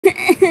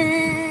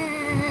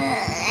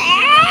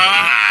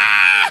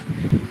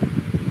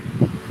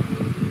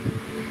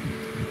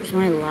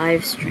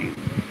live stream.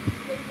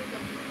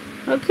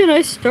 How can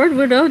I start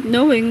without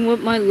knowing what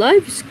my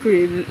live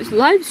stream is?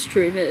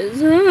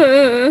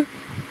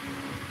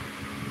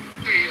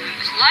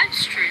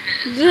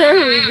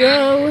 There we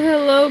go.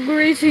 Hello,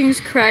 greetings,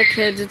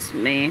 crackheads. It's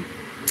me.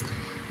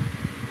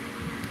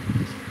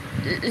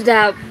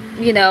 That,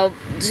 you know,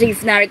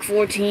 Z-Fnatic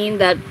 14,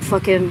 that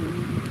fucking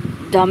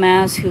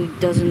dumbass who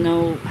doesn't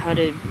know how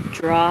to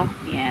draw.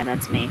 Yeah,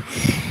 that's me.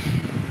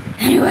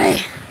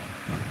 Anyway.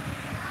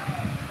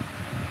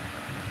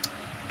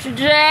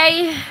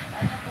 Today,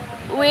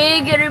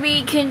 we're gonna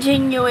be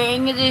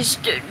continuing this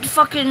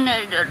fucking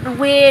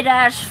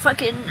weird-ass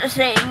fucking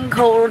thing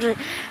called the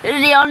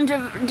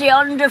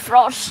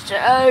Underfrost.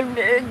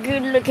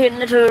 Good-looking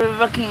little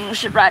fucking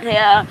shit right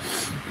here.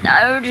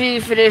 I already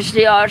finished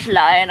the art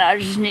line. I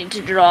just need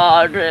to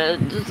draw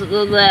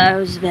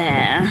those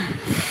there.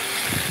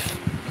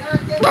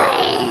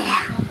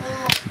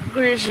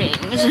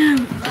 Greetings.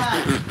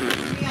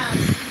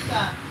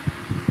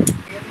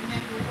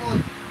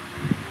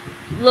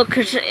 Look,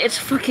 it's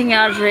fucking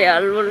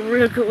Azrael.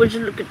 Would you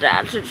look at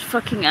that? It's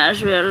fucking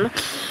Azrael.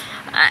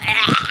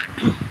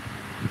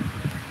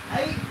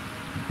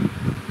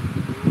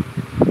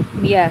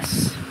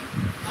 Yes.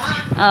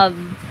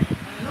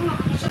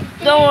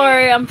 Don't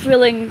worry, I'm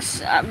feeling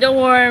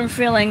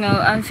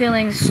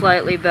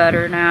slightly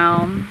better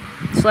now.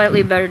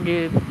 Slightly better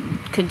to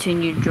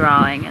continue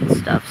drawing and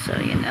stuff, so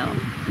you know.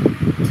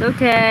 It's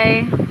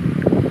okay.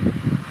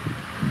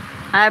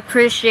 I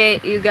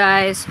appreciate you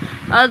guys.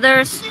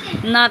 Others,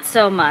 not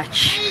so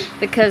much.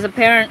 Because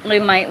apparently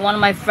one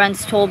of my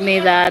friends told me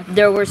that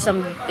there were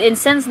some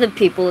insensitive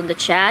people in the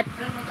chat.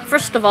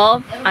 First of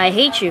all, I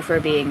hate you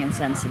for being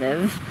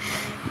insensitive.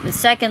 And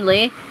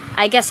secondly,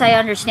 I guess I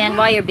understand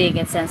why you're being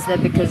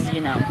insensitive because, you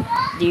know,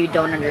 you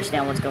don't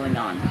understand what's going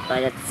on.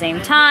 But at the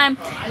same time,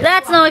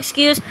 that's no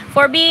excuse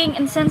for being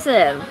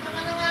insensitive.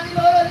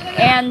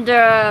 And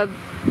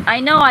I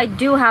know I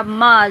do have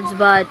mods,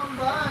 but,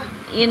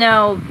 you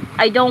know,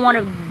 I don't want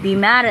to be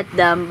mad at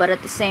them. But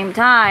at the same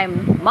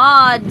time,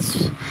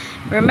 mods,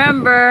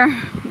 remember,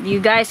 you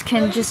guys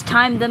can just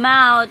time them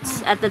out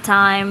at the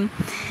time.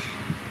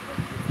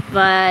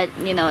 But,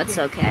 you know, it's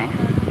okay.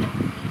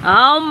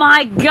 Oh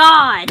my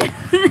god!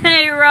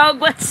 Hey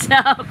Rogue, what's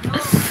up?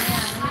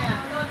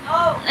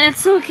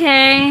 It's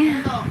okay.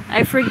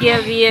 I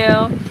forgive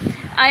you.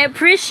 I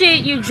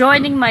appreciate you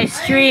joining my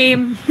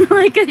stream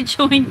like I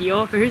joined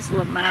yours,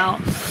 Lamau.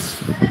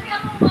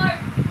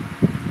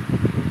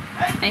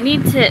 I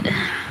need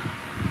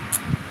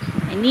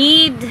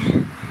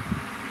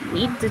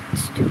the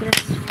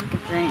stupidest fucking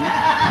thing.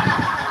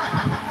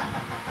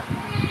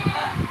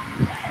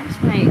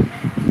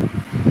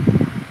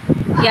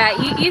 Yeah,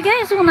 you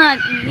guys will not.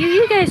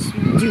 You guys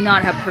do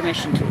not have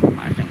permission to look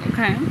my thing,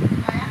 okay?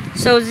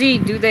 So Z,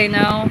 do they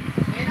know?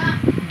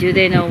 Do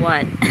they know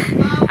what?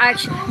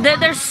 Actually,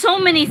 there's so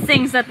many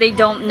things that they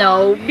don't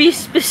know. Be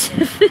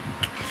specific.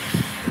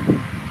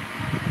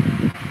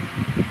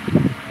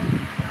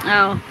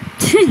 Oh,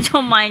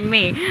 don't mind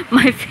me.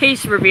 My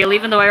face reveal,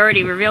 even though I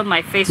already revealed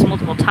my face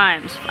multiple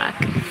times.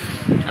 Fuck.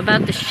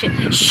 About the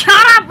shit.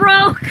 Shut up,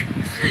 Rogue!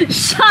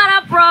 Shut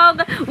up,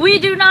 Rogue! We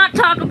do not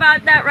talk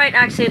about that, right?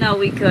 Actually, no,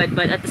 we could,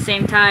 but at the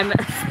same time,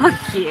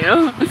 fuck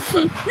you.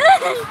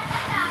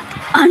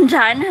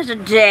 Undyne has a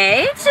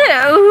day,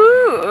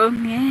 too.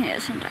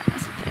 Yes, Undyne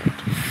has a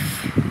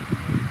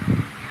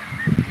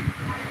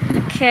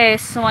day. Okay,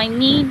 so I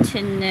need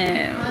to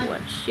know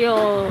what's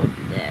your...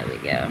 There we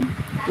go.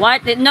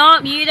 What? No,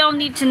 you don't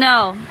need to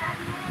know.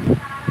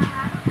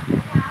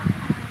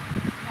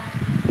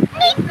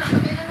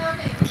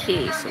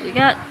 Okay, so we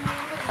got...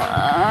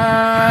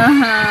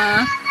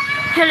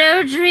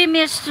 Hello,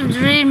 dreamiest of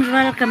dreams.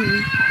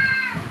 Welcome.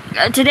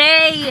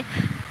 Today,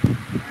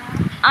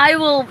 I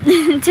will.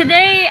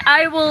 Today,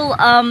 I will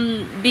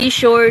be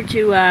sure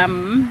to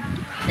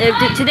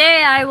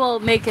today, I will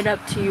make it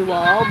up to you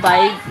all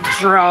by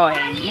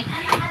drawing,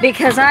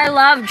 because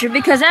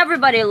because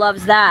everybody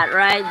loves that,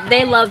 right?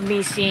 They love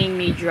me seeing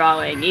me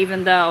drawing,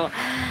 even though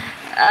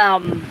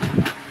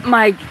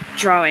my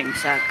drawing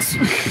sucks.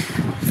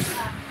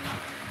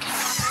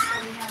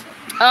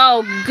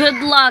 Oh,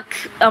 good luck,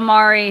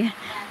 Amari.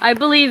 I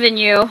believe in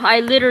you.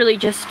 I literally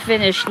just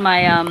finished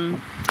my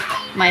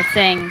my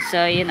thing,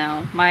 so you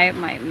know, my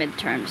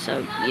midterm,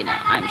 so you know,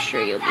 I'm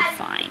sure you'll be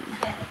fine.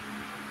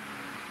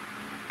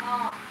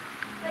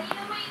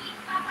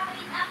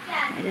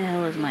 Where the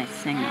hell is my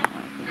thing not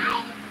working?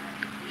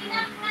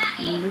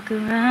 Look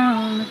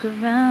around,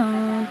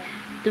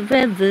 the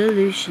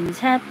revolution's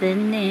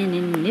happening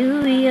in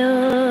New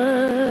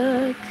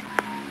York.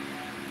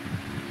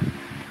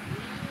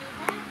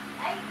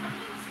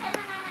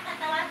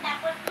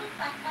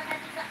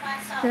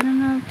 Better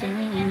not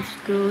dance,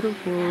 go to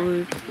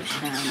war, push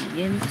down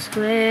in the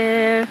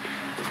square.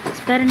 It's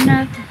better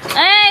not to...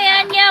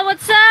 Hey, Anya,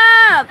 what's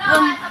up?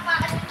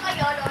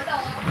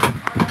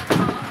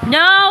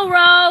 No,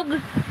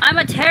 Rogue. I'm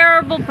a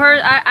terrible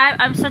person.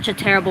 I'm such a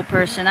terrible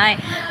person.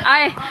 I'm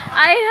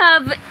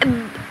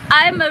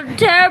a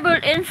terrible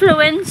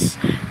influence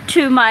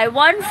to my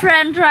one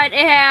friend right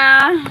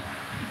here.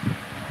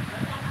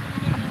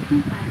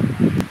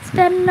 It's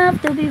bad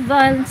enough there'll be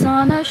violence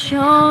on our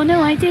show.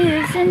 No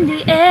ideas in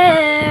the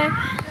air.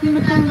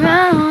 Look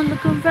around.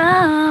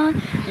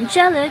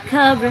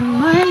 Angelica,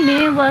 remind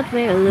me what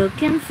we're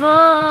looking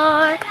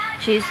for.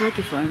 She's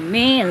looking for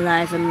me,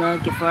 Eliza. I'm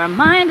looking for a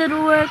mind at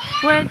work.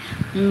 I'm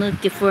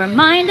looking for a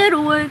mind at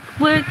work.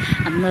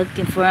 I'm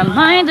looking for a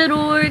mind at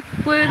work.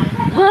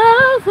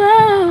 Whoa,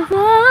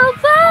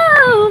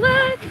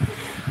 work.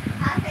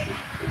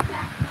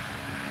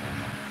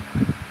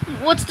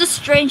 What's the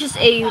strangest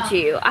AU to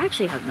you? I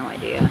actually have no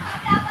idea.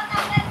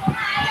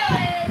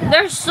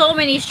 There's so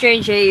many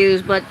strange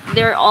AUs, but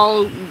they're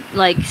all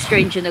like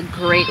strange in a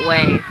great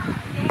way.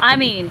 I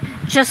mean,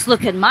 just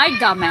look at my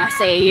dumbass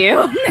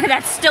AU.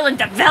 That's still in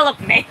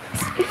development.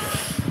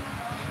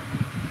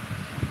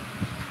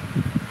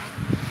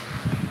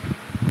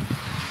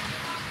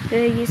 You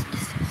used to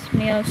discuss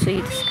me, oh, so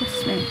you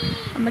discuss me.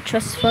 I'm a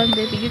trust fund,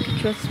 baby, you can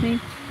trust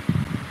me.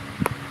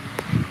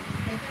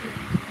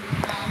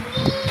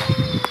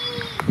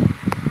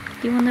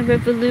 You want a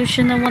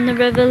revolution, I want a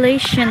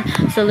revelation.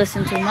 So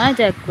listen to my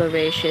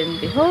declaration.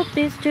 Behold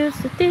these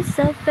truths that these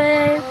self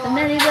faith, and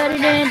anybody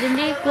named an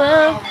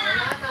equal.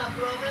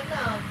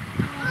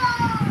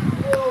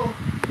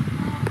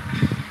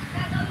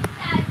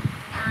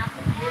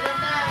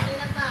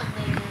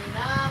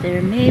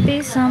 There may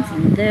be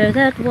something there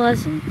that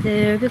wasn't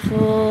there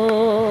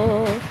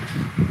before.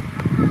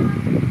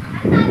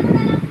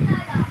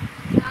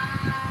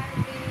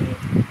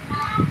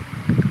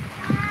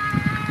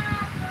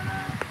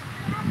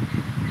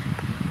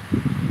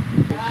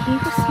 He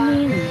was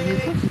smiling,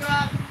 he was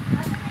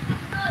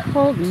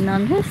holding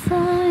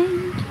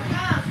unrefined.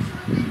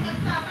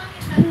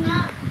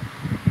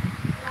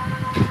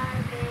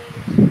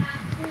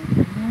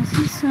 There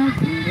wasn't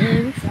something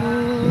there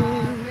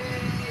before.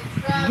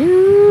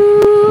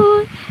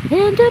 You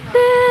and a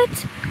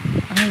bit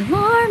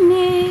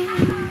alarming.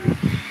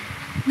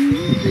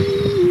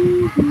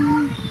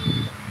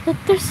 But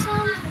there's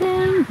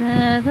something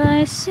that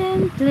I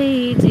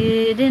simply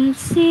didn't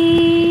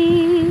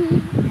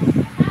see.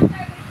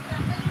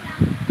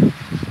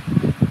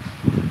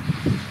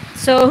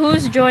 So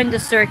who's joined the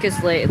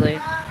circus lately?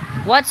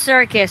 What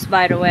circus,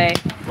 by the way?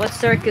 What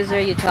circus are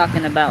you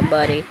talking about,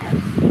 buddy?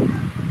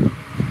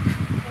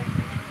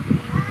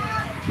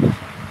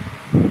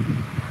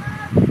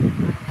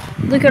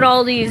 Look at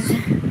all these.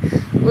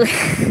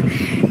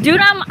 Dude,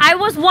 I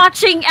was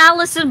watching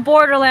Alice in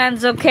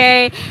Borderlands,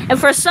 okay? And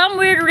for some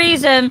weird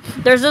reason,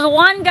 there's this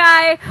one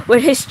guy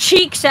with his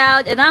cheeks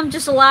out, and I'm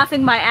just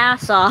laughing my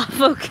ass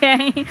off,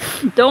 okay?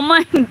 Don't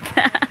mind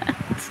that.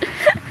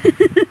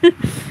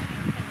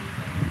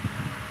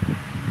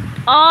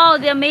 Oh,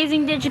 the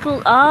Amazing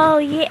Digital. Oh,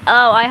 yeah.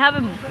 Oh, I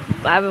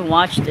haven't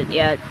watched it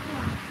yet.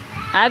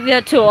 I've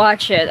got to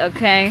watch it,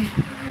 okay?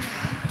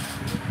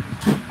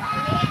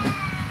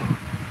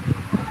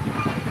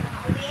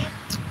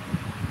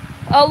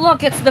 Oh,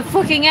 look, it's the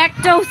fucking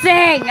ecto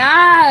thing.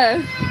 Ah.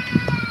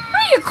 Why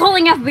are you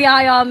calling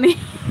FBI on me?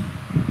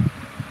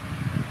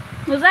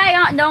 Was I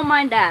on? Don't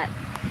mind that.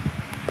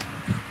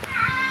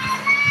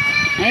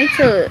 I need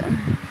to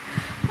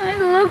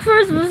look for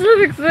a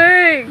specific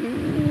thing.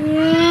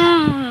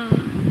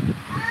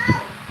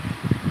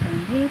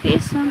 Maybe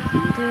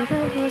something that I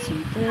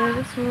wasn't there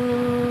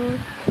before.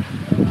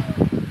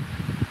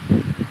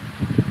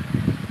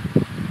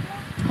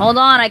 Hold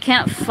on, I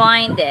can't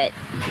find it.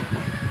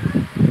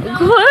 I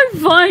can't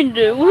find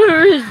it.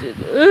 Where is it?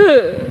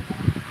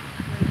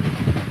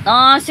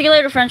 See you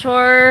later, French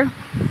horror.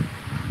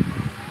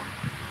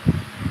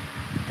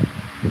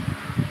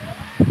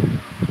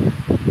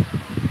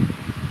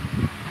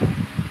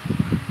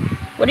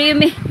 What do you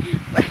mean?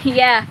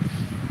 Yeah.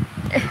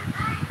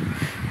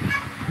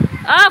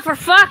 Oh, for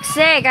fuck's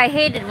sake, I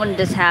hate it when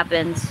this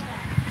happens.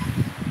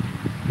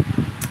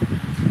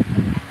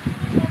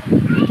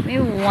 Give me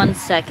 1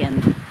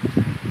 second.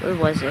 Where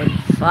was it?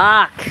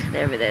 Fuck.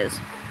 There it is.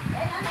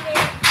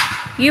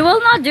 You will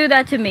not do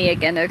that to me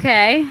again,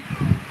 okay?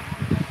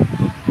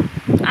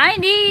 I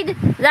need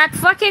that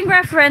fucking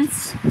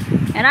reference,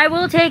 and I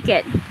will take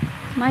it.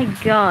 My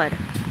god.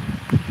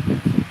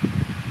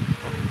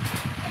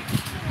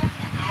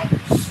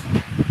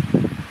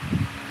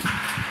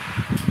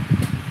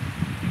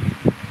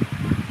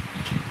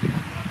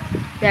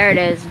 There it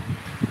is.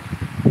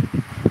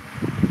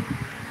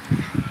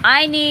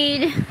 I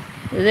need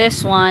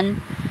this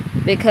one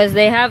because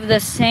they have the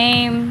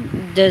same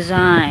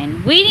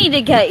design. We need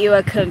to get you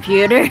a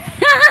computer.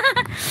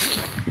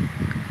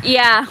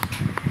 Yeah.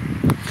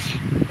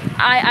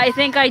 I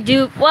think I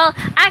do. Well,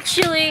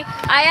 actually,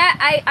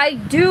 I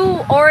do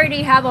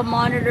already have a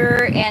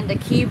monitor and a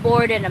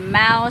keyboard and a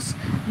mouse.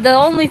 The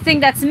only thing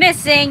that's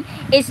missing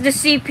is the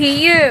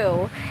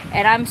CPU.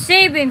 And I'm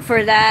saving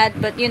for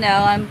that, but you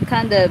know, I'm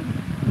kind of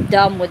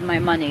dumb with my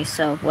money,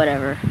 so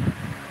whatever.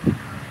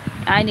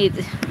 I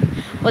need...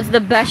 What's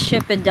the best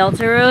ship in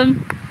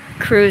Deltarune?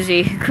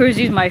 Cruzy.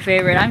 Cruzy's my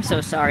favorite. I'm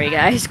so sorry,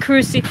 guys.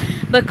 Cruzy.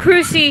 But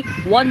Cruzy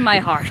won my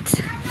heart.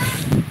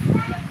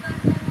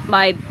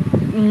 my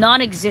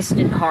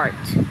non-existent heart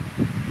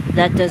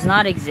that does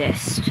not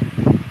exist.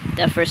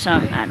 That for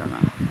some, I don't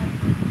know.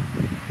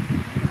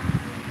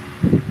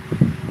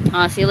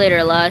 See you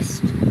later,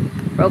 Lust.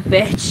 Bro,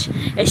 bitch.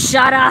 Hey,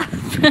 shut up!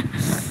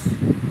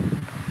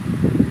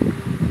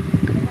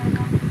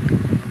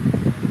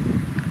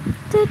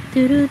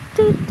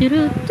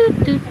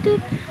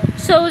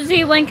 So,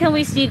 Z, when can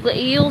we see...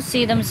 You'll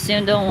see them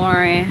soon, don't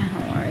worry.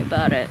 Don't worry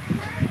about it.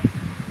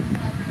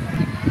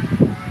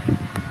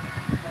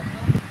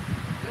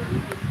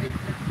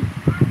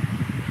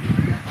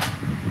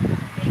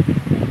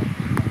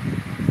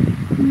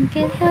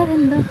 Get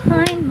heaven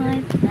behind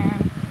my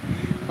plan.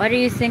 Why do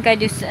you think I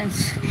do... Stop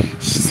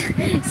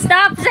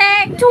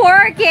saying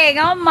twerking!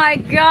 Oh my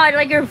god,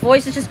 like your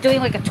voice is just doing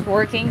like a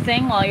twerking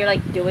thing while you're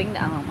like doing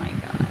that. Oh my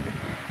god.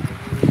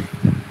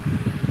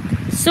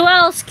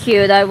 Swell's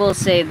cute, I will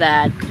say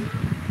that.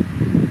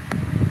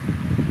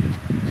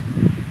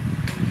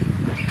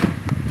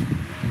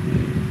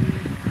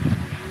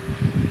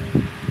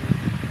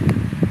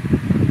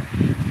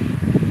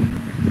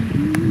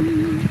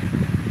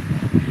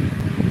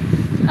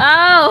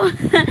 Oh!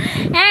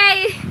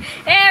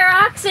 Hey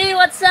Roxy,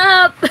 what's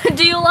up?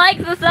 Do you like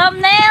the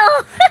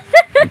thumbnail?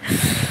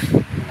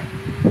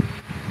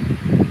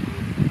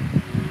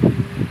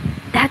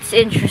 That's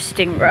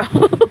interesting,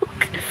 Rogue.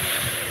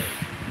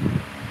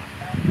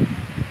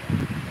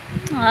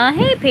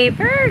 Hey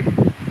Paper.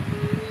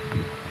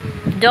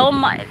 Don't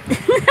mind.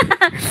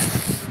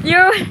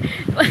 You're...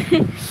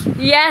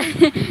 Yeah,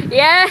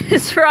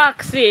 yes,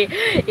 Roxy.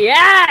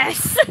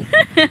 Yes!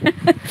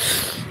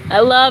 I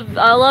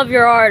love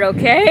your art,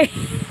 okay?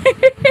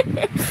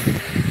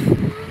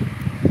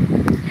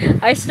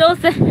 I still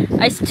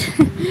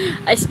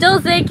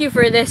thank you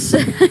for this.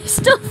 I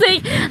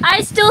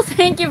still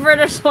thank you for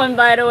this one,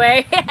 by the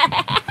way.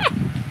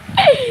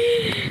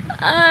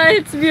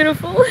 It's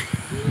beautiful.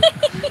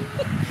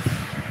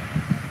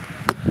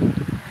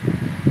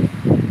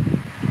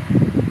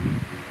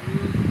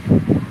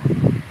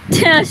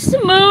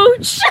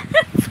 Smooch.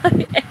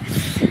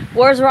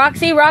 Where's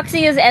Roxy?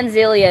 Roxy is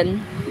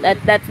Enzillion.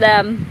 That's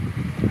them.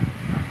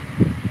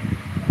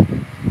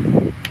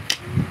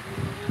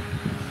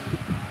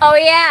 Oh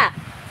yeah.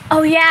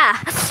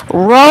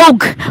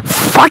 Rogue,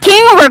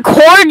 fucking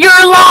record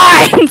your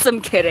lines. I'm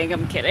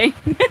kidding.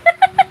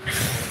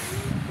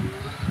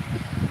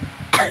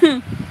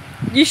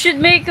 You should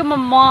make him a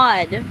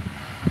mod.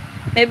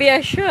 Maybe I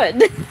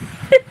should.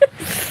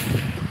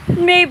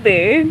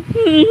 Maybe.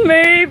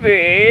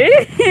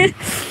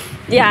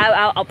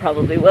 Yeah, I'll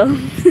probably will.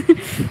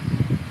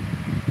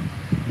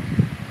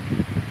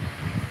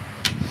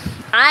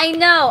 I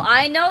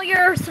know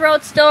your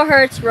throat still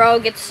hurts,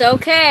 Rogue. It's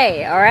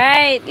okay,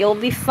 alright? You'll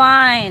be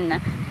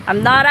fine.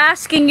 I'm not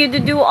asking you to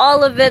do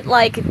all of it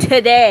like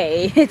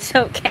today. It's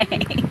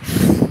okay.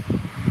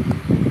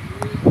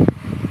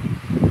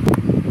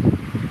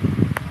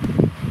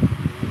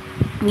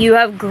 You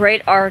have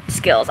great art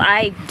skills.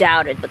 I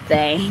doubt it, but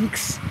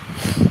thanks.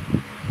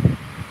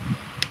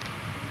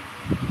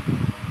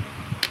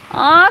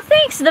 Aw,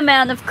 thanks, the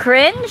man of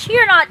cringe.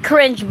 You're not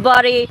cringe,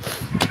 buddy.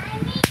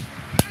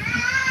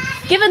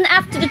 Give an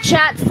F to the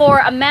chat for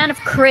a man of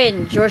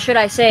cringe, or should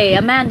I say,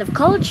 a man of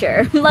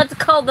culture. Let's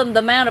call them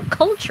the man of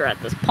culture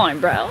at this point,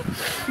 bro.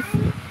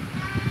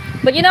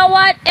 But you know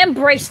what?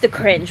 Embrace the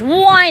cringe.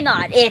 Why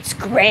not? It's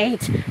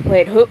great.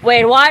 Wait,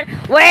 what?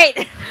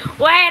 Wait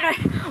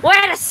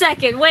a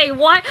second. Wait,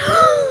 what?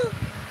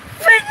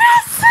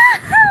 Vanessa!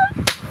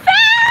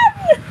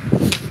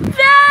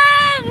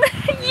 Van!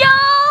 Yo!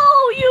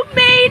 You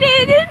made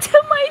it into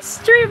my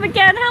stream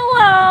again.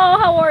 Hello!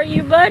 How are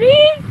you,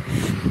 buddy?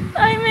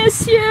 I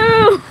miss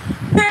you!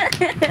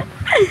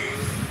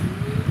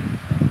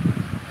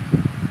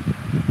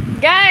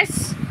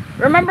 Guys,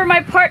 remember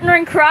my partner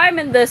in crime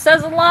in this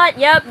says a lot?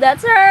 Yep,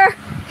 that's her.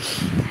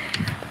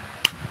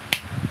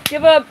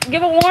 Give a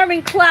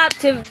warming clap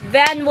to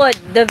Vanwood,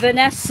 the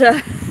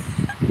Vanessa.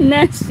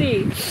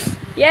 Nessie.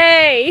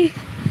 Yay!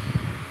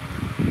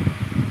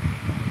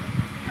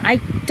 I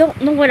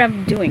don't know what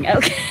I'm doing.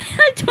 Okay,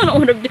 I don't know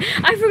what I'm doing.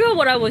 I forgot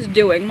what I was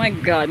doing. My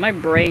god, my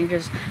brain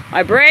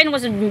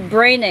wasn't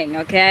braining,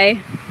 okay?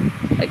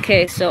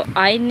 Okay, so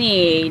I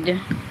need...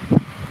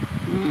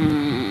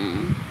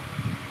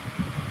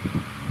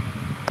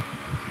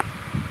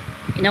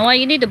 You know what?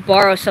 You need to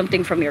borrow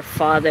something from your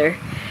father.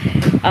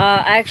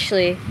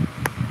 Actually...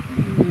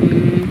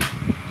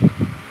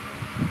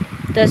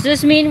 Does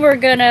this mean we're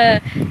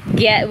gonna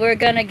get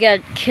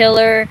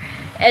Killer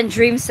and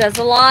Dream Says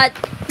a Lot?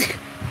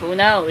 Who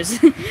knows?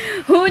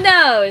 Who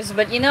knows?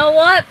 But you know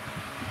what?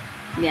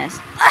 Yes.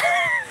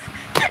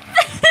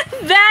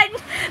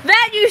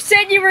 that you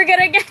said you were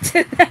gonna get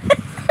to that.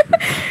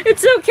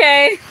 It's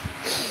okay.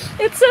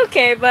 It's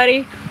okay,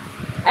 buddy.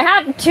 I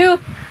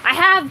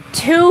have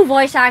two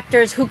voice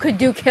actors who could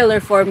do Killer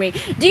for me.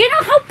 Do you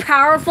know how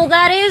powerful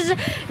that is?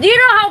 Do you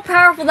know how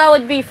powerful that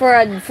would be for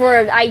an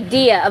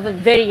idea of a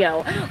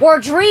video where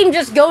Dream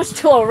just goes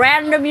to a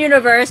random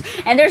universe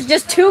and there's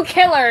just two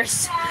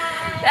killers?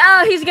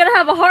 Oh, he's gonna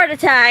have a heart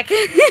attack.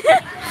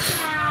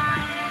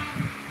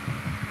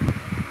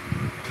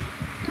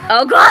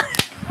 Oh god!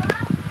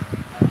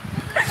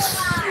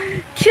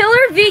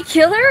 Killer v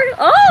killer?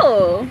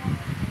 Oh!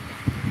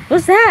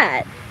 What's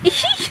that?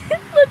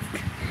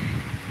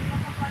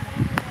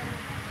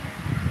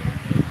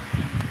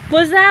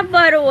 What's that,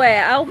 by the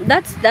way? Oh,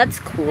 that's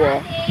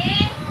cool.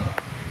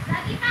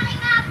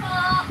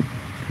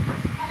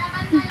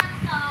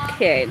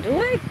 Okay, do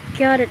I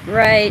got it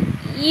right?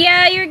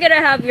 Yeah, you're gonna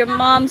have your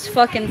mom's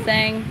fucking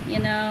thing, you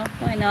know,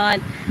 why not?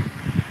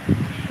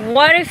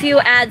 What if you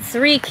add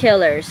 3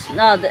 killers?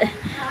 No,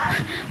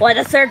 what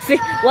the third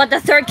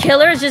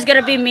killer is just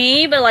gonna be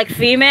me, but like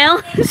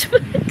female?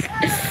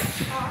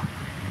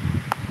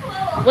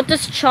 What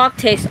does chalk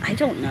taste? I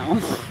don't know.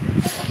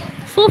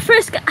 Full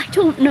frisk? I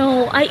don't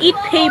know. I eat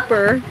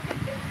paper.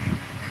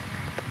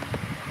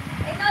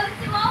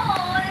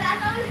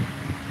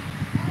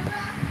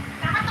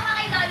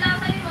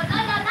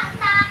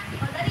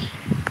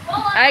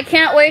 I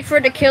can't wait for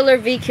the killer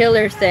v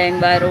killer thing,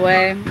 by the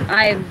way.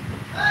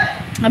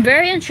 I'm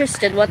very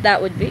interested what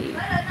that would be.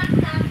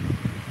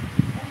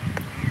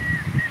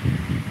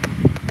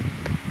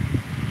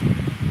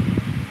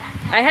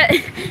 I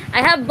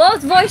have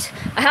both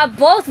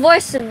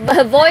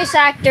voice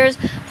actors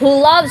who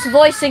loves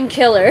voicing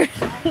killer.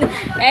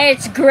 And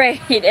it's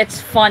great.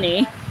 It's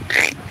funny.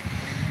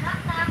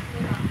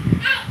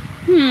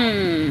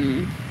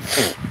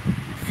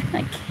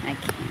 I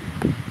can't.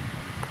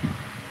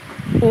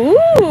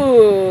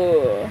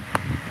 Ooh.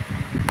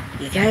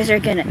 You guys are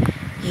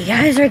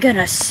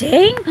gonna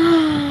sing?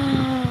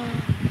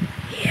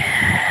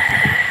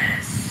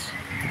 Yes.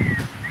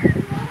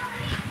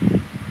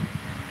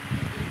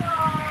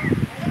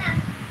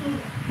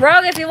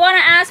 Bro, if you want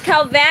to ask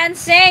how Van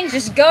sings,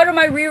 just go to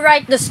my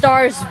Rewrite the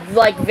Stars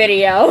like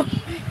video.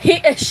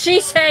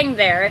 She sang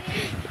there.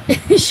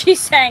 She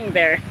sang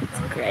there. It's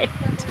great.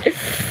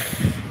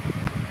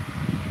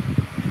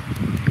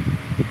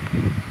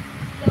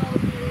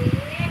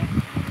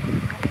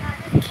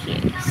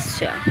 Okay,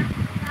 so.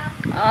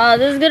 Oh,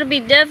 this is gonna be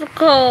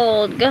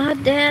difficult.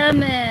 God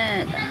damn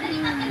it.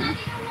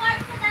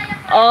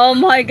 Oh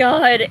my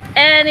god.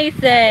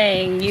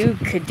 Anything you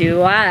could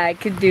do, I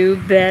could do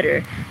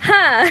better.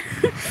 Ha!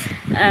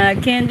 I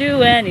can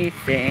do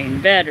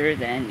anything better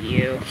than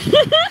you.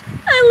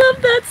 I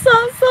love that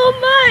song so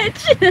much.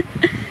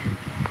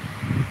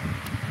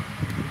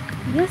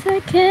 Yes, I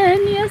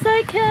can. Yes,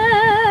 I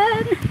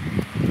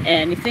can.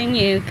 Anything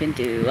you can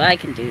do, I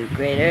can do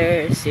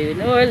greater.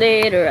 Sooner or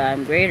later,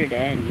 I'm greater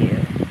than you.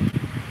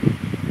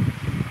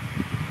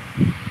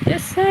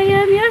 Yes, I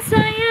am. Yes,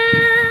 I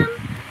am.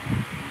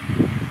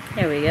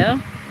 There we go.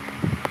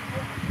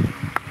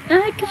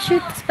 I can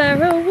shoot the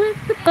sparrow with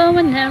the bow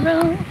and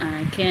arrow.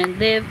 I can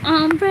live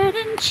on bread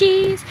and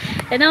cheese,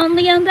 and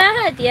only on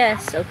that,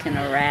 yes, so can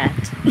a rat.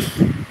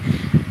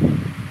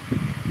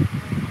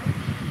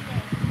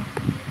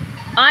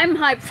 I'm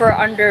hyped for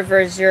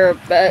Underverse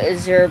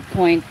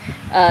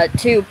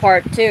 0.2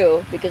 Part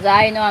 2 because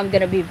I know I'm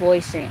gonna be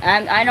voicing.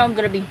 I know I'm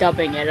gonna be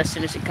dubbing it as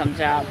soon as it comes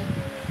out.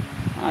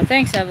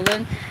 Thanks,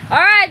 Evelyn. All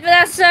right,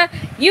 Vanessa,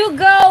 you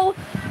go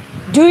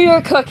do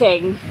your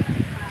cooking.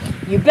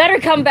 You better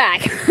come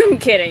back. I'm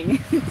kidding.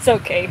 It's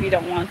okay if you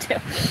don't want to.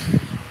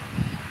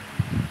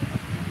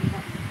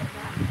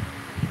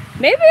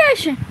 Maybe I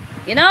should.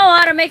 You know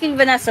what? I'm making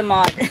Vanessa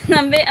mod.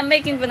 I'm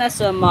making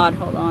Vanessa a mod.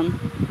 Hold on.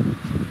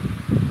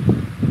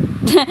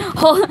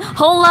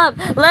 hold up.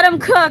 Let him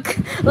cook.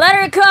 Let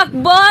her cook,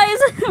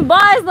 boys.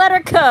 Boys, let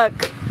her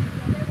cook.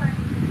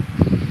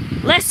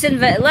 Listen,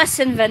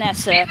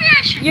 Vanessa.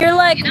 You're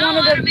like one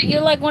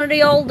of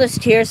the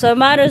oldest here, so I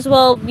might as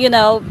well, you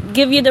know,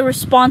 give you the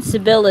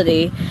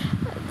responsibility.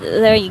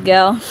 There you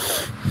go.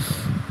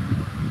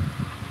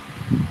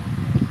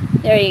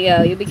 There you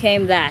go. You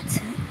became that.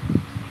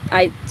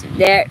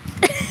 There.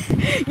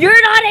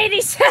 You're not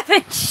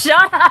 87.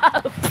 Shut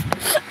up.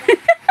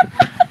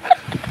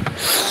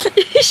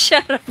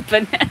 Shut up,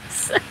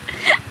 Vanessa.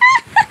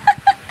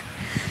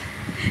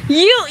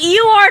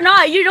 You are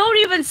not. You don't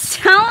even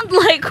sound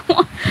like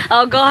one.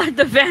 Oh God,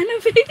 the van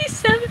of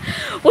 87.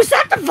 Was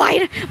that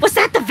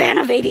the van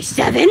of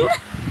 87?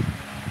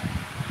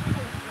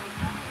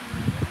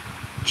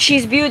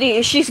 She's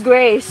Beauty. She's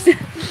Grace.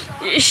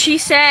 She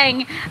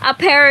sang a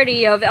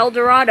parody of El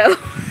Dorado.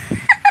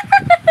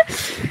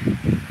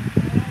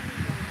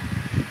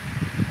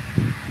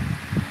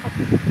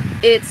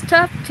 It's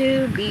tough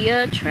to be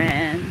a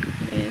trans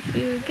if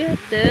you get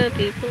the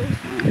people's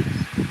hearts.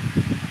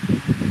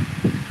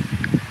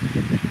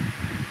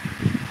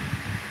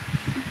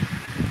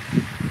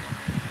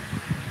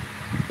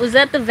 Was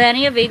that the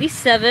Vanny of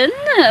 87?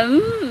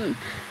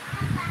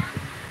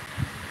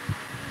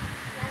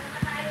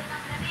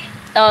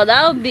 Oh,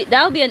 that would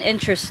be an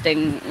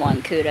interesting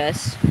one,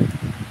 Kudos.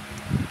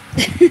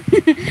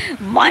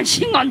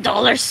 Munching on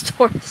dollar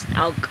stores.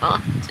 Oh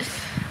God.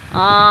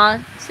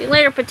 See you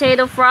later,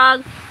 Potato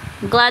Frog.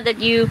 I'm glad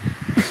that you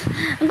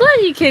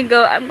can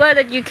go. I'm glad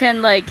that you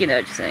can, like, you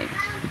know, just like.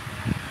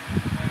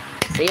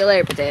 See you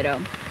later,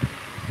 Potato.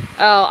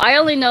 Oh, I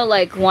only know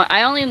like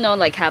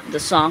half of the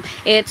song.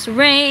 It's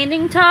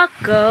raining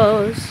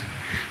tacos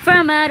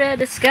from out of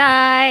the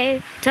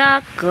sky.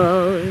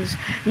 Tacos,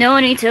 no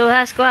need to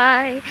ask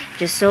why.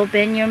 Just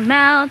open your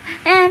mouth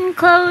and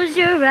close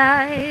your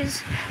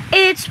eyes.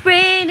 It's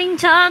raining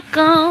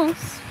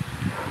tacos.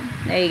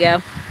 There you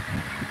go.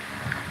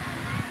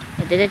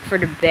 I did it for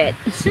the bit.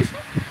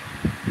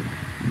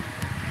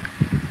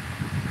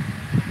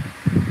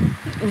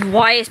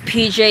 Why is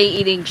PJ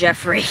eating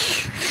Jeffrey?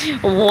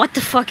 What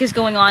the fuck is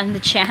going on in the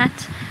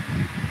chat?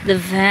 The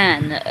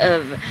van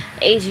of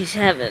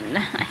 87.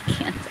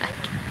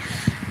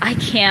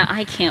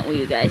 I can't with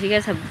you guys. You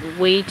guys have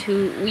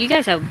you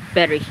guys have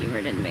better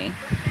humor than me.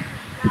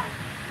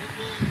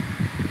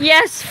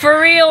 Yes, for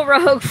real,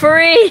 Rogue, for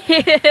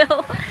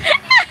real.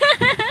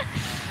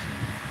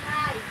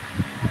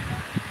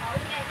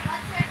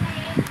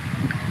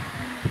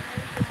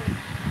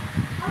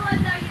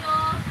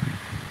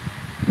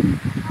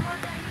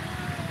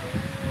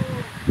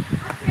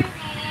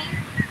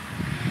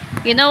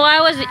 You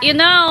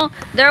know,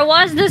 there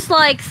was this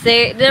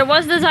there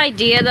was this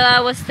idea that I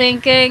was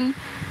thinking.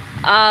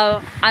 I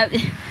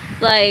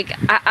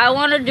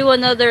want to do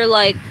another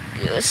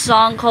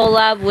song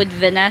collab with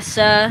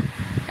Vanessa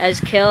as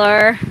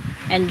Killer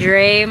and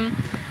Dream,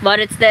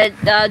 but it's that.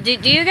 Do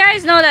you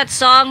guys know that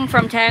song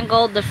from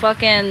Tangled? The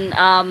fucking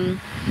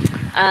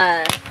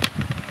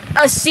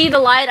See the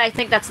Light. I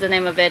think that's the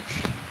name of it.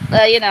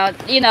 You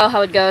know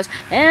how it goes.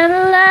 And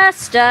at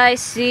last I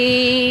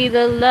see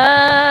the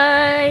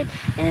light,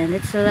 and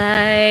it's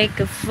like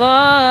a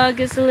fog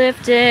is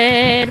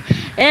lifted.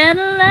 And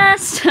at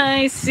last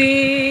I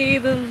see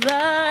the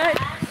light.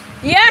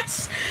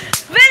 Yes,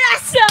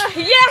 Vanessa.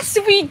 Yes,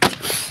 we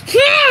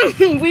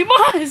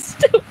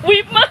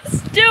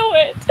must do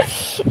it.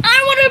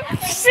 I want to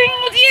sing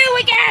with you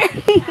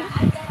again.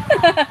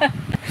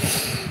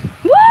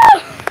 Woo!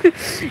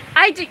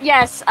 I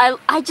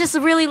just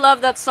really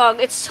love that song.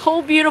 It's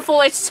so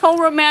beautiful. It's so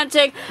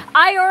romantic.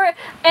 I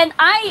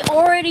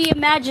already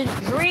imagined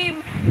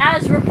Dream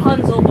as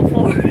Rapunzel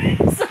before.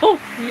 So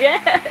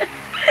yeah.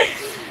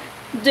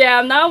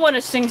 Damn, now I want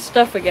to sing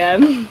stuff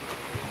again.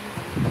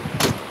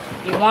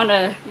 You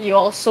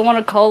also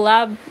wanna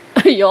collab?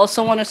 You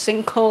also wanna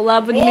sing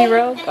collab with me,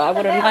 Rogue? I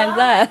wouldn't mind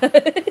that.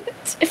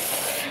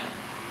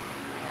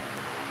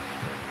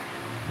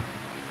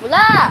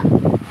 Wala!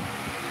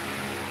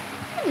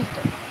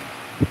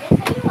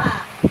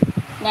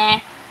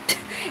 Nah.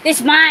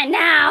 It's mine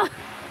now.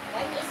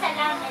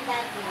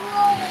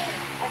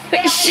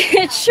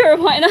 Shit, sure,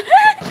 why not?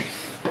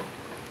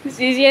 It's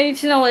easy. I need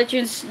to know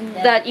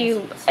that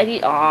I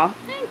need. Aw,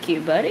 thank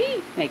you,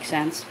 buddy. Makes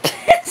sense.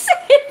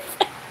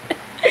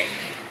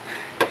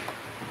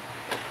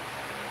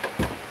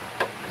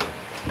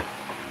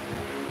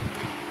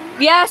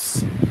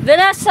 Yes,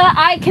 Vanessa,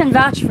 I can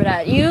vouch for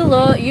that.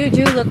 You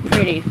do look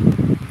pretty.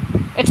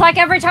 It's like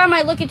every time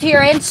I look into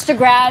your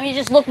Instagram, you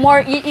just look more,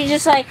 you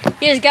just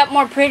get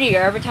more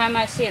prettier every time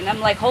I see it. And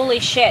I'm like, holy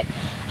shit,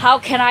 how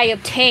can I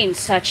obtain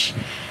such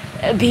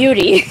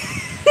beauty?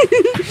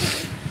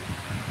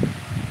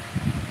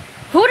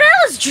 Who the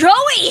hell is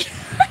Joey?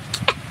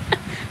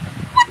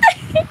 What the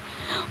heck?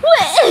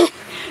 What?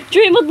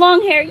 Dream with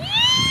long hair.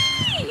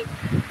 Yee!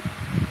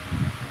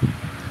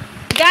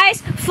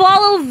 Guys,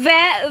 follow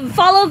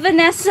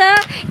Vanessa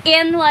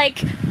in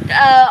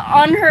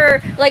on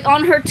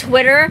her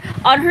Twitter,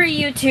 on her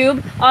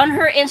YouTube, on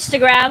her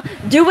Instagram.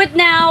 Do it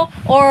now,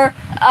 or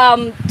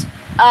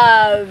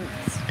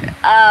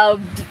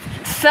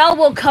Fel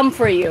will come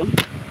for you.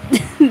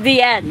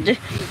 The end.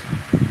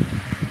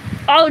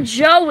 Oh,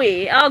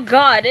 Joey. Oh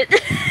God.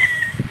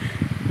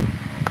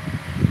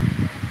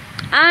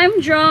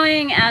 I'm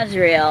drawing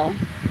Azrael.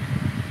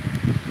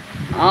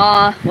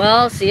 Aw,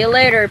 well, see you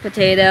later,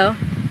 potato.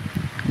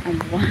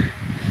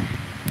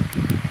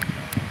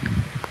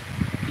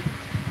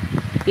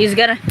 He's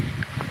gonna...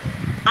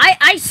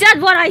 I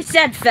said what I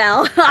said,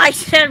 Fel. I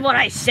said what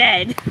I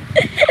said.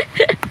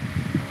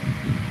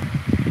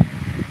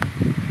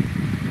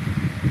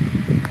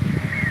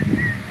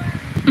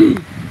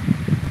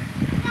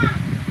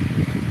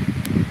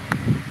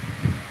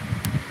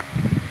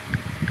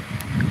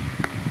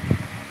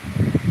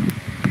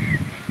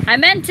 I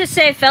meant to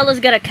say Fella's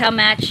gonna come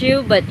at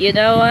you, but you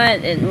know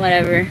what?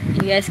 Whatever.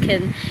 You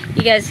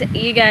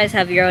guys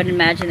have your own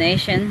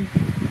imagination.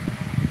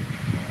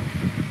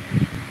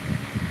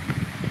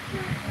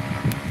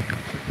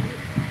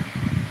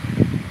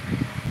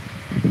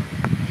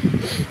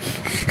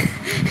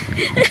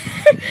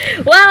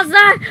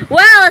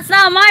 It's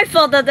not my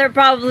fault that they're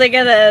probably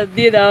gonna,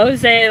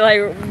 say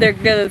they're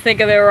gonna think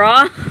of it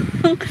wrong.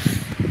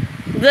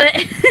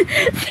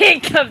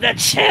 Think of the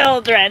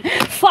children.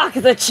 Fuck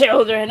the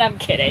children. I'm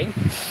kidding.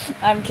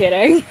 I'm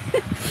kidding.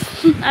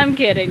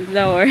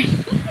 Don't worry.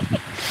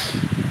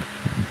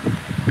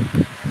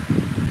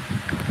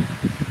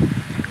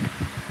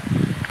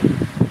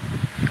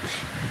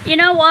 You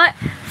know what?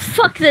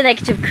 Fuck the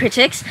negative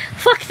critics.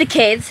 Fuck the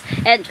kids.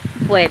 And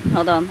wait,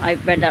 hold on. I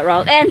read that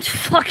wrong. And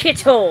fuck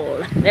it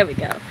all. There we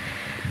go.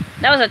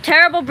 That was a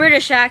terrible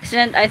British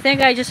accent. I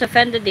think I just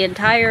offended the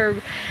entire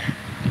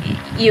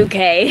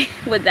UK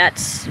with that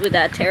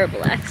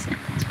terrible accent.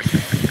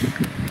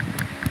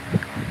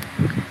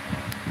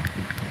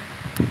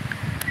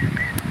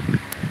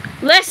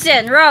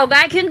 Listen, Rogue,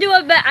 I can do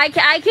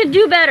I can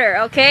do better,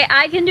 okay?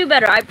 I can do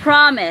better, I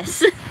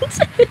promise.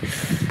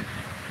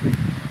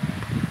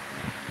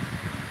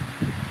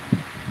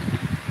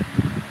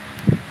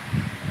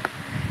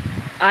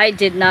 I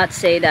did not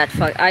say that,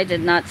 I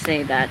did not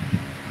say that.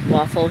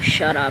 Waffle,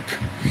 shut up.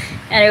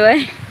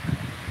 Anyway.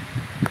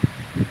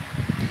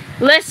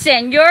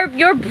 Listen,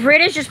 your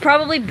British is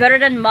probably better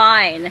than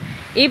mine.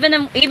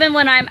 Even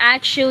when I'm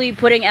actually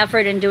putting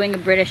effort in doing a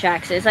British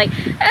accent, it's like,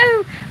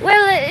 oh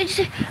well, it's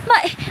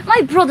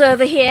my brother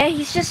over here.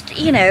 He's just,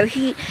 you know,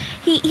 he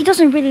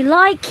doesn't really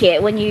like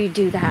it when you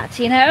do that,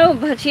 you know.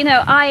 But you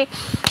know,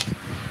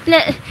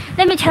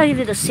 let me tell you a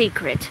little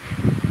secret.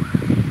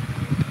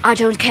 I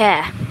don't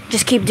care.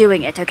 Just keep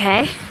doing it,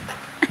 okay?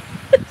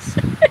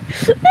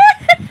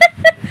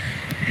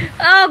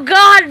 Oh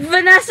God,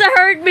 Vanessa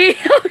heard me.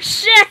 Oh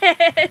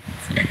shit.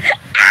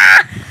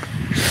 Ah!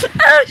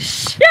 Oh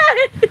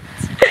shit.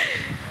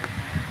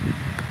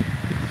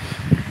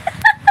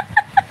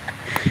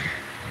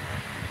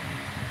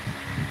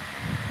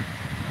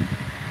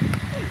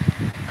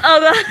 Oh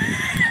God.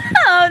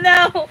 Oh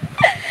no.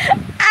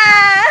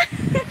 Ah.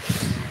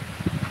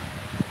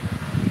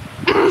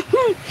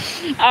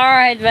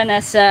 Alright,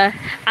 Vanessa.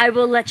 I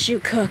will let you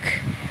cook.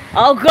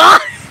 Oh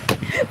God.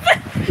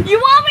 You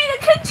want me to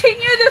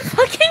continue the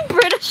fucking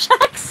British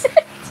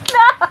accent?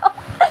 No.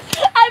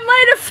 I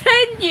might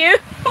offend you.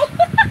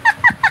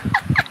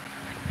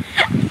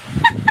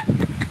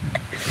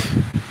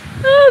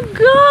 Oh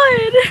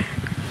God.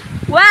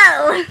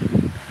 Well.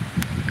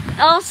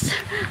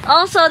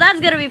 Also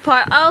that's gonna be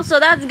part. Also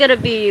that's gonna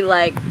be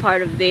like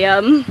part of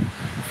the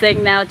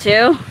thing now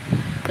too.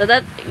 So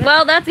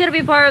that's gonna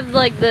be part of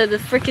like the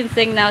freaking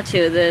thing now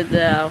too.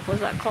 The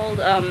what's that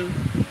called?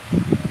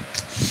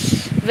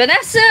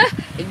 Vanessa,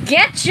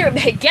 get your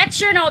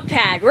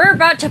notepad. We're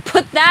about to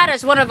put that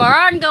as one of our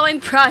ongoing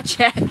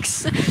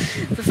projects.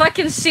 The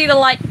fucking See the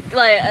Light,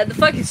 the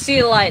fucking See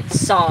the Light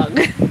song.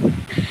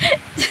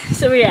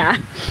 So yeah,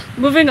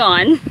 moving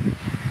on.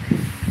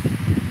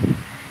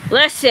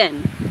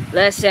 Listen,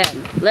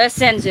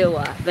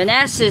 Zua.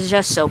 Vanessa's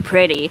just so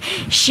pretty.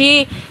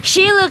 She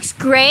looks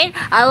great.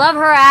 I love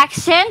her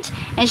accent,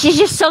 and she's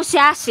just so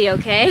sassy.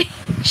 Okay,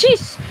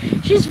 she's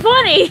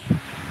funny.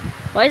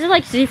 Why is it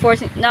like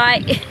Z4? No,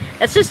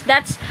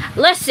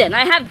 listen,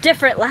 I have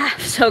different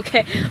laughs,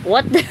 okay?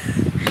 What the?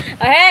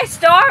 Hey,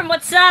 Storm,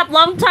 what's up?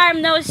 Long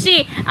time no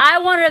see. I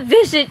want to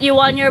visit you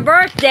on your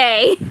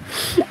birthday.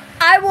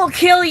 I will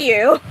kill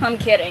you. I'm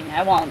kidding,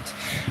 I won't.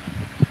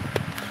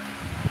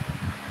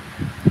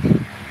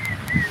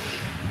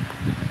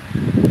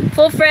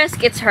 Full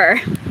frisk, it's her,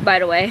 by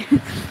the way.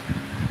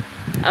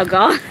 Oh,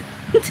 God.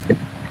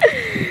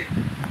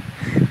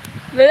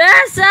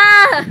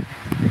 Vanessa!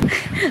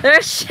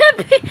 They're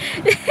shipping.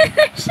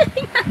 They're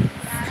shipping us.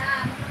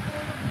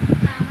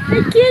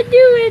 I can't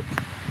do it.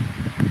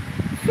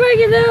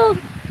 Friggin' hell.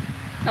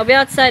 I'll be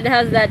outside the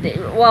house that day.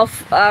 Well,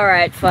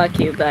 alright, fuck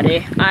you,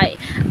 buddy.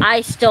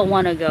 I still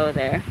want to go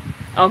there.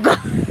 Oh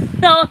God.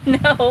 No,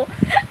 no.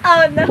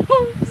 Oh no.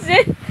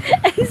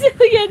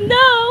 Zillia,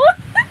 no.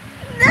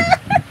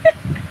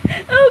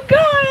 Oh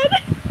God.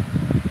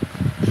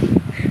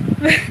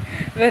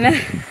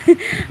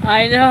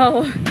 I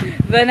know.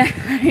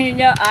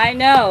 I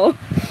know.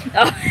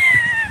 Oh.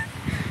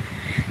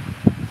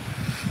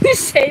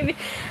 Save me.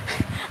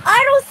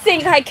 I don't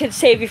think I could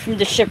save you from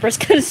the shippers,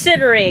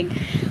 considering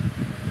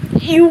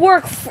you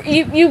work.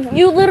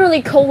 You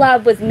literally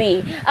collab with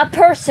me, a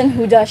person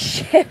who does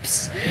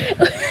ships.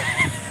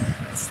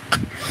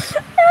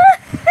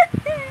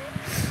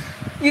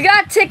 You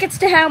got tickets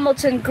to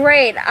Hamilton,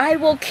 great. I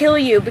will kill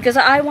you because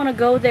I want to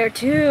go there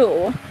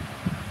too.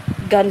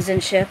 Guns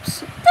and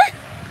ships.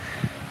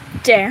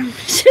 Damn,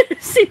 should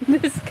have seen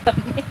this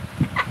coming.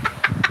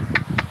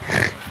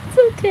 It's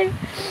okay.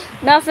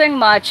 Nothing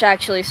much,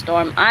 actually,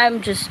 Storm.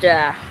 I'm just,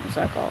 what's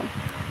that called?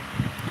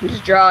 I'm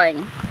just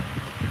drawing.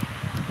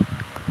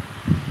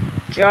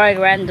 Drawing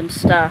random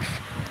stuff.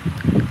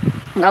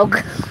 Oh,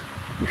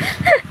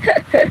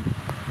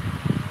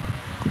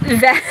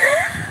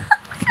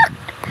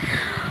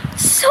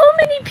 so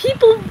many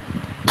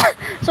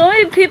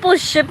people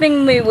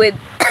shipping me with,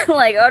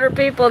 like, other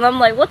people, and I'm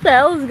like, what the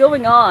hell is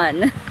going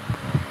on?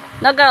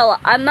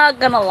 I'm not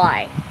gonna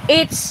lie.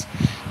 It's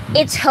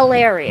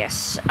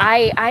hilarious.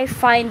 I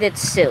find it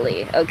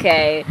silly,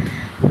 okay?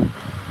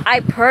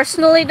 I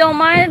personally don't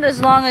mind it as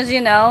long as,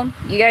 you know,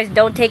 you guys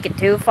don't take it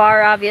too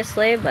far,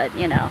 obviously, but,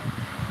 you know,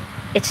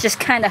 it's just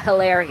kind of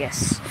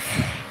hilarious.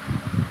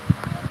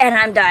 And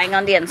I'm dying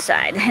on the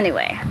inside.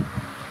 Anyway,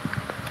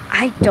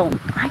 I don't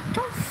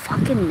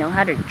fucking know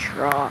how to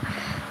draw.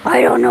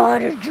 I don't know how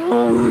to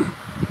draw.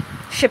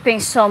 Shipping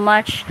so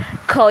much.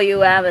 Call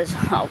you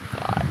Amazon. Oh,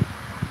 God.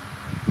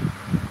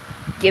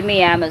 Give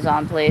me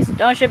Amazon, please.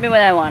 Don't ship me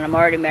what I want. I'm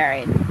already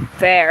married.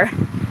 Fair.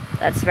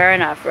 That's fair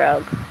enough,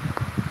 Rogue.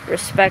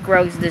 Respect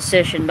Rogue's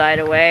decision, by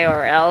the way,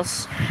 or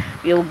else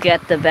you'll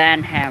get the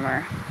ban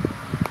hammer.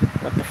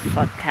 What the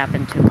fuck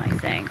happened to my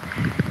thing?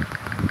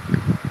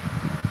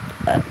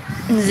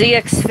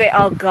 ZX.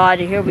 Oh God,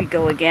 here we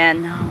go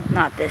again. No,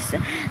 not this.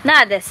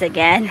 Not this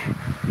again.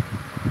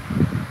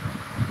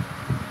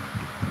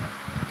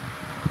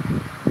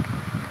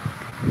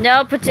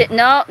 No,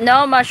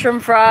 no mushroom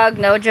frog.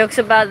 No jokes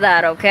about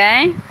that,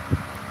 okay?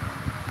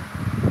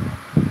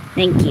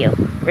 Thank you.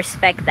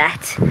 Respect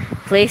that.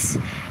 Please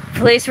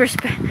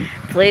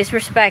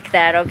respect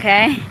that,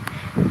 okay?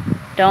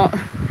 Don't.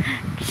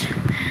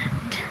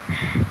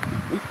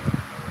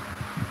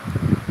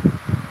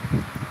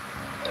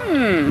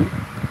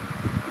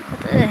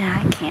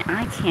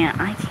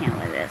 I can't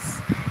with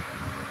this.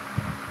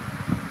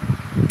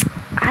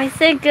 I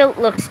think it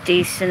looks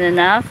decent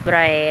enough, but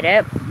I ate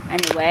it.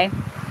 Anyway.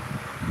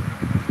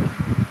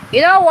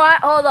 You know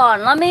what? Hold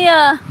on. Let me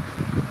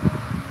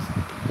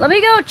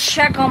go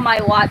check on my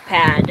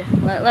Wattpad.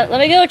 Let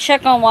me go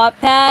check on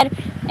Wattpad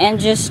and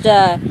just,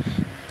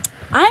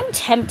 I'm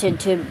tempted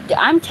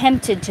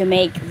to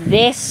make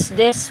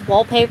this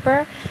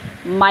wallpaper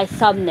my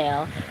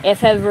thumbnail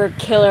if ever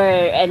Killer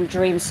and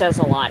Dream Says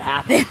a Lot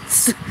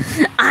happens.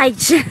 I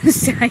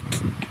can't.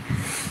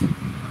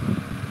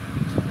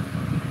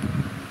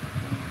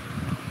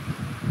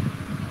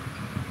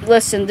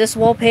 Listen, this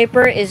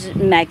wallpaper is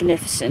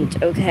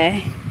magnificent,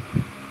 okay?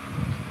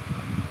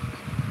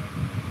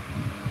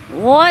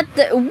 What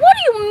do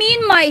you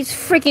mean my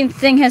freaking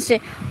thing has to...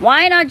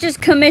 Why not just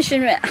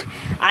commission it?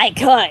 I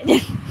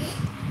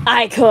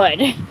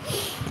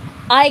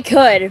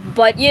could,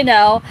 but you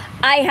know,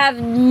 I have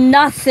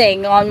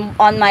nothing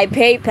on my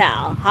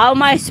PayPal. How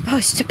am I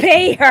supposed to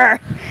pay her?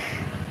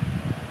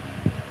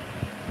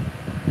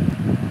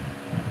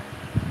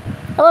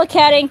 Hello,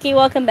 Cat Inky,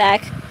 welcome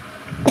back.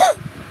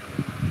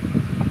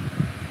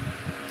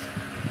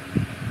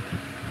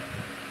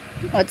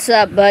 What's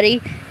up, buddy?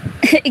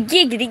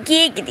 Giggity,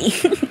 giggity,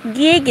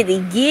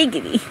 giggity,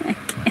 giggity. I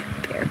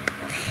can't bear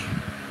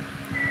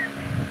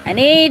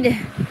it.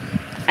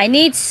 I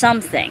need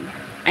something.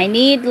 I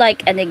need,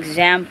 like, an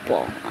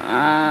example.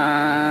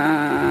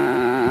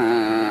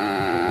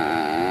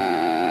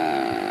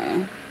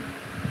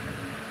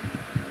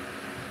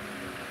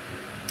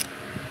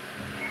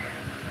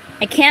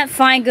 I can't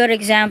find good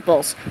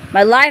examples.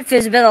 My life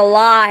has been a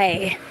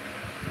lie.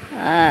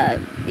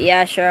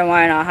 Yeah, sure,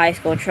 why not? High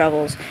school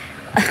troubles.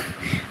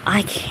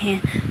 I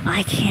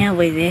can't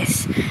with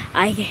this.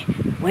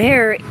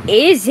 Where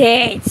is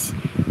it?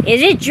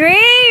 Is it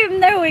Dream?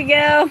 There we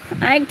go.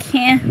 I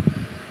can't.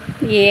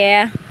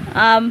 Yeah.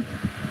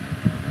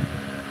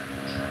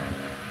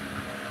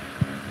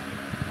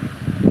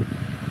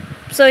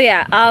 So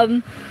yeah,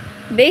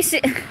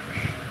 basic.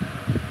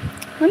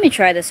 Let me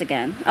try this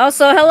again.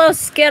 Also, hello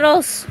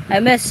Skittles. I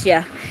missed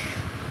ya.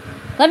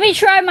 Let me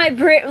try my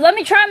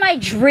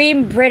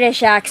Dream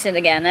British accent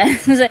again.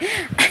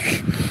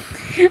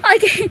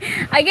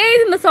 I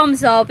gave him a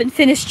thumbs up and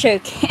finished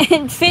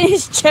choking,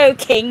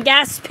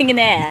 gasping in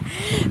air.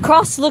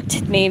 Cross looked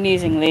at me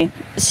amusingly,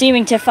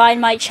 seeming to find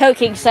my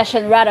choking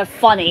session rather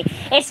funny.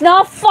 It's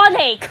not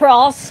funny,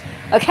 Cross.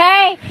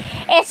 Okay?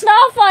 It's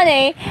not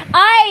funny.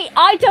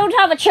 I don't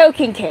have a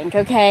choking kink,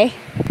 okay?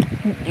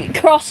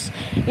 Cross,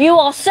 you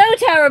are so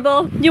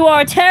terrible. You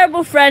are a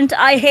terrible friend.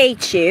 I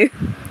hate you.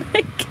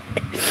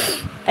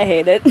 I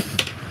hate it.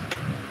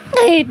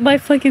 I hate my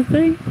fucking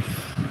thing.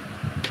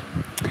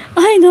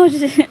 I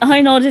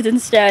nodded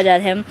and stared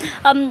at him.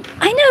 I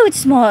know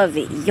it's more of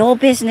your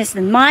business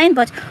than mine,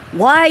 but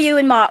why are you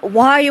in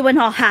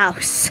our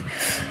house?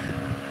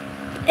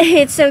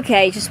 It's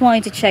okay, just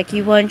wanting to check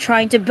you weren't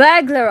trying to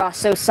burglar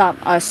us or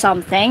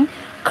something.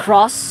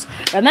 Cross,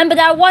 remember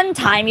that one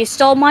time you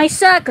stole my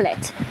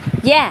circlet?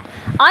 Yeah,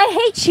 I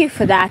hate you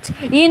for that.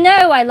 You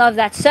know I love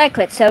that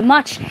circlet so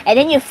much, and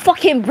then you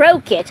fucking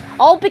broke it,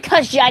 all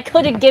because I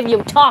couldn't give you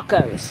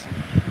tacos.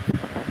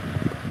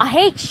 I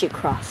hate you,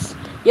 Cross.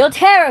 You're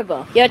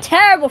terrible. You're a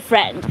terrible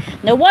friend.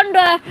 No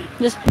wonder.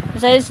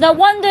 It's no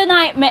wonder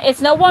Nightmare. It's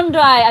no wonder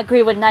I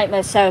agree with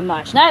Nightmare so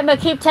much. Nightmare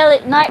keeps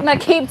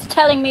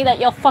telling me that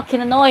you're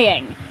fucking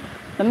annoying.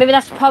 But maybe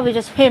that's probably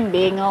just him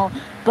being all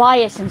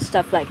biased and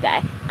stuff like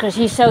that, because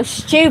he's so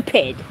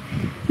stupid.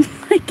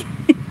 Like,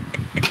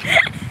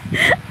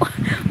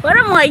 what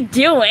am I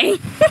doing?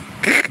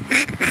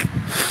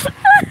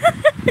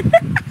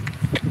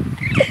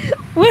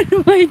 What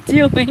am I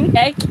doing?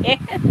 I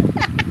can't.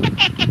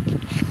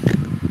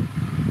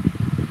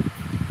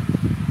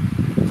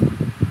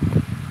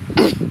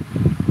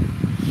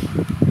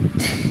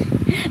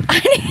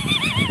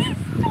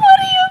 What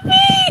do you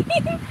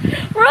mean?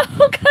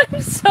 Rogue,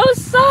 I'm so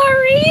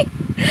sorry.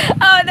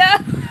 Oh no.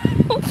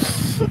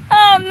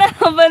 Oh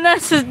no,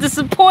 Vanessa's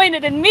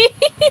disappointed in me.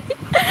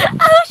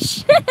 Oh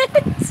shit.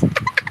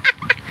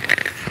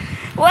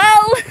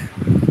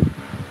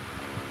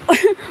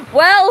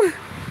 Well,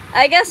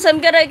 I guess I'm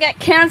gonna get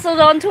cancelled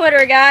on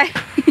Twitter, guy.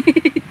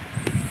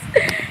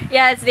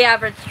 Yeah, it's the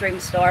average stream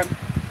storm.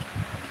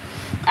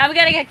 I'm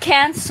gonna get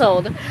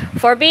cancelled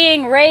for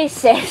being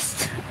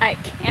racist. I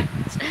can't.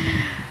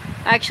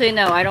 Actually,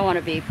 no, I don't want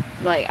to be,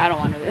 like, I don't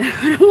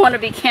want to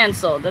be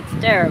cancelled. That's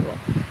terrible.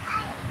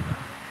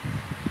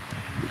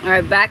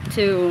 Alright, back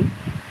to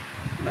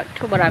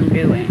what I'm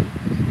doing.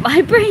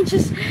 My brain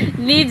just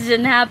needs a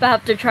nap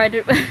after trying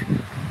to...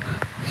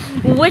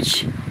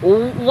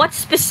 What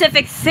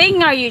specific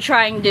thing are you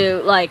trying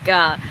to, like,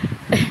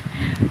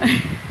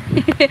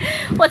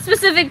 what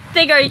specific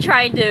thing are you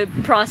trying to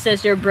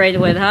process your brain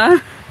with, huh?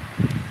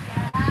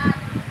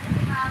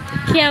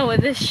 Can't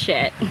with this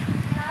shit.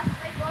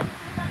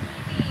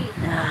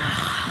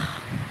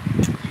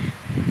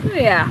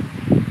 Yeah.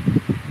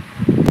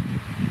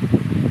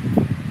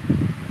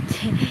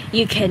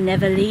 You can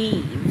never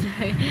leave.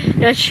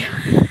 You're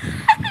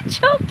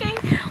choking.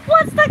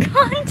 What's the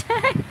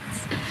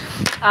context?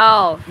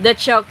 Oh, the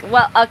choke.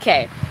 Well,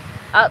 okay.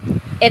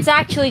 It's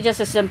actually just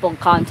a simple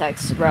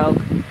context, bro.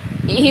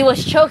 He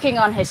was choking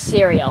on his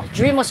cereal.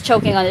 Dream was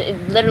choking on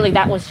it. Literally,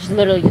 that was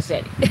literally just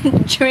it.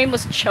 Dream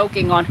was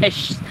choking on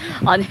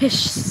his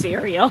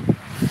cereal.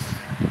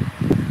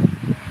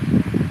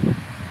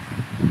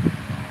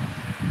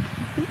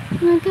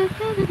 I got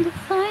heaven to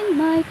find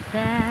my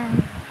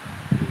plan.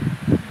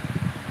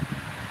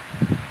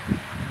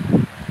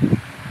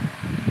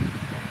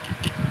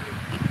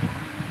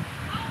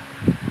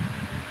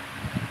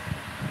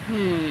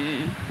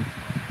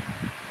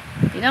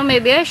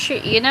 Maybe I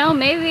should.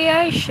 Maybe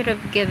I should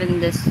have given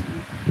this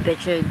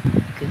bitch a.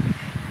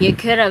 You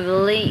could have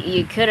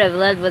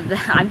led with the,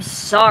 I'm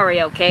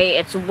sorry, okay?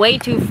 It's way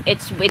too.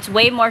 It's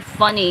way more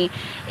funny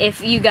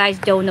if you guys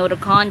don't know the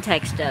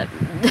context of.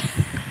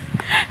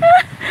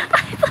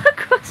 I thought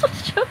Chris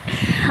was joking.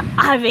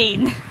 I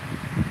mean,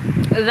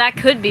 that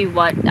could be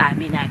what. I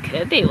mean, that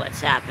could be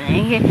what's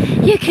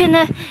happening. You can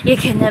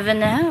never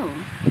know.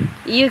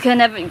 You can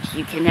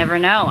never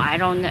know. I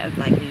don't know.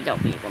 Like,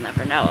 you'll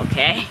never know,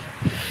 okay?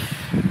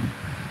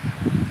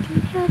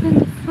 Heaven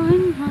to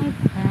find my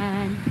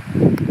plan.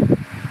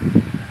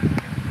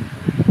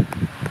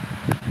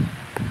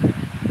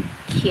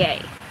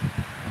 Okay.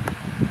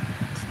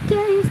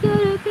 Today's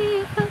gonna be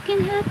a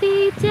fucking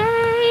happy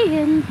day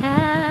in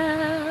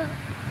hell.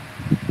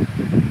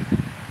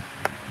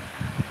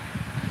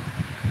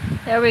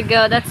 There we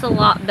go. That's a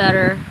lot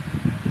better.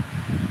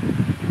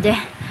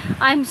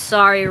 I'm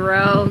sorry,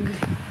 Rogue.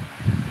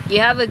 You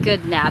have a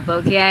good nap,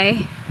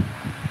 okay?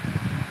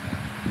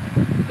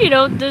 You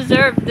don't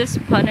deserve this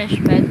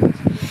punishment.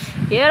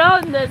 You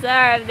don't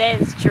deserve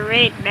this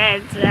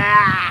treatment.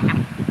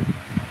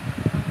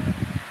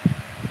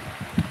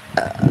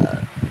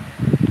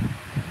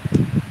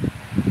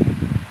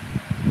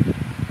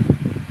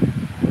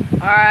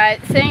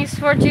 Alright, thanks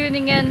for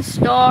tuning in,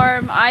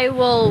 Storm. I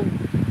will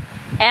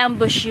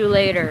ambush you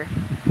later.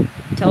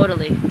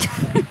 Totally.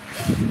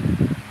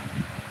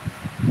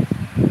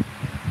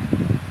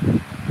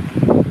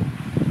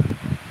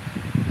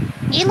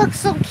 You look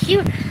so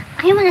cute.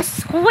 I want to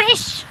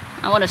squish.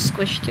 I want to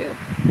squish too.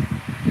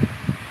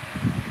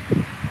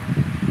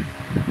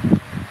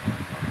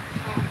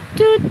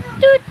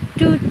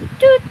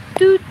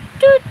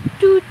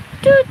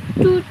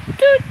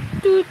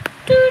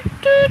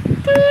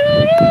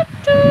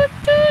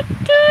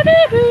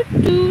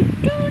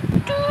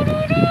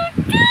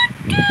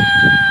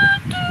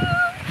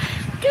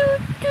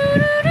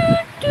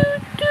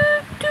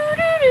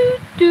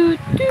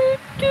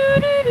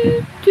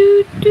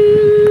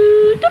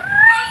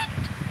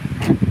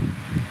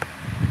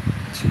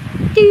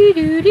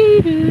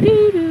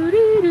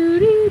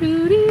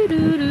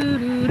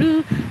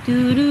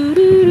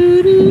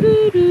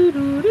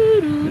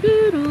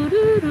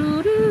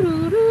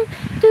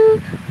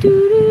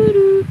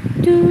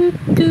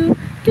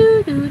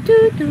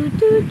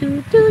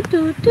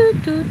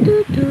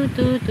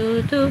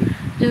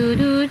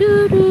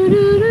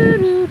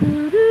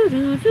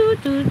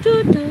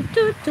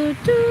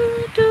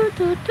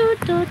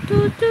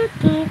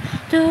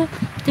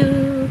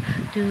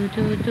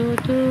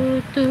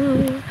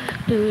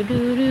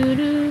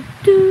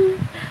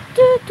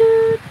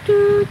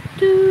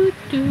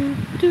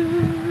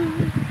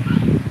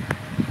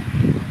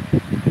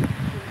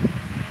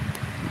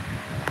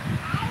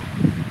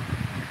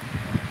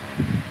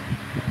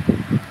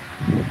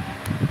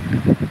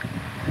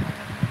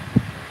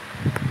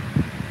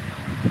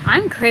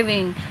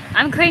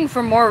 I'm craving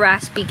for more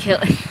raspy kill.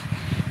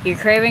 You're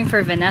craving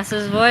for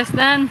Vanessa's voice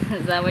then?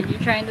 Is that what you're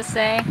trying to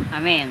say? I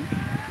mean,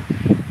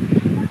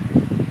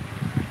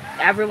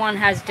 everyone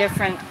has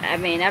different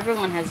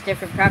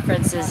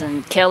preferences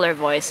and killer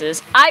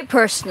voices. I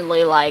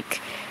personally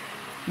like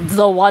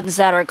the ones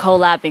that are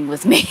collabing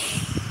with me.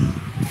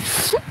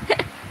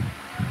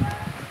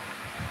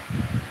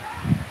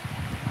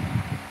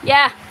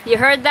 Yeah, you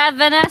heard that,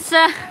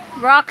 Vanessa?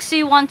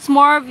 Roxy wants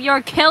more of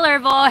your killer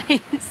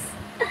voice.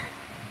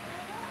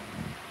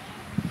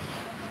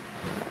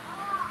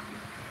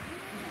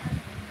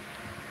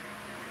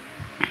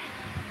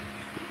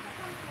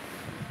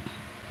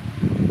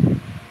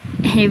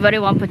 Anybody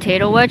want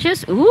potato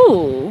wedges?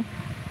 Ooh,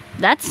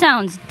 that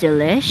sounds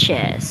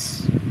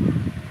delicious.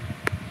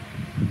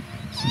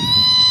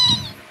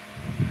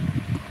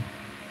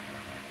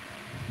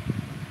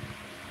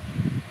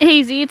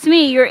 Hazy, it's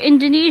me, your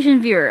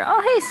Indonesian viewer.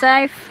 Oh, hey,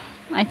 Saif.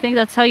 I think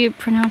that's how you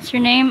pronounce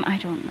your name. I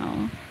don't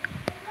know.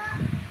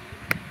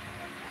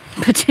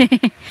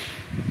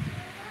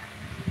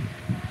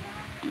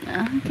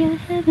 I'll get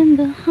heaven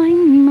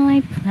behind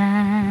my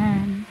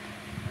plan.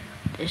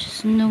 There's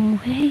just no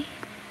way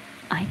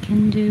I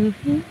can do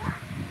it.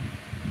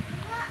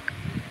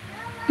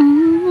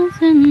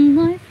 Once in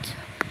a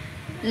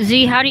lifetime.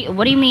 Z,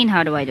 what do you mean,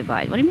 how do I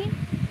divide? What do you mean?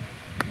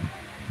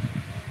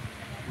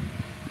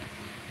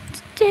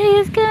 Today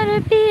is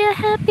gonna be a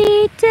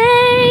happy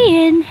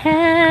day in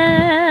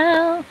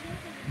hell.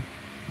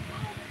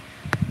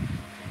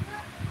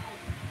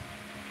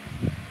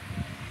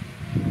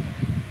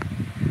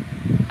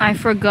 I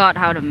forgot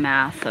how to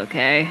math,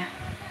 okay?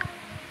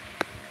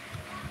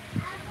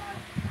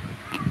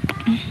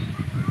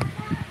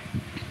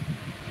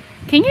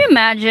 Can you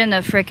imagine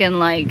a freaking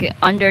like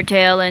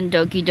Undertale and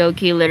Doki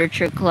Doki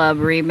Literature Club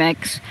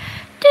remix?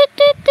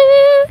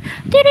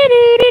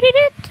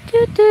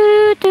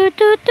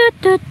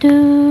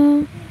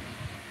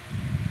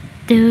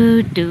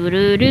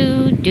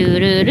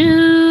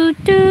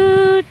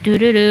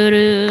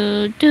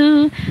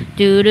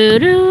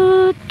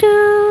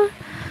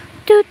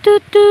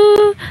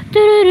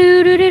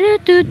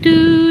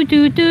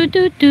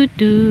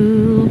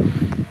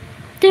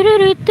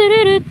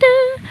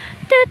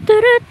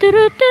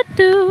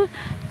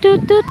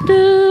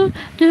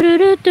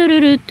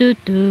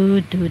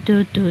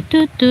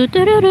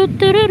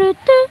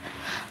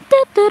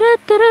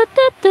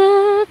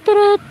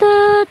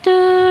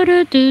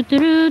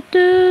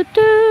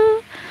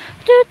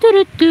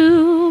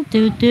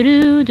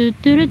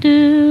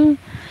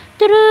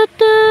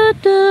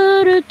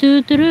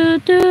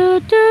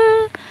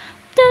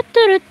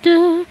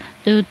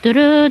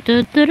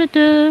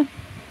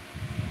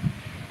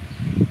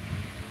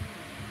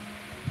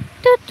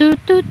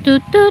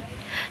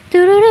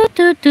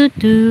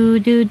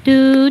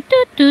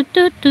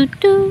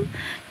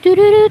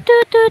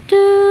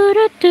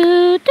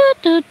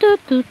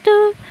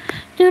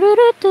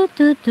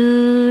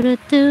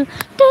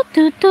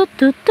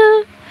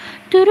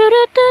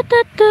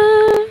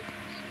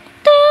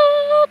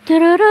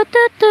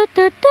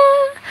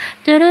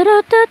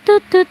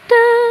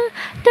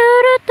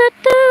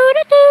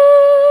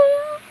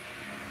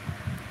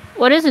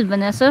 What is it,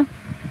 Vanessa?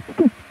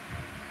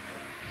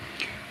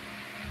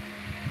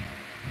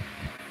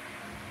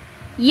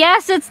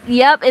 Yes, it's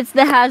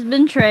the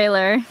Has-Been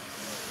trailer.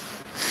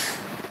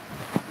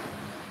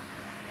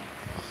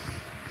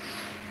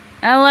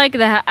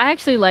 I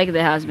actually like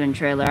the Has-Been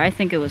trailer. I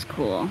think it was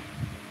cool.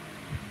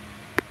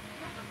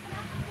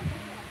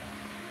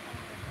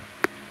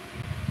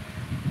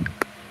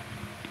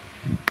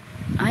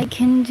 I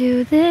can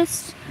do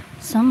this.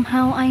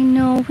 Somehow I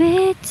know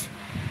it.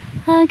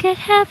 I'll get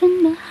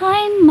heaven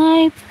behind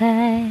my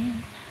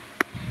plan.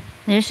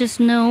 There's just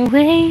no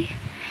way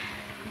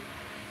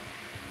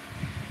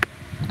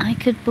I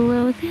could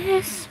blow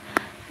this.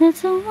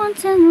 It's a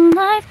once in a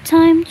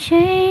lifetime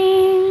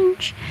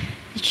change.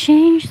 To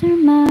change their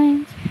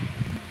minds.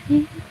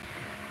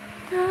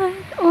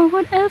 Or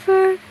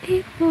whatever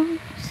peoples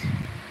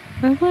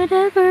or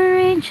whatever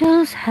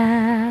angels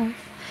have.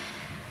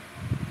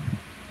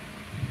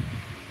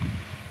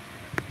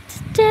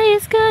 Today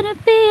is gonna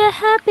be a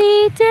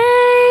happy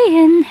day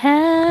in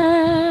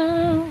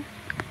hell.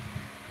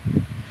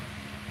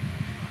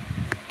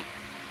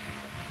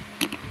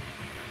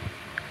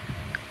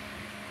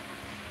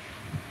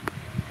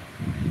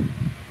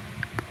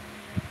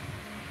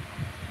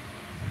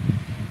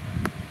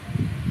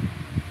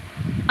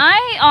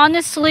 I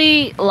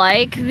honestly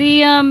like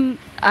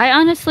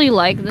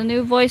the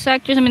new voice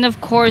actors. I mean,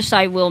 of course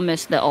I will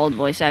miss the old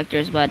voice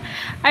actors, but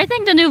I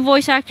think the new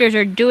voice actors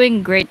are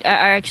doing great, are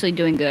actually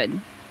doing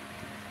good.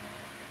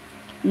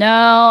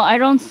 No, I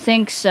don't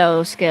think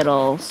so,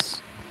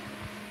 Skittles.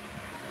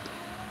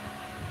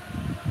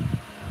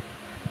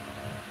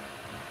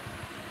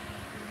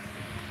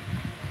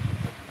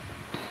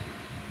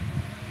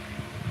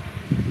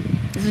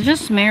 It's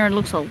just mirror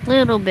looks a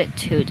little bit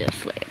too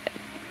deflated.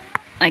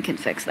 I can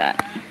fix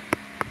that.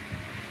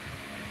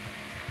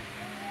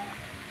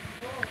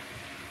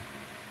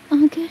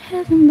 I'll get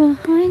heaven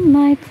behind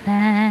my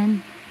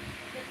plan.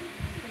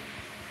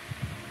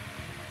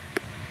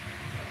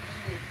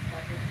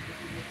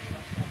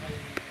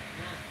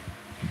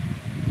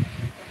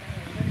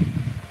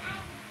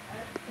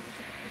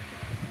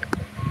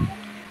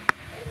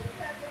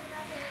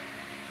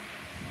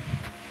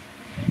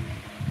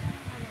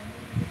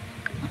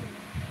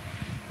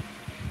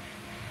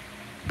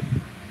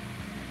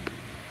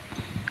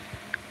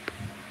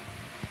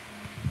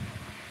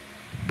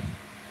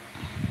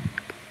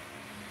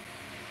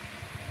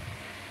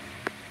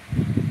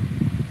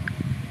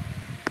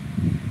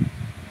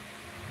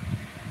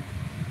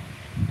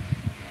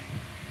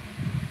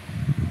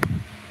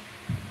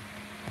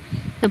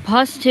 The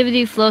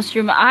positivity flows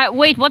through my.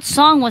 Wait, what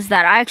song was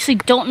that? I actually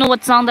don't know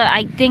what song that.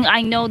 I think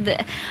I know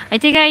that. I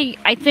think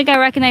I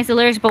recognize the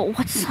lyrics, but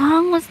what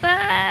song was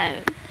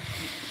that?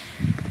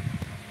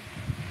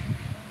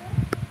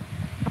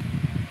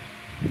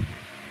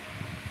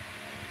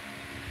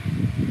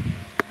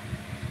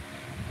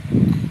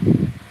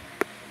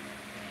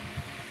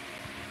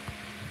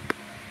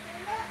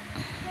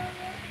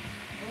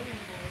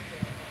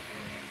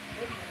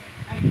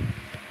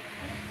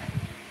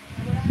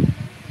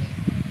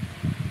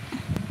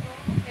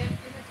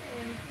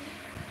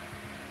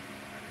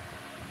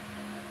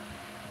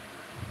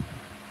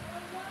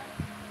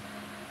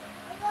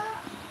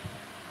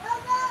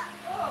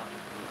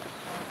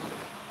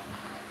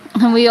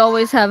 We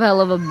always have hell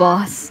of a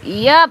boss.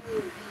 Yep.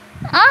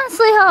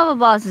 Honestly, hell of a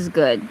boss is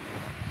good.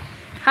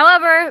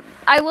 However,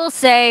 I will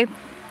say,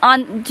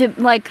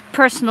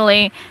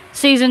 personally,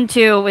 season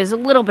 2 is a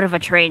little bit of a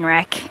train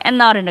wreck, and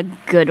not in a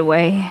good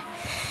way.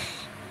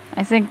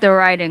 I think the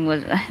writing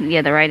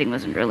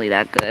wasn't really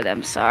that good.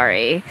 I'm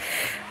sorry.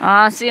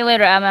 See you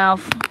later, ML.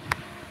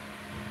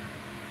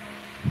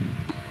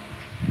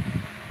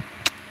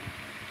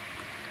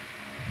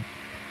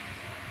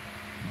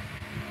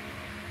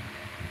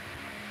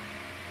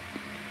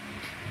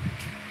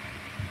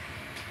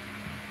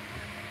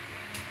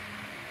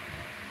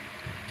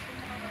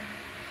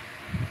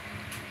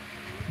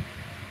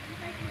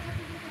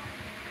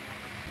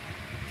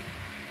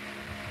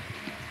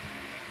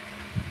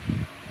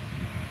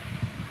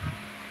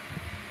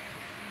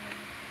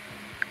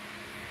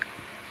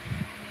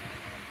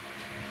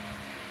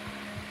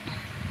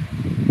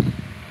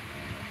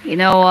 You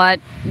know what?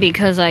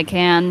 Because I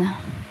can.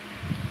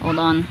 Hold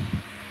on.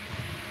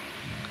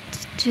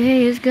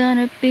 Today is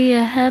gonna be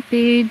a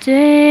happy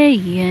day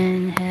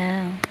in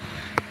hell.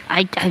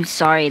 I'm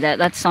sorry,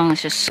 that song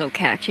is just so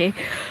catchy.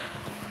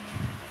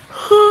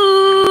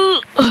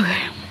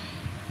 Okay.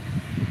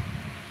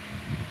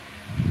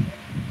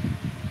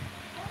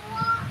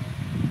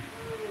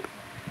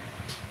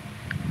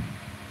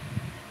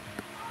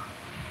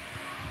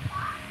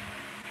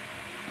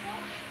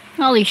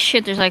 Holy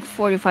shit, there's like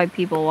 45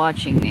 people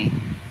watching me.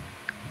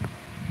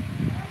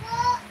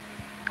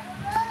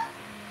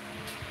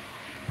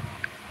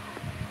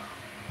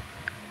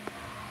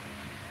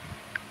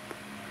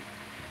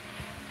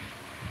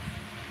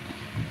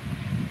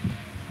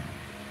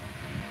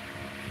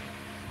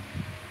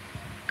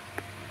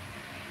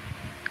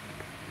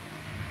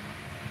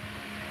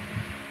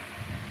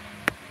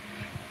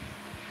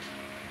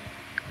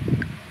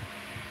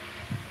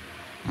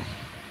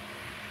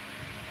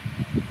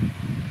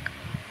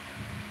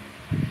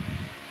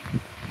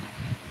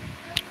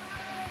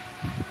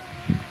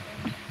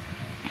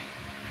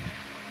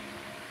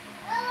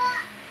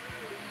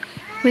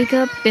 Wake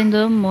up in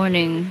the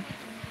morning.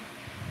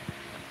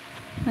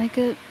 Wake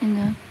up in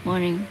the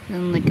morning,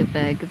 feeling like a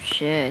bag of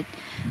shit.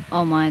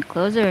 All my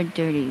clothes are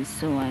dirty,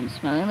 so I'm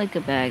smelling like a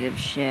bag of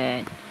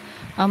shit.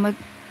 I'm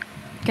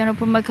gonna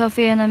put my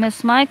coffee and I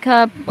miss my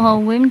cup. Oh,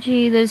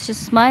 whimgee, that's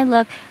just my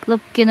luck.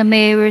 Look in the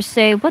mirror,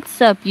 say,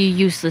 what's up, you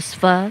useless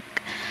fuck?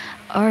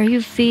 Are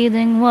you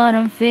feeling what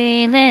I'm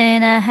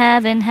feeling? I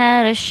haven't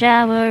had a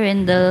shower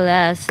in the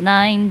last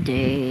 9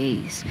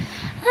 days.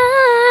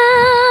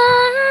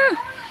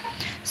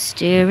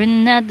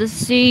 Staring at the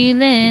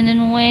ceiling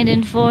and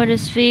waiting for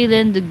this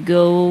feeling to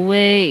go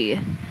away.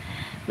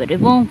 But it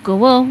won't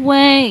go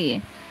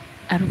away.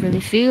 I don't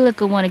really feel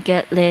like I wanna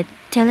get lit.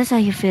 Tell us how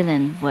you're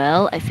feeling.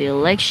 Well, I feel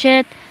like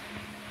shit.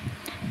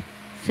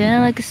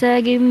 Feeling like a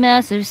saggy,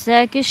 massive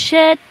sack of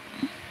shit.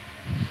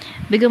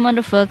 Bigger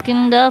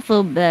motherfucking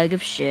duffel bag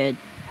of shit.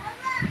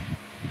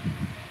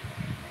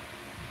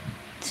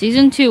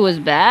 Season 2 was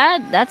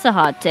bad? That's a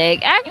hot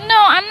take. No,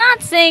 I'm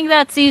not saying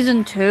that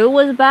season 2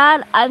 was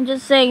bad. I'm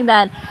just saying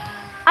that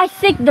I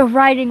think the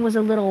writing was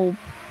a little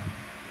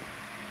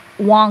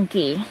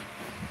wonky.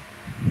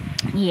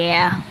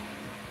 Yeah.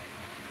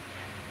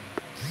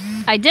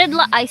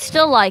 I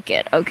still like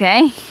it,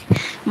 okay?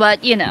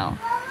 But, you know.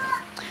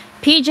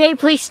 PJ,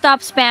 please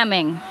stop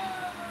spamming.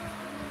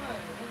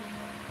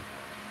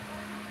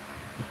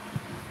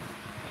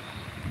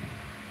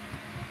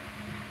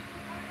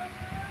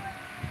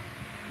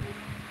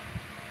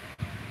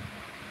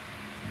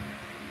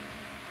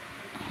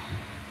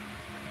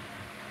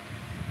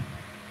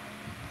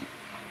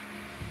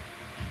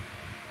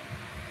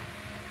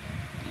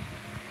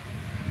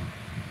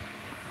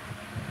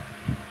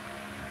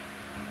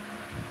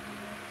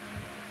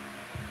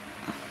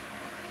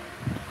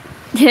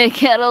 You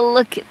gotta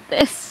look at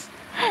this.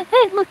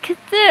 Hey, look at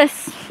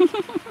this.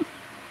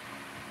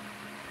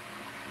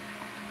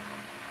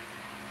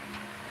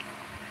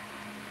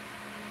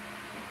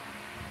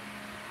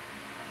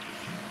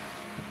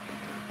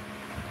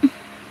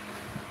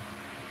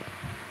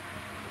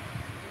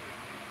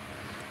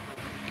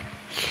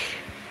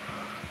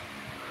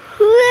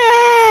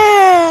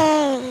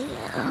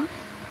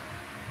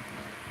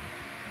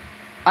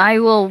 I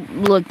will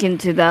look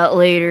into that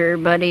later,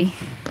 buddy.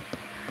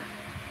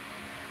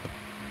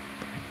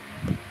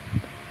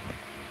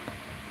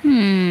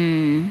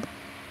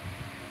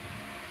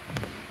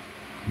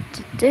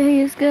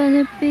 Today is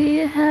gonna be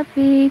a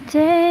happy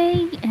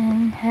day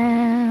in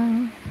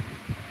hell.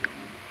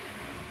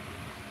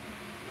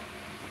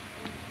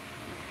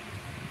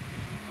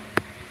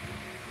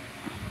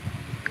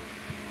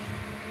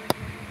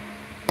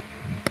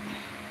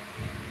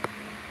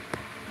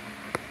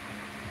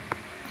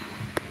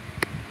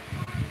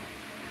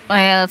 Oh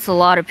yeah, that's a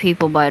lot of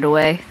people, by the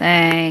way.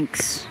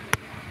 Thanks.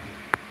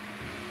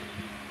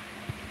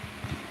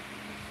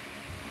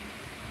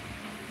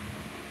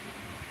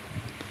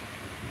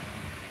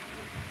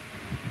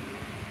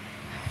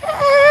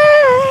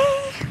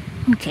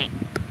 Okay.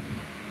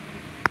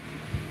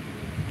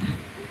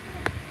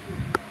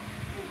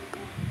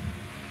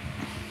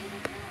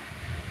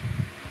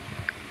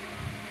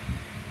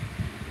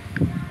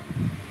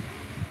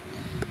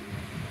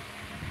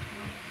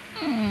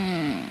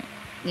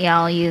 Yeah,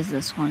 I'll use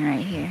this one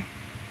right here.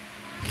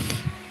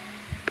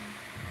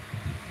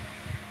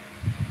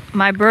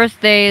 My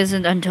birthday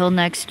isn't until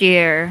next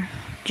year,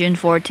 June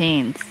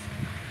 14th.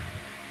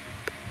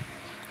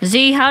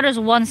 Z, how does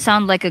one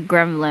sound like a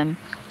gremlin?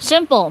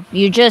 Simple.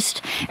 You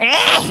just...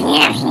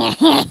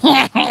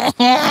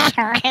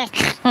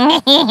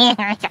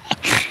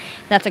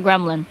 That's a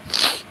gremlin.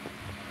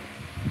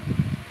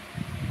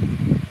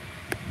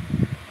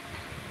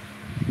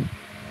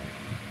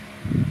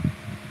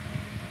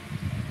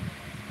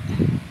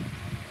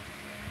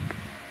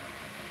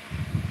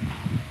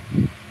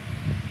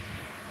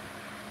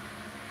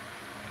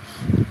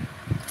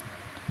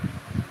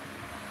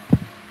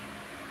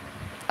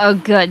 Oh,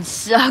 good.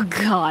 Oh,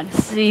 God.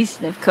 See,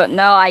 sniff coat.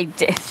 No, I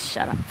did.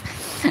 Shut up.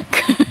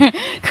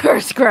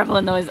 Curse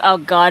gremlin noise. Oh,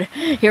 God.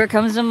 Here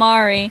comes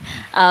Amari,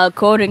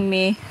 quoting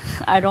me.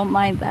 I don't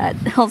mind that.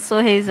 Also,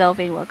 hey,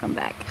 Zelfie, welcome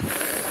back.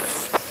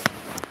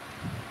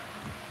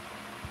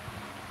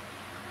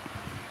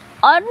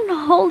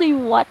 Unholy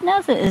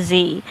whatness?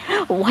 Z.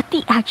 What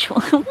the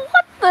actual...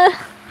 What the...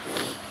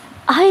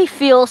 I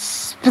feel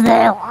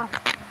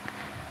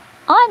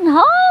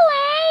unholy!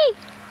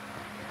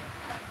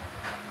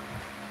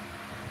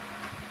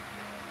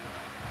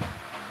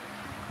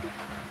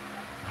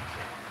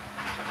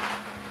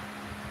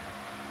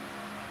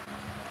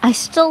 I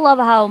still love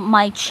how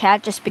my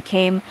chat just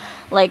became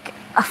like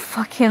a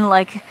fucking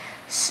like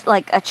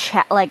a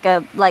chat like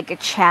a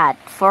chat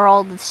for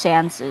all the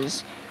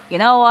stances. You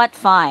know what?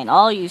 Fine.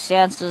 All you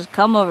stances,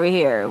 come over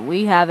here.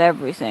 We have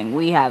everything.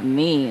 We have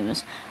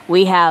memes.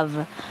 We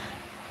have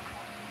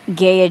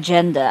gay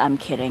agenda. I'm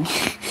kidding.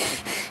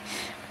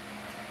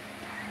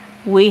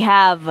 We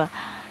have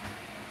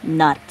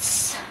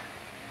nuts.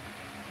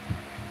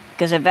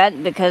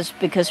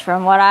 Because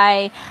from what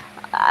I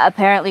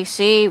apparently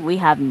see, we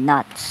have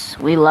nuts.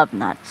 We love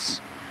nuts.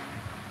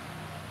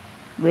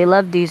 We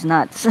love these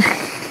nuts.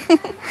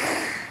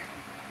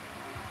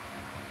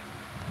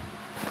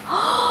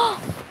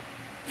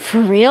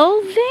 For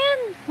real,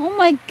 Van? Oh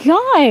my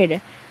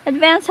god.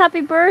 Advance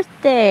happy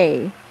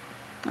birthday.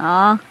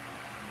 Aw.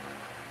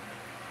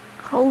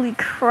 Holy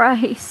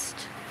Christ.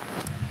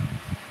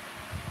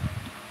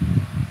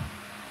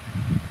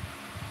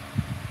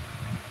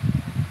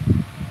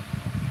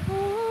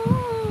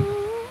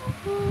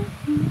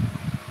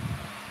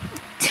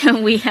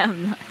 We have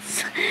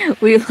nuts.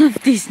 We love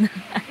these nuts.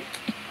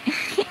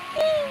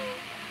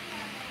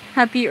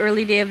 Happy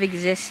early day of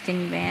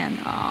existing, Van.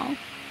 Aw.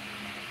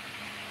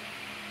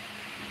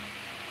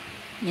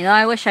 You know,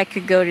 I wish I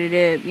could go to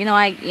the...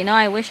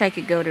 I wish I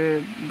could go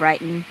to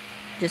Brighton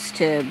just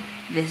to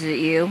visit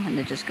you and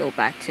to just go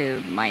back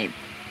to my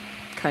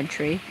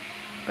country.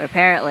 But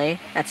apparently,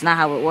 that's not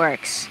how it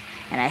works.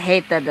 And I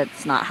hate that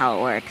that's not how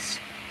it works.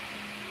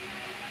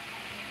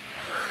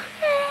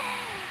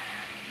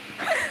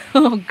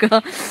 Oh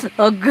god.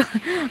 Oh god.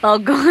 Oh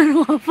god,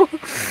 Waffle.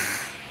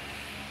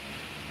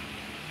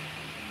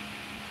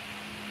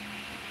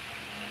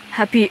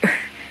 Happy...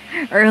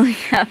 Early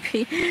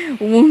happy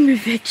womb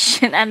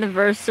eviction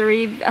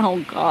anniversary. Oh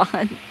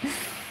god.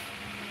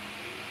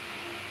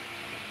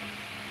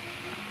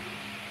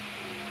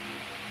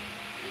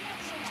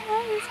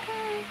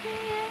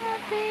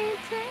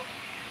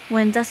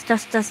 When dust.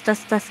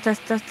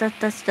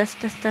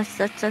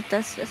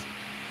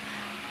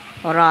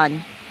 Hold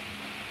on.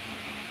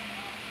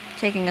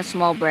 Taking a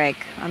small break.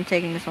 I'm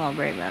taking a small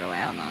break, by the way.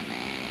 Hold on.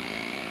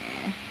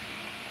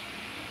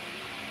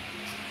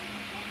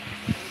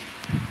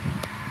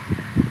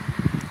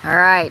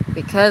 Alright,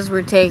 because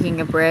we're taking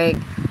a break,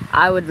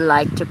 I would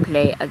like to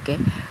play a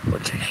game.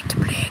 Would you like to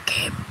play a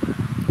game?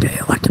 Do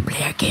you want to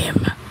play a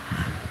game?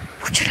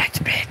 Would you like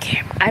to play a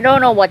game? I don't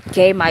know what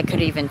game I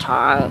could even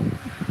talk.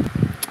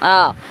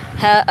 Oh,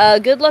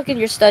 good luck in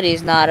your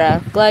studies,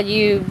 Nada. Glad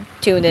you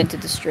tuned into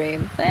the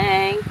stream.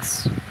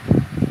 Thanks.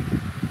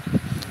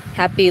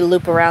 Happy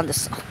loop around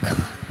the... Oh,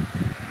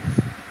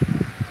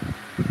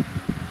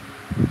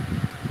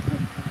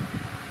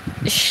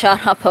 God.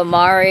 Shut up,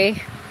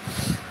 Amari.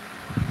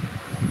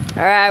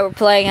 Alright, we're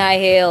playing high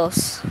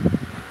heels.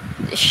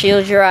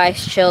 Shield your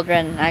eyes,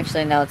 children.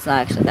 Actually, no, it's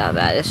not actually that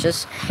bad.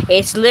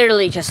 It's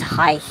literally just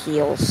high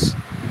heels.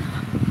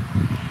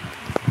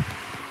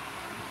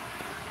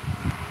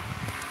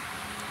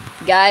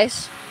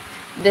 Guys,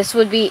 this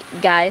would be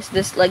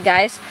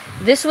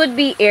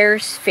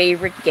Air's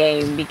favorite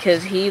game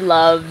because he's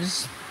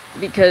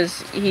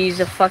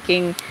a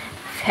fucking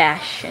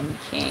fashion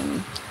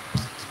king.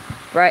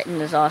 Brighton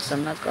is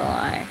awesome, not gonna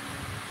lie.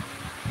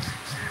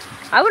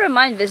 I wouldn't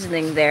mind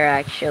visiting there,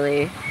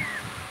 actually.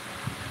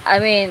 I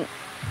mean,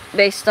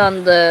 based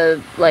on the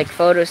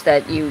photos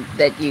that you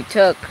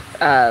took,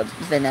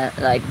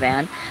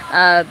 Van,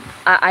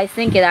 I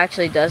think it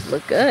actually does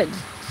look good.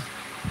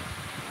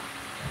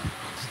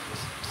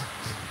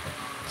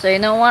 So you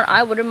know what?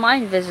 I wouldn't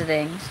mind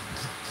visiting,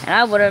 and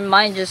I wouldn't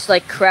mind just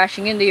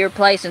crashing into your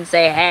place and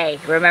say, "Hey,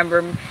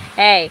 remember?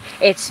 Hey,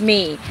 it's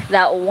me,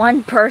 that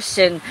one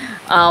person,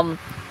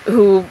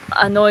 who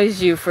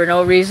annoys you for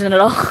no reason at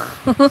all."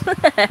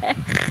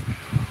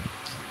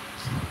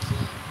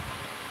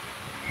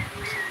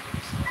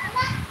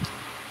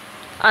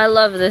 I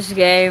love this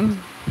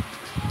game.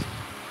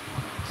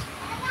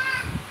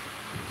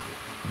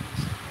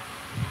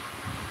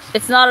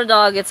 It's not a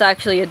dog, it's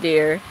actually a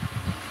deer.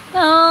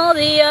 All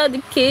the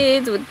other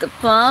kids with the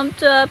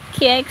pumped up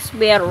kicks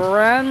better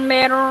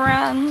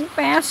run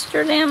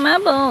faster than my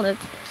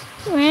bullets.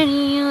 When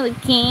you the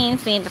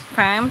kids with the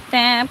pumped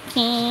up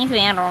kicks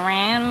better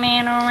run.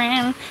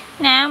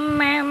 Now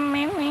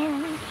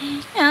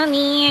all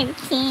the other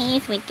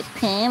kids with the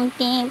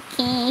pumped up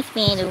kicks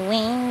better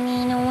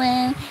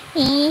run.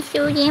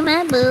 Faster than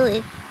my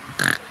bullets.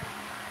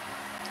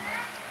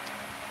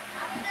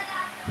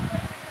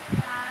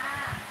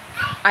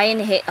 I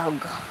inhale. Oh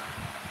god.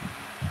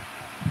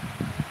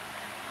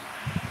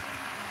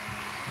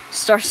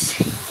 Start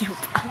singing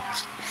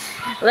about.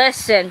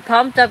 Listen,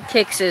 Pumped Up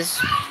Kicks is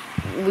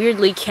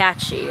weirdly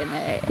catchy, and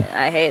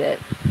I hate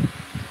it.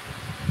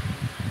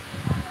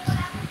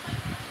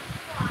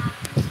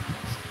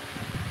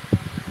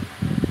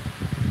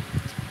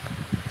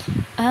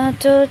 I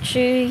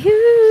torture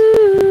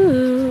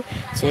you,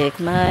 take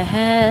my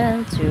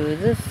hand through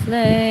the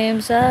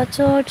flames. I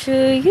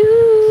torture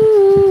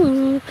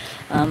you,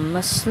 I'm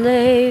a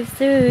slave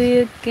through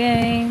your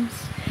games.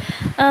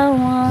 I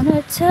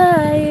wanna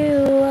tie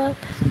you up.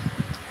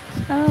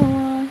 I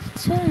want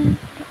to.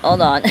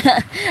 Hold on.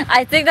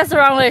 I think that's the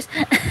wrong lyrics.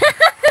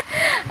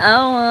 I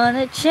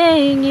wanna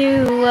chain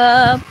you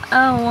up.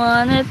 I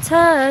wanna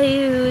tie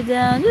you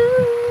down.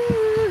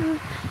 Ooh,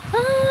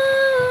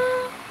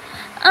 oh,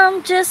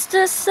 I'm just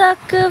a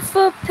sucker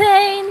for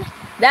pain.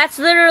 That's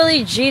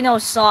literally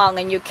Gino's song,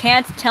 and you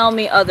can't tell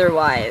me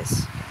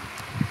otherwise.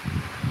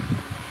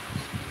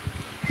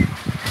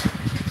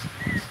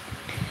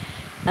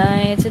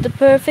 I took the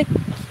perfect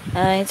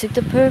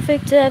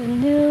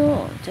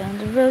avenue down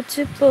the road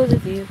to both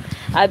of you.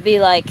 I'd be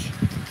like,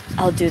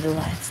 I'll do the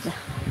lines now.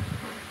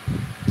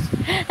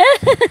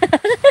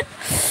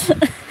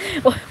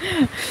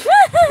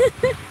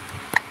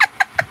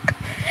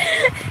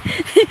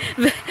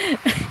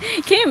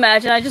 Can you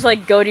imagine? I just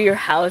like go to your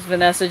house,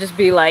 Vanessa, just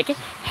be like,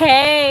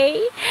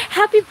 hey,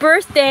 happy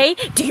birthday.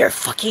 Do your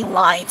fucking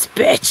lines,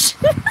 bitch.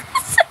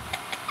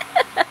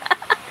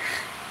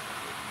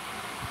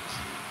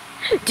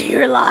 Do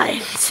your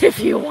lines if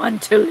you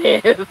want to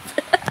live.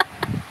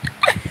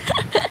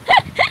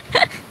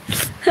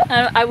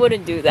 I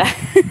wouldn't do that.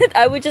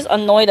 I would just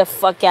annoy the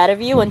fuck out of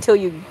you until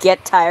you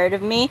get tired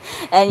of me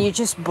and you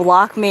just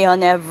block me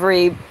on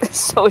every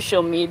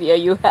social media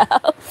you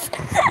have.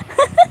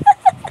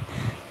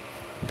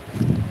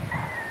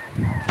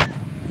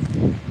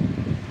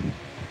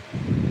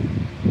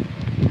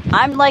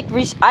 I'm like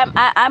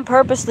I'm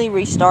purposely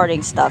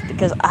restarting stuff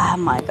because oh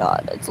my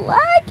god, it's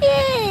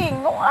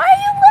lagging. Why are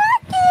you lagging?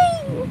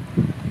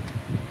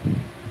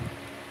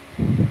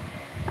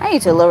 I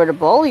need to lower the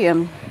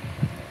volume.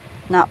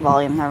 Not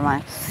volume, never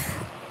mind.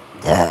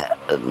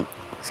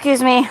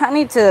 Excuse me, I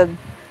need to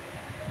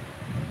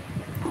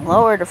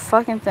lower the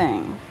fucking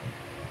thing.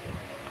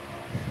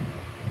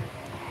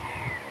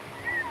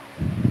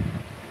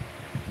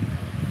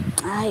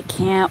 I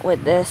can't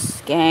with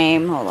this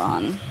game. Hold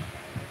on.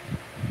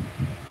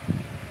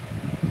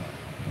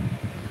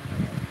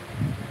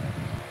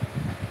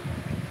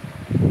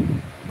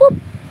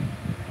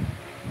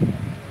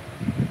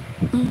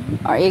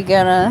 Are you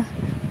gonna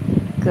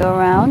go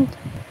around?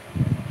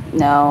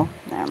 No,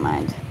 never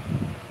mind.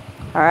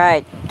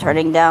 Alright,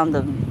 turning down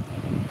the...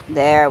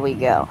 There we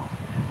go.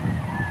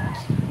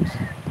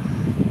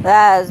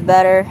 That is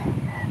better.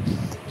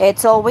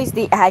 It's always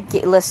the ad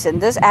game. Listen,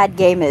 this ad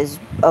game is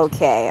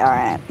okay,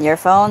 alright. Your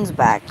phone's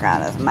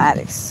background is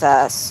mad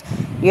sus.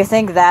 You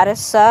think that is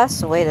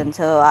sus? Wait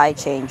until I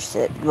changed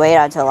it. Wait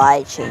until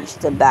I change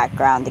the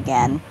background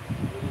again.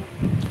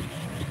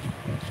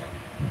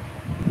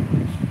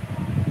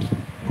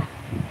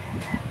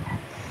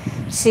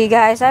 See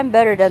guys, I'm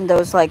better than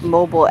those like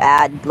mobile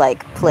ad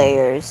like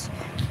players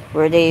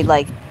where they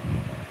like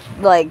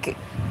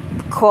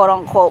quote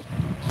unquote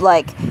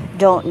like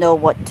don't know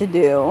what to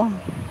do.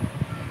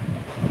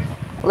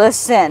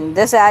 Listen,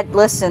 this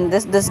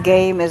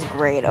game is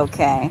great,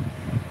 okay?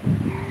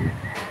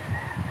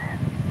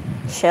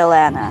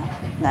 Shelana.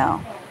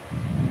 No.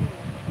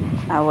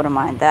 I wouldn't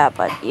mind that,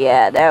 but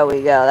yeah, there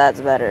we go,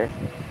 that's better.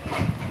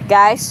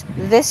 Guys,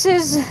 this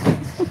is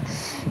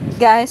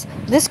guys,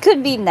 this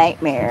could be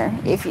nightmare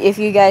if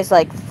you guys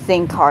like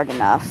think hard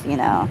enough, you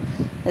know.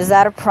 Is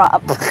that a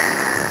problem?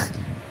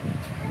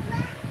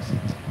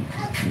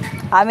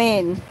 I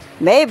mean,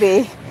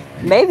 maybe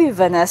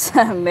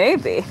Vanessa,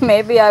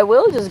 maybe I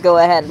will just go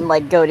ahead and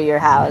like go to your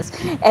house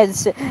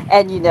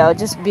and you know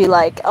just be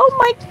like, oh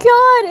my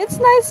god, it's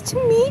nice to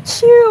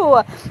meet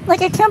you.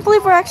 Like I can't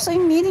believe we're actually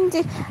meeting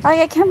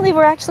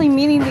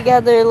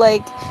together.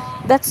 Like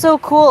that's so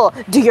cool.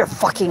 Do your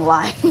fucking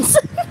lines.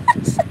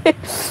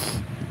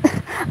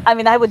 I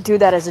mean, I would do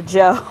that as a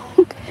joke,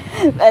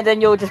 and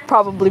then you'll just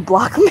probably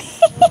block me.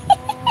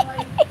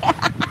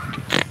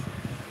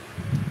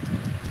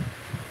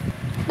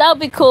 That would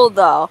be cool,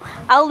 though.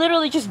 I'll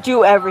literally just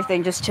do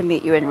everything just to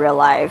meet you in real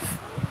life.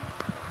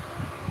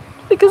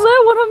 Because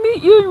I want to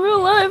meet you in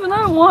real life, and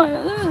I want...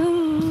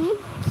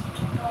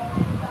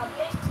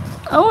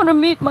 I want to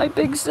meet my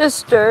big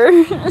sister.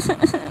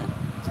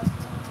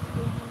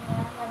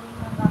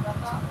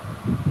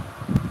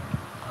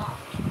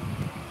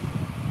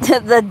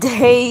 The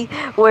day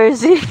where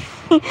Z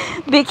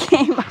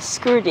became a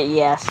scooter.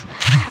 Yes,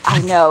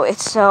 I know.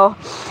 It's so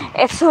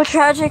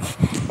tragic.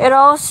 It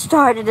all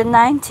started in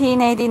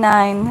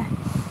 1989.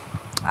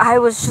 I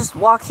was just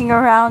walking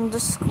around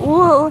the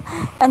school,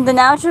 and then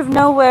out of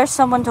nowhere,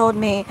 someone told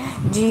me,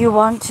 "Do you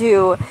want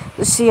to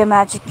see a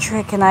magic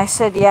trick?" And I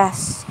said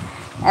yes.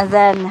 And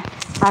then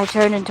I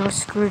turned into a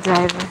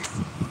screwdriver.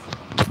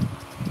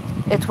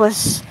 It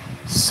was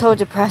so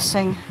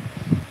depressing.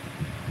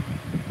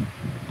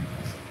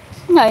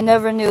 I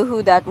never knew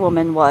who that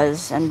woman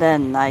was, and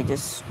then I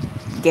just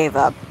gave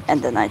up,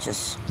 and then I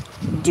just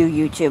do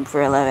YouTube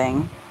for a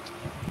living.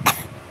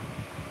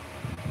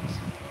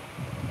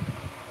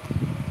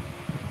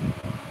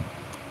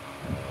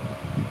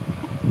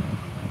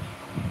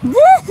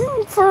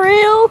 For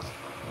real?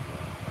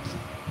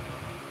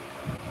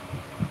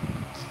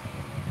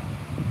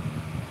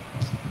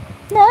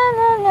 La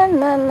la la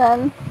la la.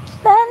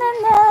 La la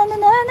la la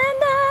la la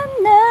la la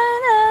la.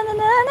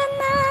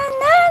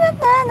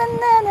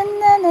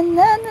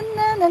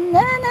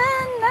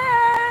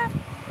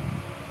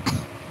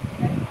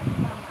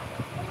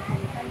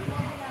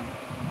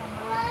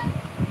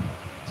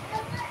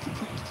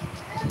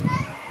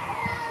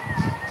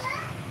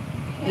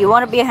 You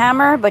want to be a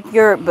hammer, but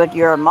you're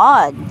a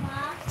mod.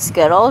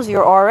 Skittles,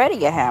 you're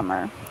already a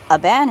hammer. A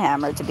band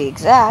hammer, to be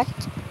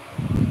exact.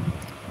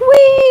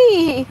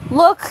 Whee!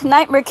 Look,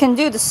 Nightmare can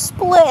do the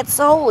splits.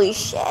 Holy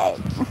shit.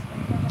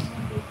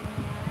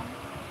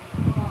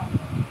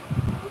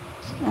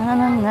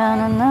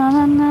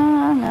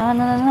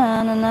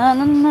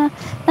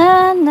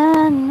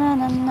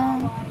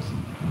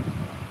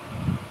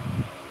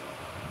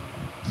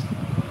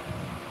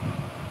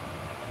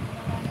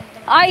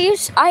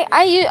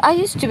 I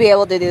used to be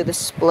able to do the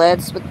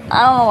splits, but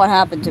I don't know what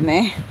happened to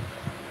me.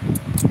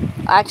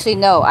 Actually,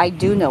 no, I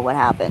do know what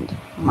happened.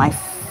 My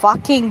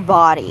fucking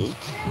body.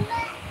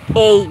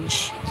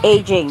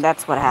 Aging,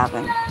 that's what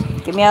happened.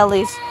 Give me at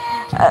least,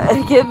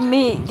 give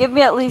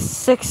me at least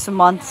 6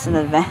 months in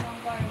advance.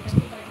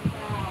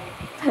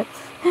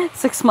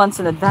 6 months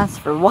in advance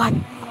for what,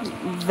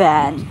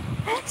 Van?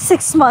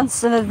 6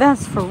 months in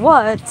advance for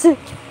what?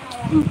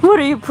 What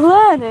are you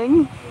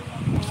planning?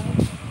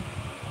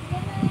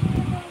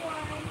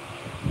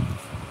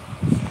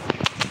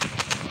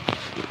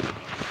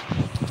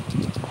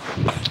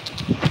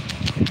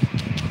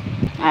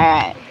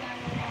 Alright.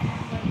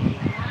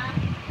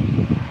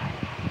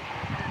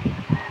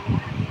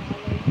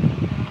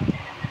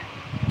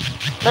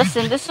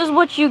 Listen, this is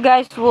what you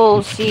guys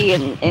will see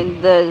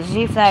in the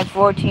ZFNAG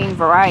 14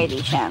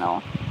 variety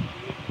channel.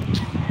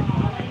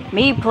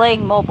 Me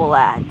playing mobile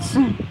ads.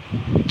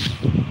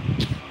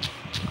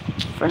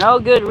 For no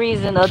good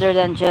reason other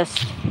than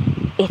just,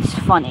 it's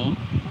funny.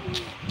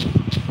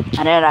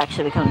 And it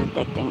actually becomes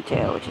addicting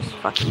too, which is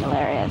fucking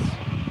hilarious.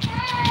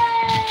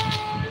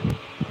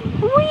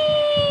 Whee!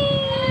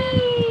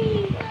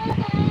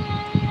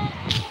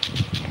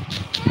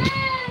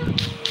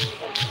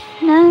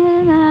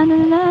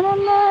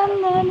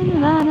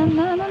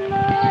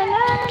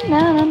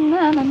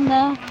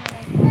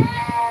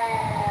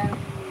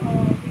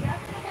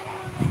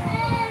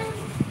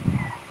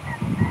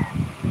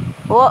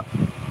 Whoa.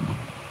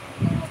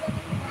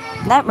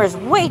 Nightmare's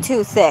way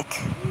too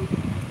thick.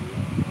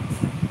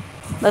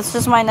 That's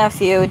just my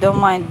nephew. Don't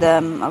mind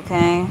them,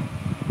 okay?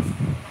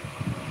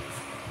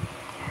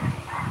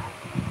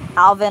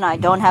 Alvin, I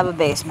don't have a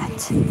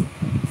basement.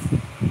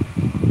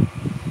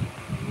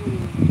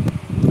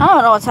 I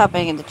don't know what's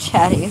happening in the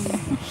chat either.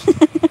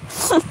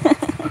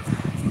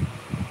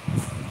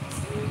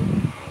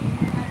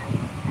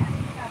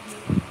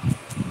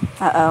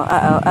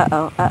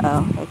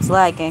 Uh-oh. It's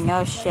lagging.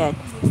 Oh shit.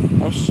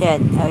 Oh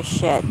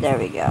shit. There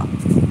we go.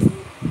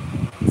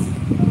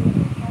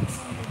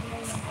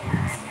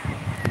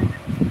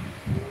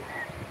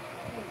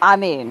 I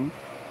mean,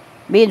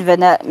 me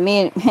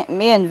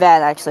and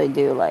Van actually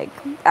do like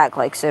act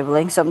like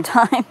siblings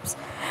sometimes.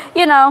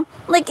 You know,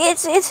 like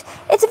it's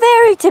a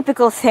very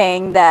typical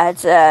thing that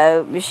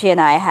she and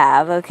I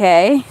have.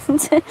 Okay,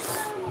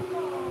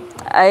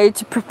 I had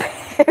to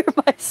prepare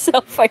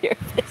myself for your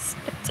visit.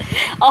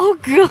 Oh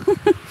god.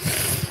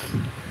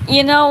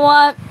 You know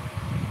what?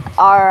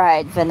 All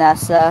right,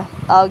 Vanessa,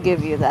 I'll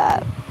give you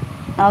that.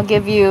 I'll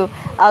give you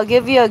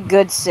a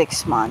good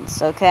 6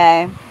 months.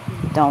 Okay,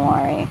 don't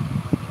worry.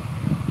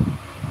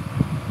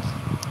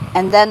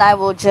 And then I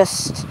will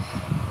just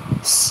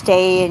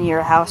stay in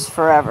your house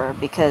forever,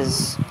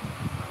 because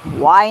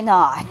why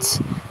not?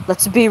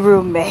 Let's be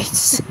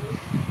roommates.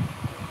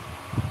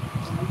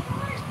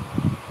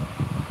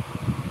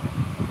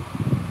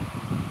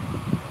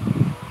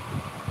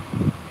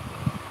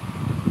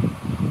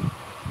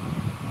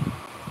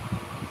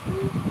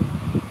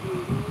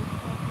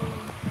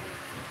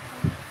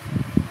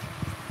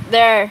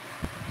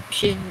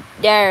 She's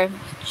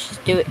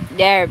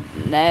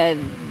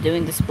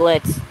doing the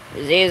splits.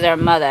 Z is our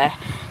mother.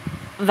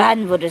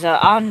 Vanwood is our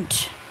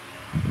aunt.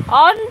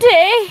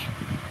 Auntie,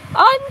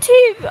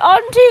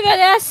 Auntie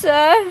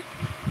Vanessa,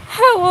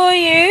 how are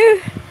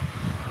you?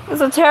 It's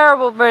a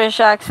terrible British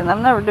accent.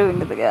 I'm never doing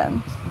it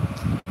again.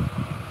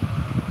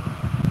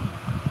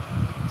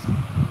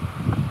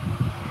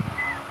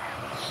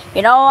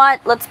 You know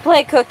what? Let's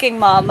play Cooking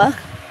Mama.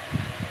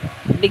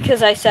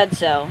 Because I said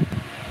so.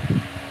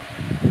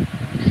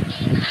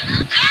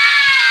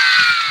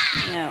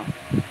 No.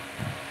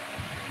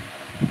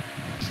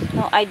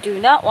 No, I do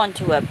not want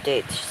to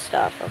update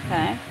stuff,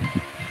 okay?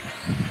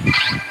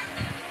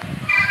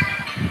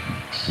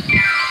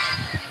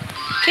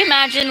 Can you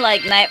imagine,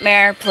 like,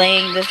 Nightmare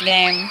playing this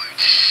game?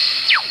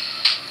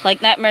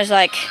 Like, Nightmare's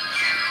like,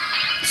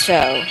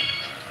 so,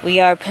 we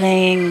are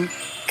playing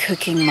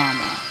Cooking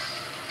Mama.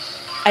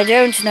 I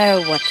don't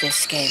know what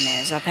this game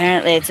is.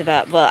 Apparently it's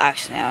about, well,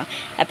 actually no.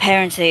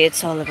 Apparently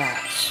it's all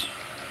about,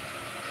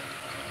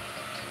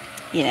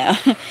 you know.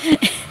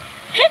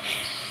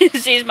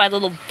 She's my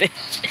little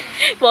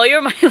bitch. Well,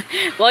 you're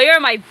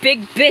my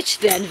big bitch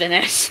then,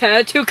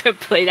 Vanessa, to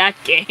play that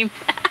game.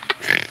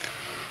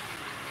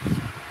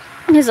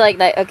 He's like,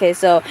 okay,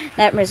 so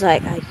Nightmare's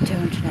like, I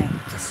don't know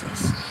what this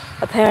is.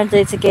 Apparently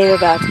it's a game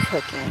about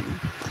cooking.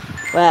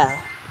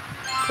 Well,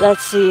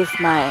 let's see if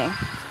my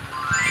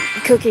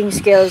cooking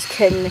skills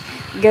can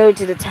go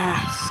to the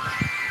task.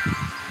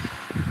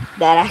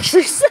 That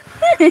actually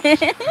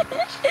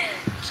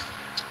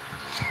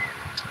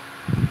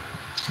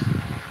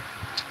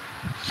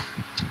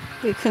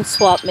You can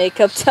swap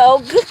makeup,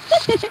 Togue.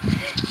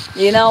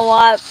 You know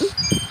what?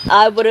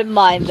 I wouldn't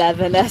mind that,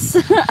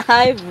 Vanessa.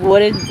 I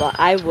wouldn't mind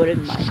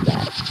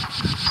that.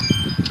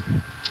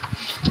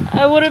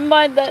 I wouldn't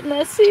mind that,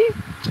 Nessie.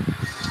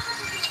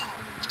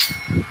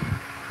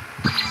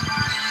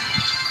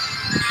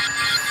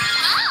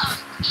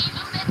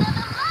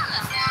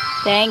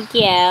 Thank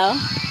you.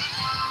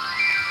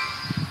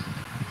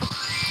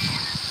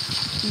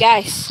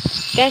 Guys,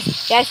 can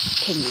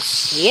you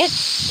see it?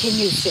 Can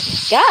you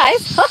see,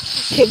 guys?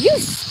 Can you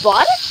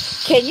spot it?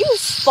 Can you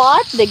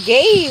spot the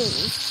gay?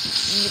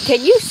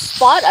 Can you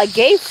spot a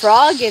gay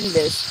frog in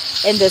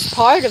this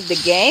part of the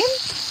game?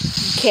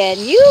 Can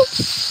you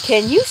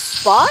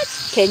spot?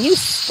 Can you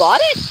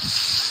spot it?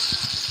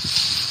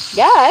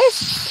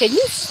 Guys, can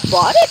you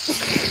spot it?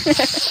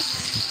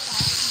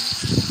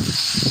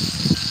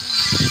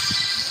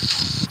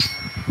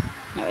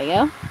 There we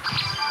go.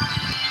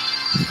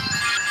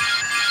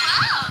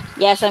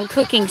 Yes, I'm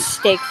cooking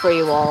steak for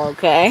you all,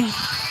 okay?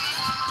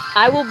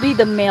 I will be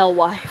the male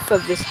wife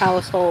of this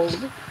household.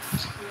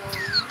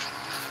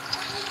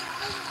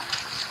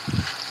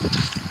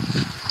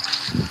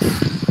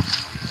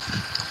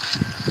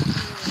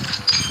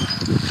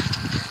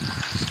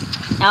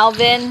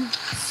 Alvin,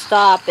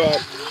 stop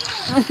it.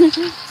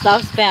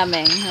 Stop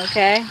spamming,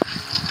 okay?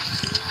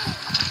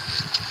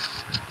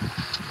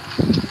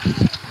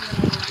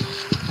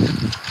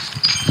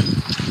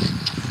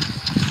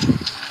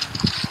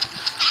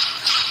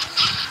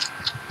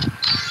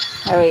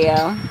 There we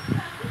go.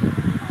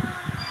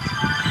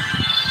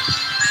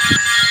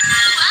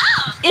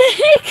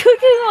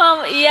 Cooking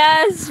Mom,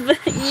 yes,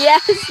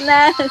 yes,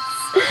 Ness.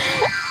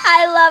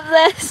 I love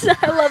this.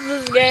 I love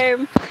this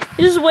game.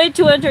 It's just way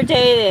too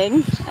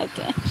entertaining.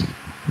 Okay.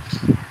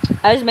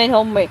 I just made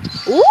homemade.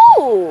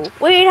 Ooh,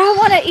 wait, I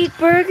want to eat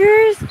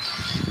burgers.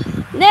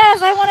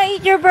 Ness, I want to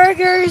eat your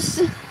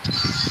burgers.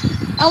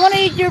 I want to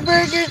eat your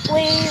burgers,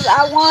 please.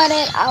 I want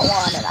it. I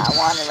want it. I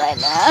want it right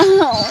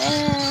now.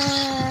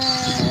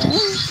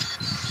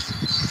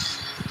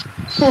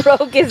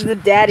 Rogue is the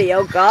daddy.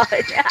 Oh God.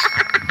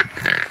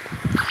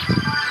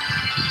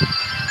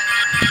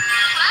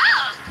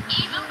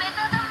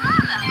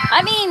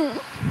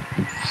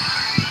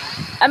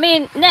 I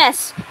mean,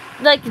 Ness,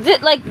 like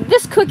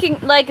this cooking,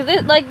 like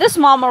this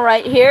mama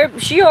right here,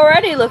 she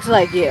already looks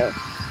like you,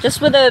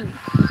 just with a.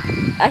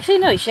 Actually,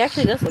 no, she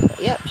actually does look.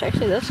 Yep, she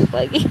actually does look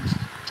like you.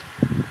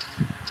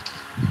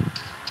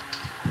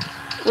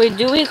 Wait,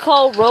 do we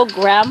call Rogue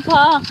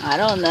Grandpa? I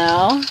don't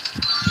know.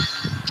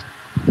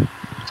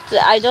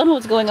 I don't know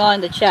what's going on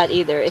in the chat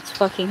either. It's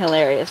fucking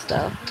hilarious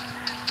though.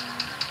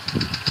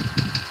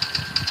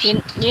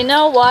 You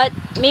know what?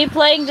 Me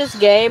playing this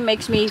game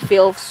makes me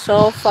feel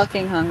so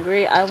fucking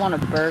hungry. I want a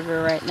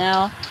burger right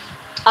now.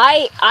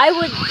 I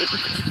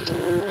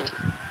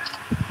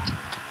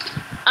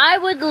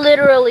would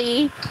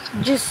literally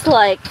just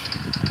like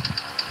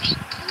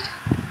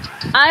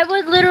I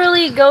would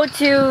literally go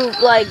to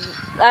like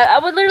I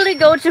would literally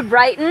go to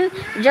Brighton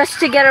just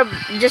to get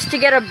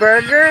a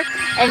burger,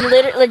 and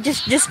literally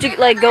just to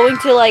like going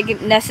to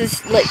like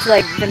Nessa's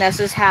like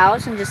Vanessa's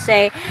house and just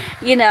say,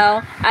 you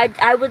know,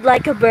 I would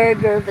like a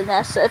burger,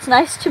 Vanessa. It's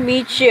nice to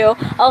meet you.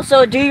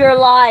 Also, do your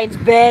lines,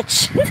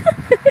 bitch.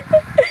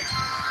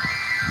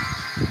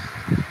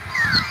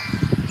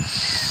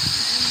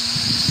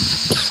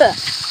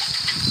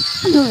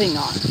 Moving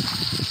on.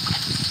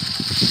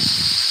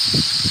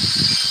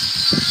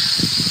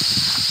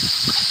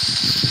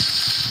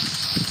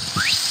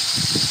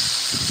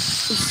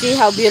 You see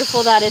how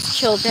beautiful that is,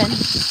 children?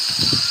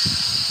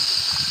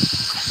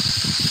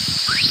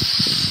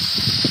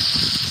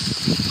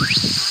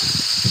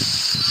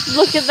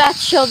 Look at that,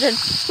 children.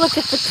 Look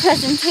at the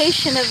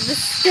presentation of the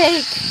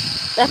steak.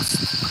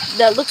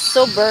 That looks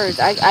so burned.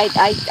 I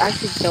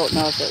actually don't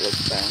know if it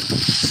looks burned.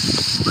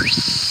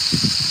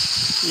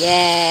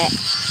 Yeah.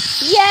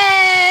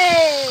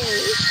 Yay!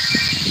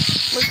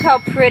 Look how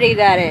pretty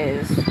that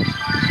is.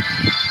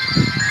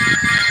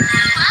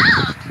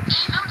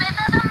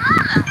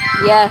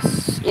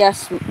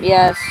 Yes,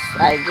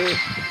 I do.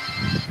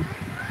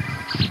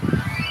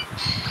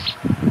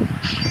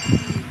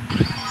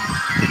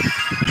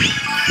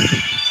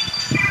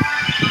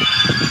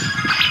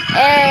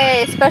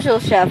 Hey, special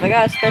chef. I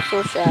got a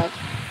special chef.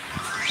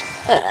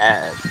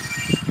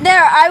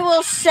 There, I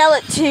will sell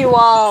it to you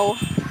all.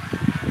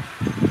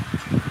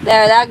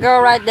 There, that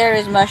girl right there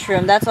is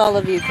Mushroom. That's all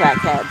of you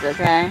crackheads,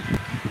 okay?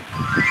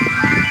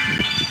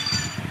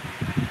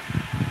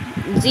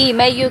 Z,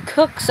 may you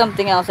cook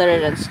something else other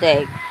than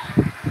steak?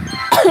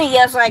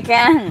 Yes, I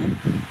can.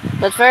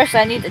 But first,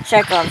 I need to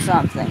check on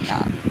something.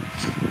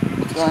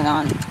 What's going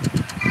on?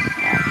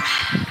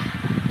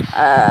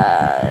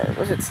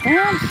 Was it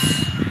stamps?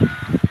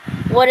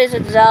 What is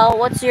it, Zell?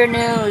 What's your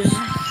news?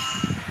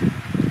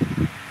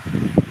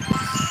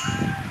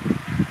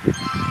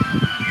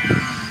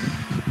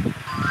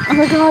 Oh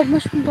my god,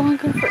 Mushroom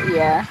Blanca for...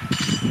 Yeah.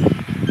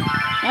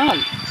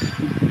 Oh.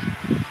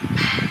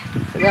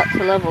 Forgot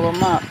to level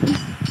them up.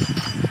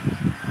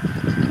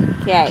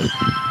 Okay.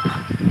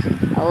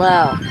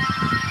 Hello.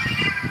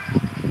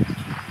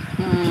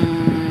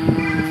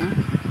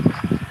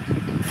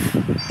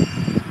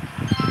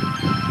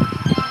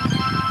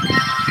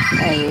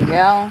 There you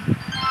go.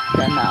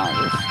 Then I'll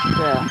just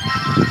go.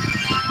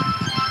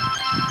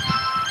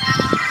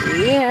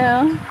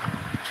 Yeah.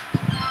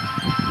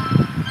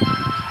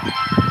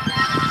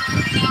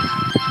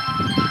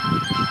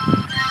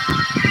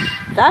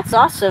 That's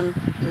awesome.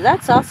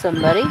 That's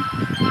awesome, buddy.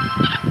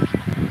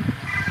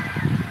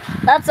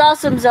 That's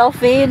awesome,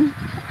 Zelphine.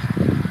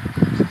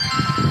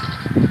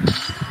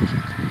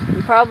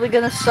 I'm probably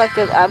gonna suck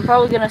at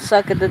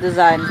the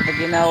designs, but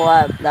you know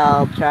what?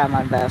 I'll try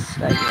my best.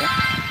 I guess.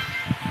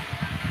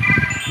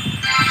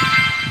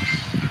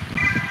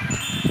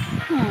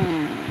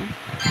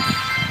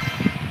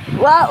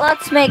 Well,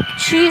 let's make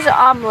cheese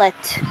omelet.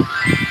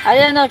 I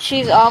didn't know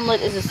cheese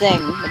omelet is a thing,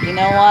 but you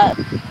know what?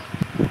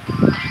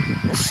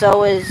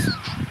 So is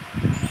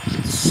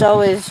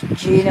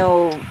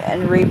Gino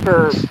and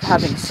Reaper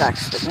having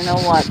sex, but you know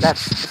what?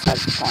 That's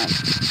besides the point.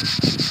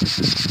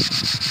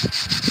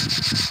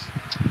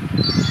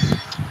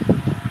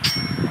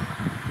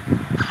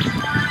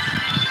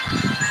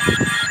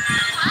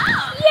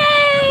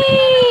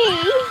 Yay!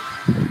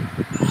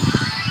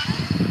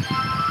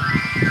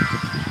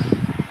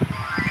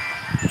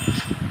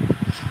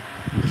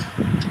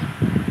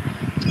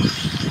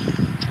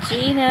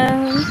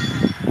 Gino,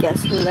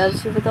 guess who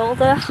loves you with all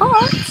their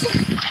hearts?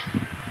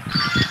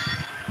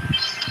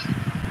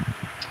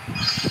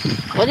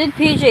 What did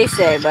PJ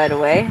say, by the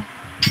way?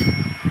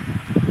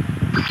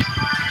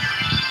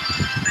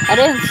 I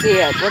didn't see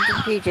it. What did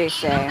PJ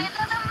say?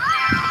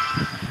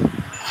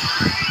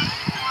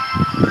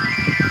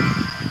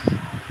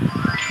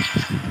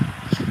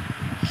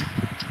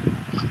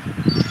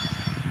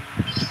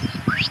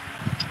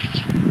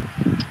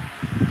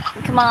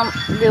 Come on,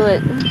 do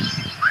it.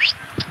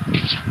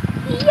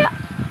 Yeah.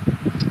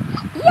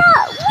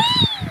 Yeah.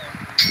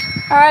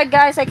 Alright,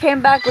 guys, I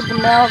came back with the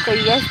milk. Are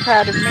you guys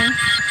proud of me?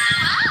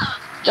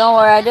 Don't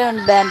worry, I didn't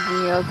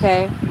abandon you,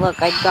 okay?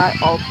 Look, I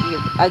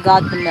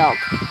got the milk.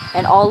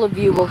 And all of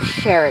you will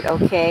share it,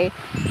 okay?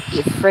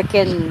 You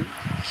frickin'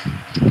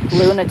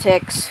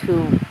 lunatics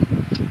who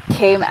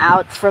came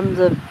out from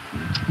the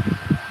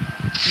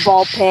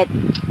ball pit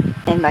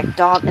in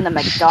the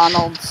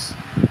McDonald's.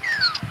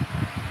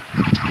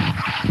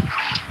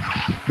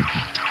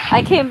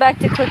 I came back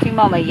to Cooking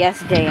Mama.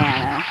 Yes,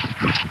 Diana.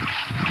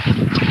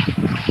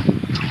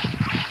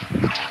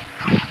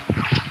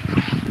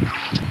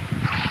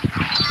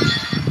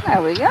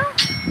 There we go.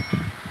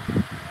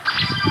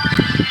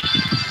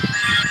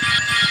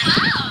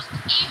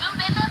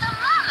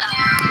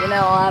 You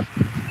know, I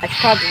should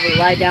probably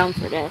lie down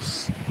for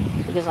this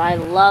because I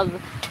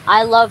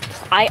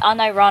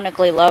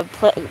unironically love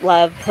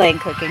playing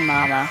Cooking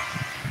Mama.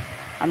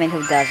 I mean,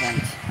 who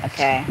doesn't?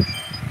 Okay,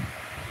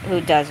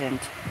 who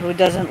doesn't? Who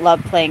doesn't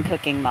love playing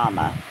Cooking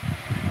Mama?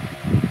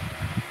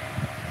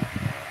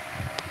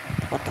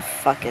 What the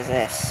fuck is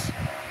this?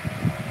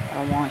 I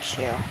don't want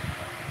you.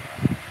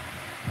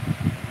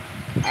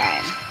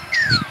 Alright.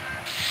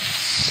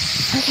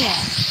 Okay.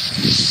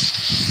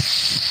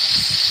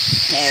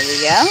 There we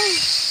go.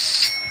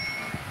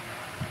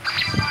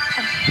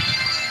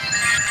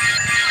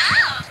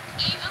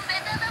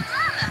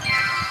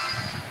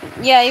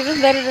 Yeah,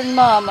 even better than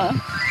Mama.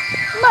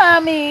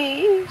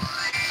 Mommy!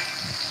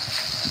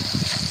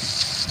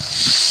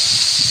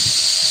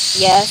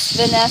 Yes,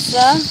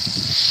 Vanessa?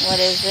 What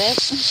is it?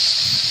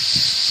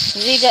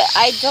 Zeta,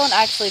 I don't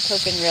actually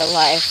cook in real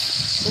life.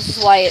 This is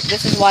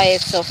why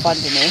it's so fun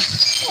to me.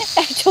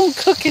 I don't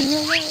cook in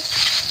real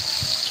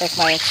life. Check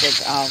my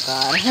Instagram. Oh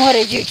god. What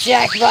did you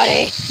check,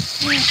 buddy?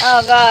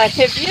 Oh god,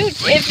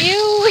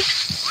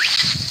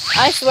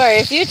 I swear,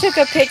 if you took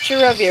a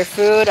picture of your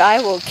food,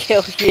 I will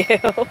kill you.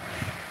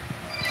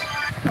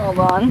 Hold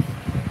on.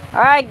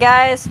 Alright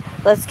guys,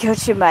 let's go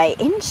to my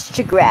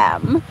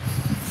Instagram.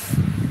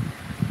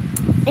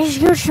 Let's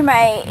go to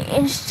my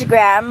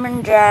Instagram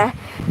and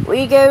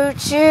we go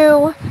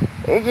to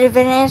the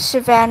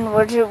Vanessa fan,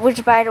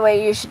 which by the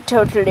way you should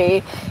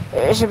totally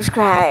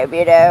subscribe,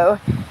 you know.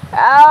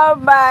 Oh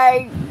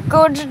my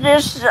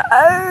goodness,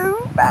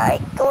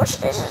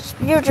 it's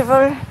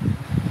beautiful.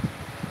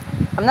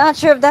 I'm not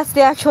sure if that's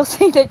the actual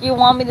thing that you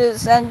want me to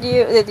send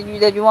you,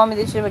 that you want me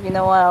to show, but you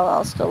know what,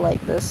 I'll still like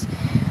this.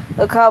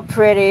 Look how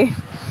pretty.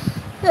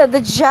 Yeah,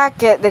 the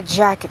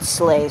jacket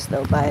slays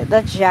though,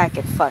 that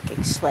jacket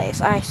fucking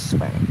slays. I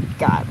swear to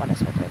God, what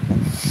is it?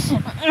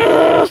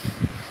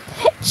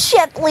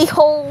 Gently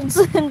holds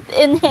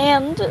in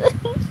hand,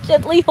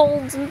 gently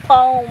holds in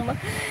palm.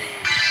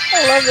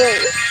 I love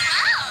it.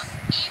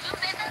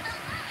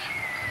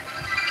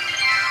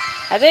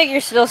 I think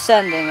you're still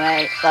sending,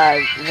 right,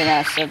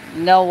 Vanessa?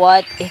 You know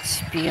what?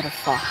 It's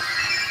beautiful.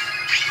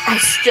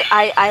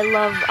 I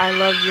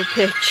love your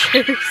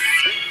pictures.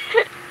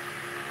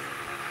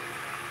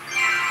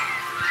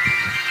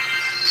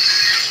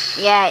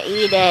 Yeah,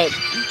 eat it.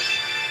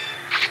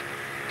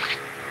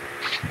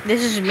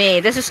 This is me.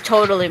 This is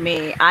totally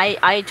me.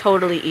 I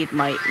totally eat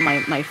my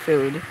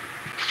food.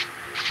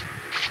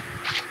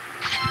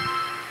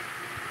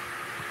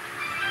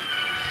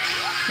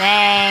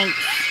 Thanks.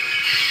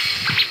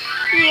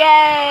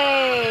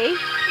 Yay!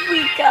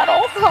 We got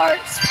all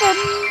hearts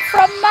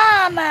from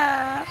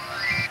Mama.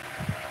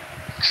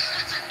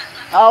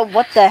 Oh,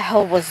 what the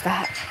hell was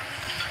that?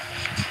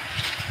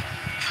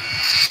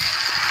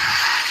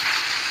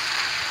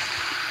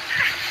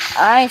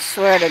 I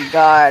swear to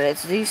God,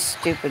 it's these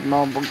stupid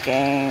mobile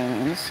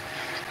games.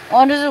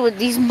 What is it with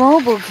these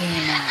mobile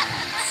games?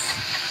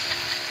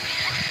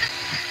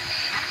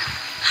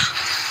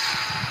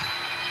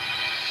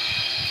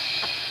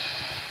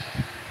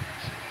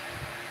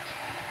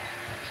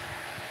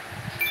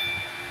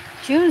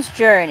 June's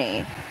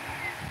Journey.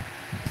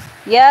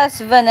 Yes,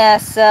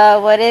 Vanessa,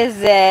 what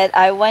is it?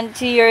 I went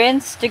to your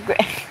Instagram.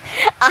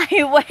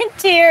 I went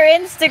to your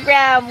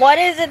Instagram. What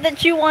is it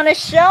that you want to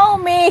show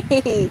me?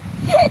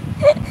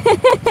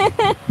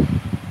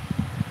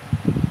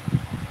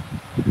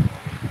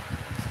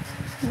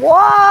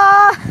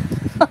 What?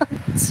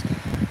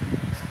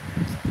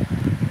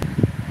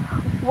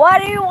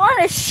 What do you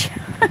want to show?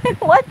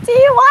 What do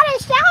you want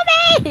to show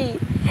me?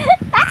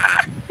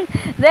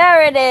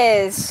 There it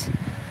is.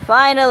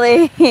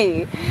 Finally.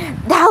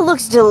 That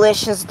looks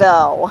delicious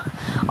though.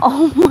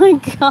 Oh my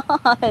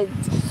God.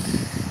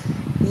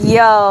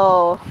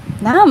 Yo.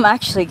 Now I'm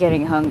actually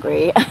getting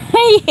hungry. I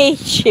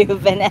hate you,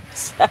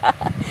 Vanessa.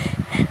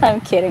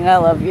 I'm kidding, I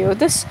love you.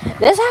 This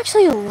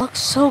actually looks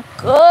so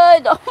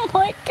good. Oh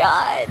my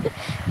God.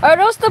 Are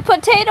those the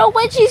potato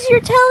wedgies you're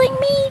telling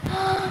me?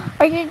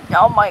 Are you,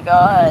 oh my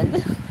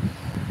God.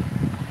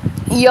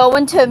 Yo,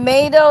 and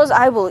tomatoes,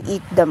 I will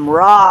eat them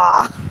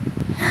raw.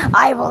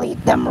 I will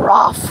eat them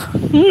raw.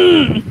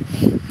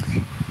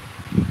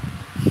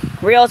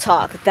 Real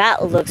talk,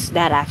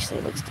 that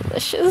actually looks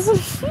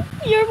delicious.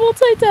 You're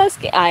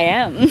multitasking. I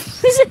am.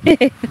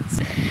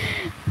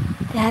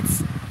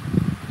 That's,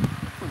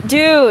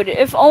 dude,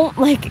 if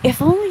only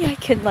I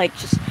could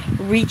just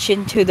reach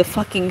into the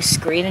fucking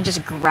screen and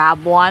just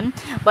grab one.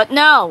 But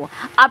no,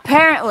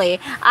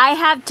 apparently I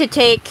have to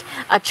take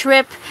a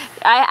trip.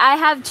 I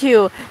have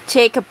to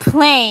take a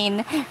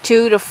plane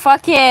to the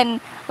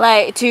fucking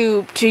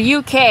to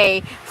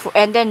UK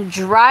and then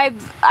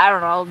drive, I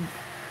don't know,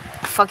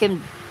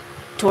 fucking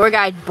tour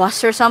guide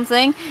bus or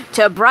something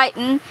to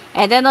Brighton,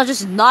 and then they'll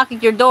just knock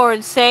at your door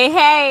and say,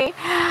 "Hey,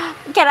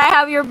 can I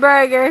have your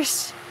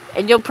burgers?"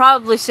 And you'll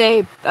probably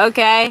say,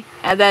 "Okay,"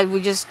 and then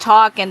we just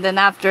talk, and then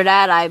after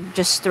that I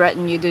just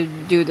threaten you to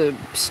do the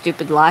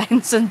stupid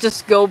lines and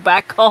just go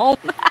back home.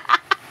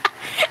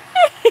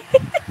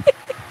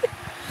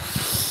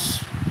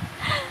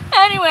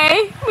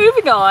 Anyway,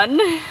 moving on.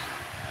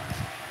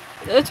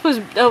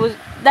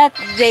 That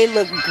day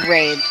looked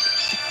great.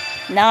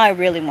 Now I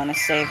really want to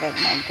save it,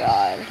 my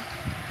God.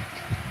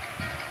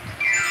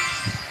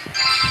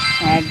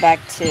 Alright, back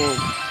to...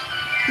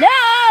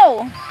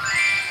 No!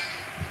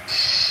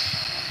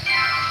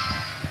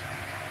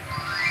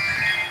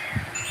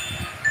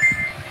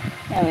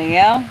 There we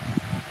go.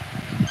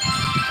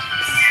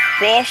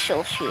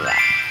 Special shooter.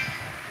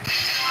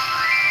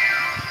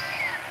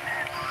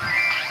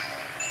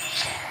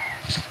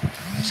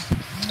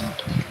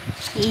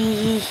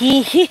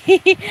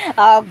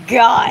 Oh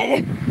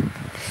God.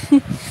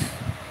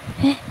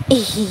 Oh,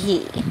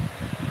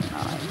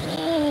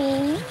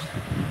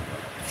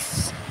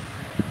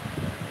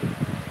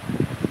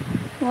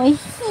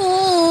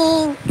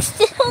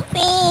 thanks.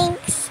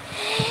 Thanks.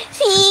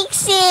 Thanks,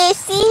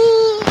 sissy.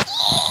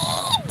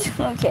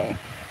 Okay.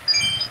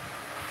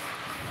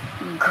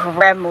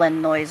 Gremlin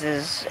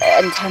noises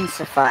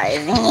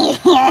intensifies.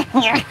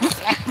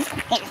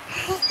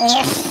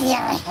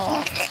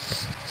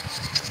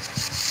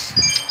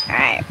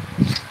 Alright.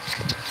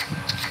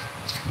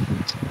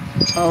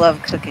 I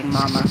love cooking,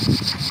 Mama.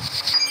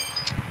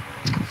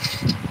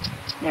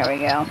 There we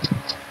go.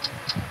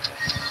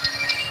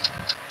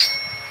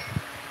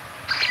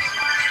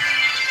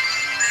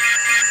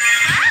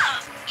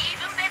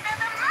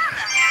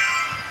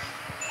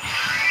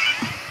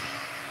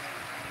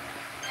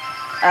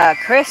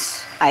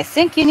 Chris, I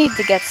think you need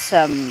to get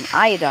some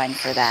iodine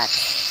for that.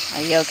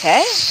 Are you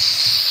okay?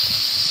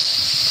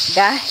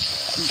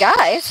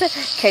 Guys,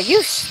 can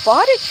you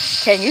spot it?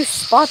 Can you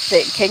spot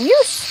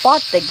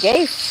the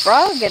gay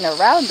frog in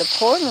around the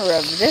corner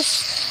of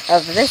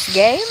this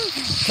game?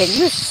 Can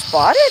you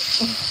spot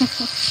it?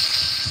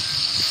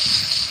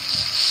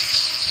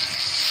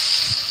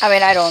 I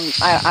mean, I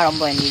don't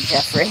blame you,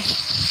 Jeffrey.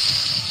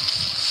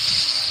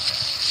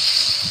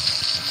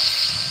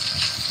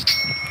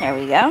 There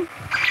we go.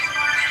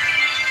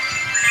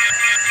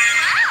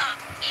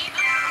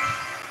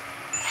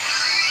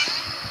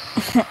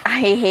 I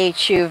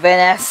hate you,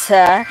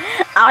 Vanessa.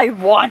 I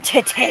want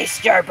to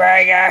taste your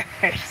burgers.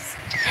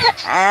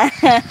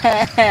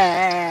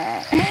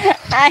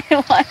 I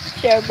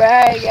want your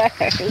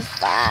burgers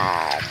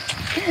back.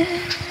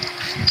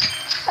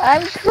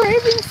 I'm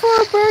craving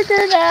for a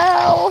burger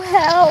now.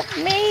 Help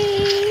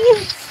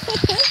me.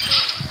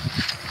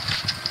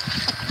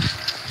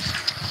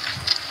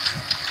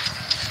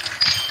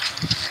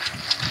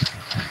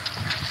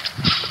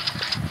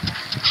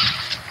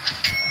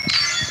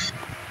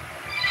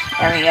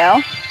 There we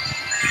go.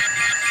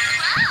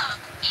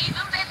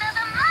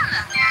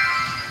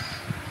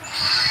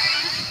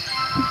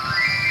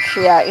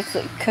 Yeah, it's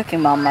like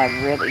Cooking Mama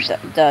really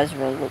does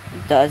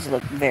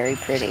look very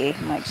pretty.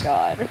 Oh my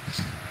God.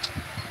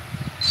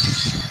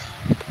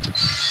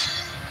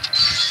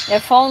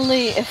 If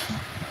only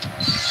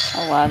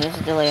oh wow, there's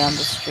a delay on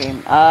the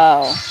stream.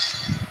 Oh.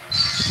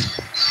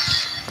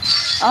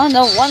 Oh,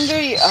 no wonder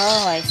you.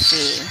 Oh, I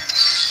see.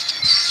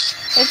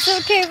 It's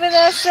okay,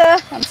 Vanessa.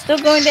 I'm still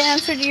going to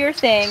answer to your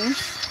things.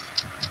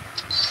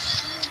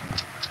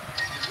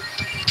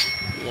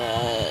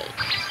 Yay.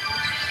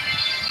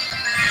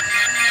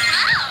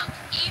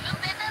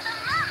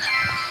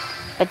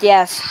 But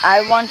yes,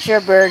 I want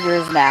your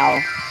burgers now,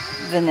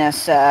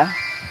 Vanessa.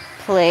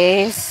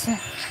 Please.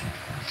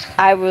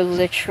 I will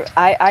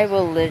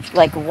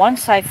like,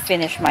 once I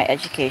finish my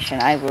education,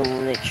 I will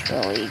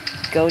literally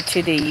go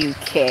to the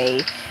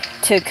UK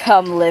to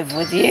come live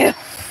with you.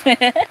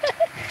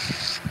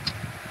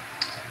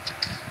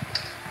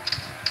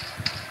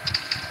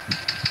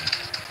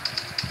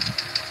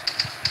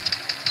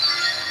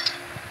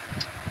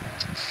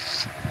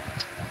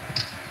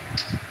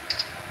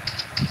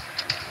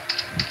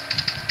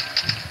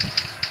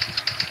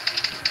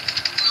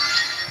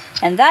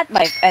 And that,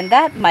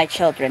 my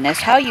children, is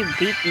how you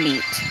beat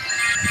meat.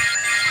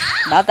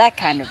 Not that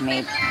kind of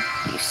meat.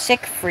 You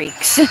sick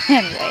freaks.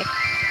 Anyway.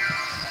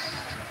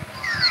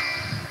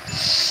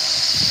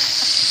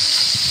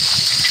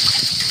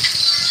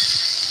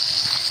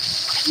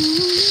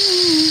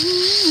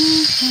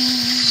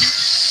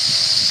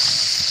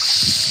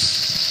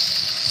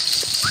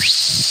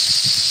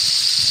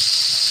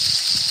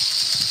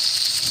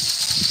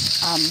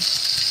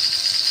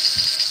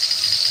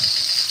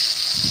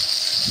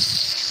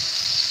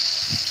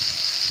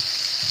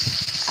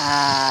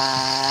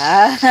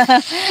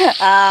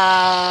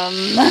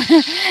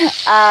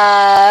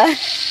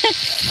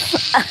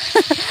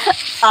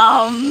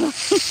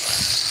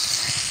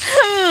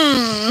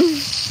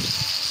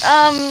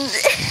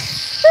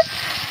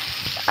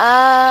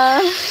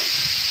 I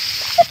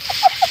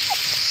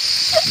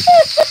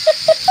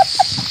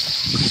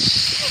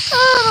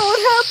don't know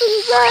what happened to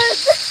that.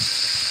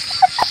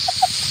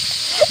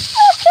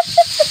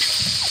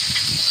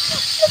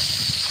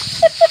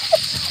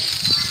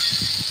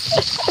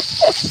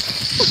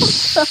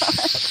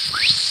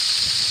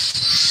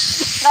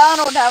 I don't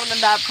know what happened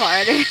in that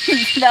part.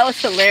 That was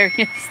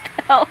hilarious,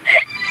 though.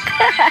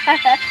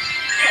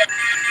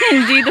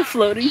 Indeed, a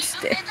floating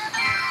stick.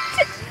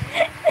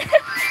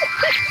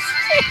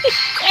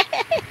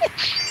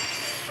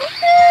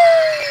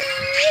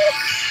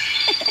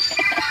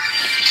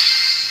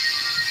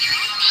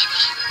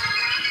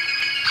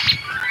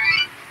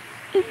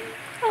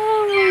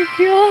 Oh my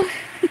God.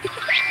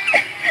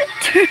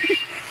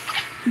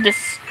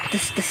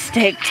 The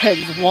steak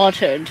turns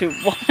water into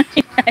wine.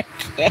 I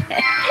can't.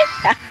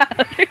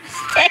 Outer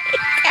steak.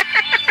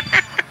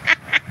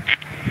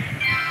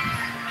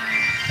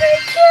 I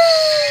can't.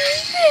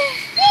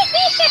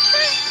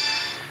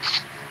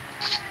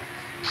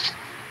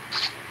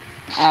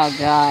 Oh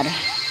God.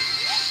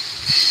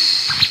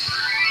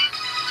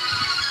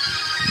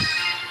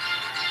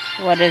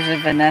 What is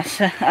it,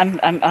 Vanessa?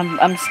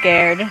 I'm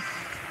scared.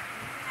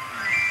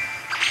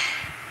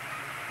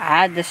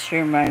 I had the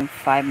stream running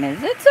 5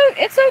 minutes.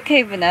 It's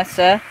okay,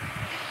 Vanessa.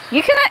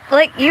 You can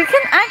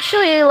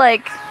actually,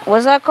 like,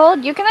 what's that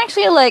called? You can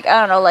actually, like, I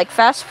don't know, like,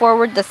 fast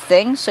forward the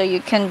thing so you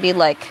can be,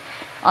 like,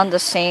 on the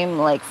same,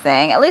 like,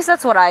 thing. At least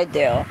that's what I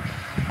do.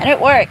 And it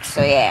works,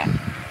 so yeah.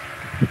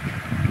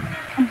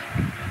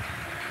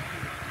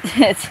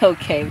 It's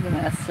okay,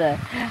 Vanessa.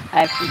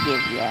 I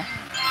forgive you.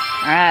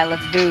 Alright,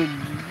 let's do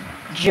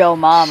Joe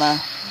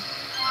Mama.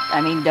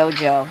 I mean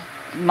Dojo.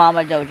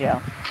 Mama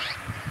Dojo.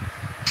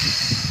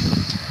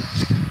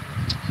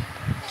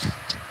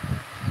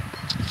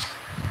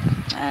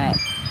 Alright.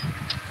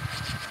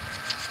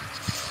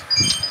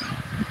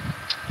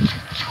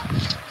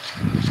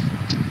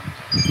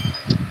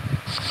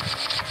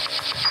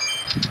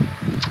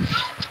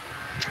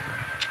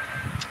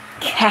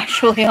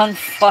 Casually on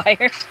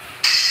fire.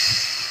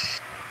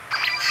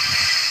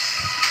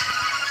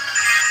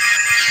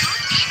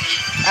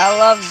 I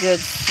love good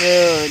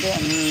food.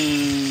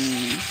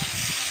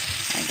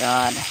 My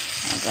God.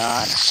 My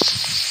God.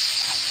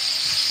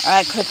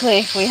 Alright,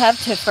 quickly. We have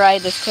to fry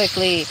this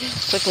quickly.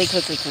 Quickly.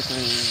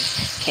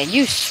 Can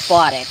you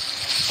spot it?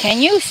 Can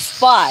you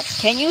spot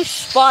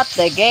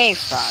the gay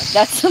frog?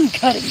 That's some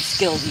cutting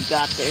skills you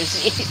got there.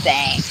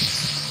 Thanks.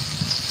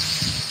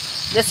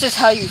 This is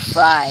how you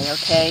fry,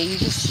 okay? You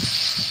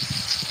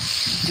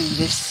just do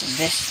this. You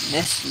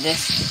just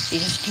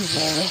do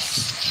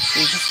this.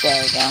 You just,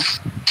 there we go.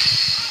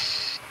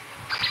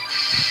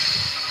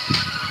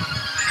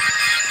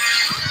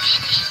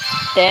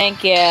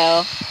 Thank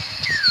you.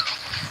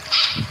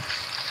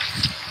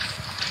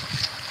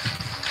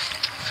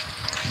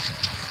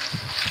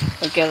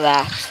 Look at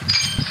that.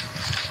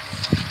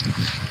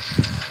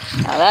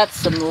 Now that's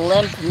some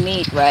limp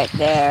meat right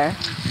there.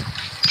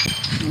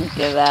 Look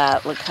at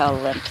that. Look how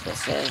limp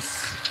this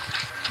is.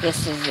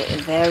 This is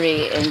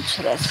very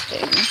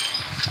interesting.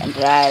 And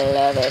I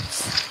love it.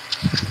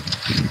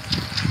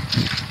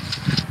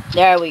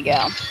 There we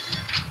go.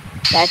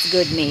 That's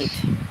good meat.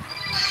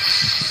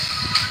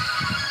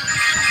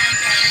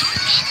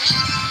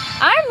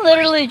 I'm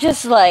literally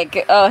just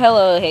like, oh,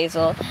 hello,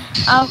 Hazel.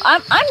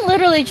 I'm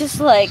literally just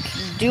like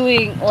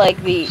doing like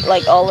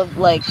all of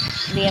the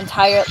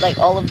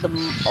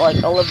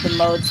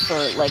modes for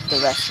like the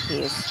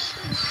recipes,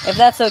 if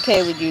that's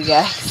okay with you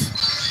guys.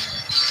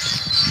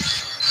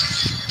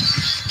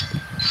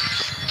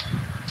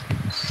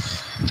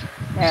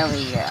 There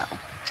we go.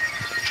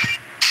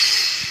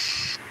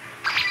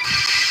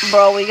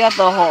 Bro, we got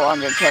the whole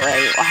Undertale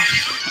already.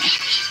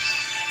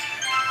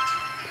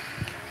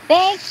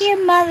 Thank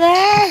you,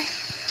 Mother.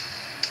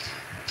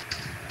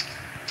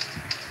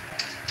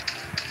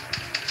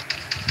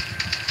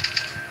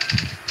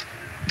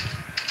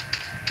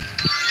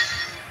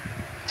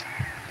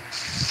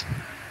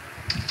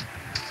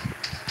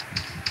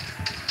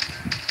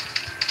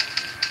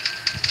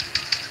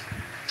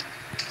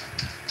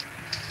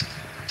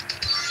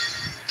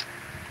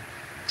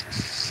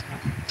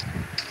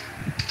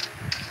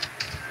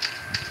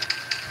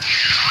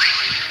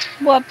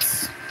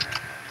 Whoops.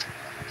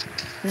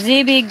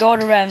 ZB, go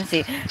to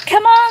Ramsey.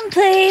 Come on,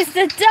 please,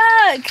 the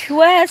duck!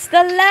 Where's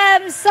the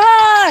lamb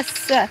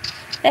sauce?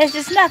 There's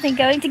just nothing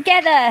going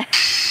together.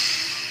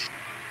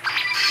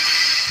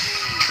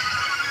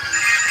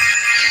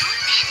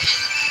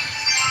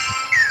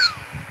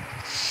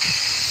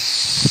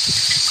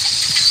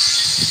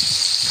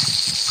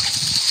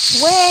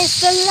 Where's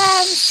the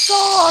lamb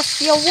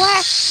sauce, you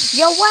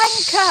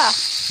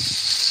wanker?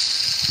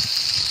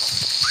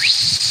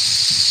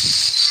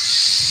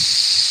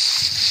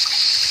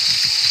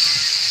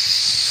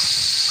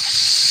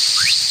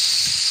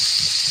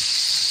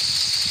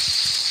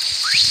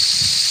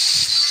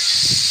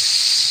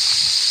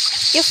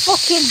 You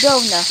fucking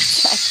donut.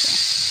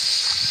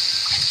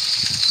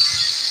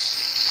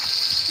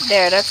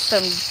 There, that's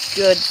some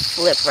good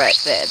flip right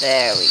there.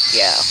 There we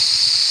go.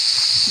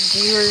 Do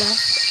you love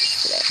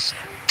that flip?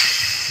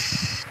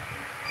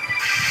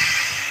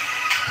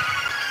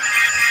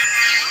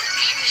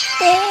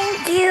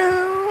 Thank you.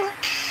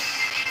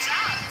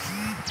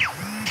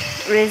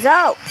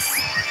 Results.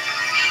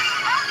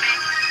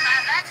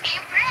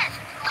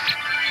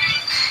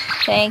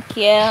 Thank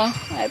you.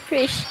 I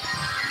appreciate.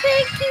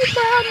 Thank you,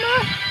 Mama.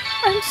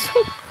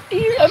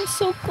 I'm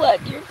so glad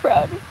you're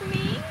proud of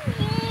me.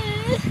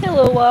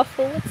 Hello,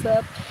 Waffle. What's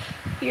up?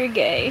 You're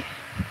gay.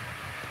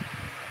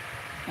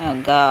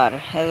 Oh God,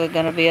 is it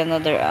gonna be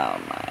another? Oh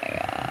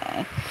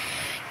my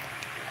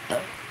God.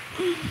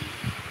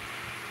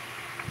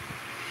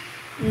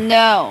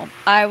 No,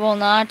 I will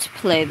not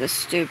play the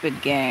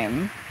stupid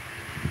game.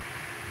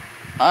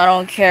 I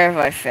don't care if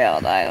I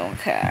failed. I don't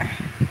care.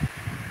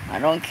 I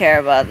don't care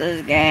about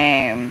this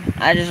game.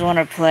 I just want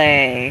to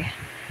play.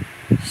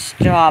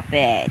 Stop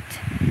it.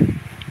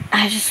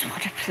 I just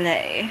want to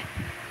play.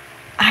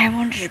 I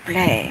want to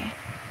play.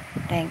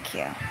 Thank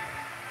you.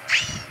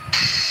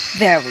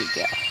 There we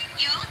go.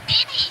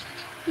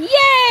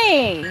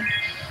 Yay!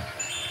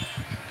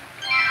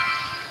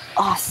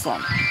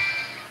 Awesome.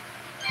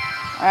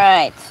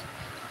 Alright.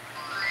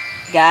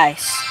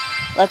 Guys,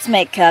 let's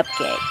make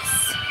cupcakes.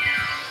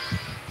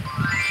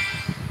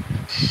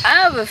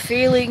 I have a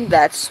feeling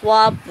that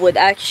Swap would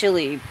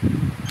actually,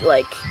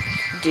 like,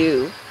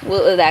 do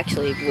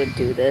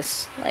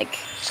this. Like,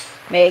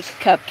 make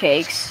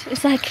cupcakes.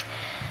 It's like,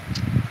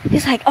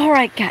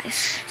 alright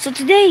guys, so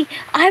today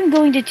I'm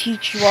going to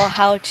teach you all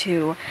how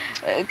to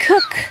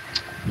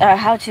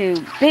how to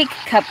bake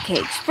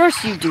cupcakes.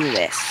 First you do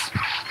this.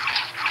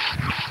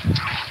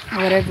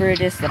 Whatever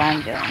it is that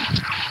I'm doing.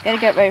 Gotta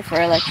get ready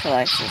for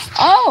electrolysis.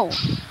 Oh!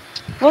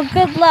 Well,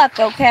 good luck,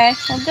 okay?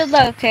 Well, good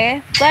luck,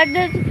 okay? Glad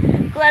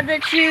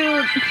that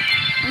you...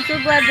 I'm so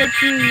glad that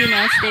you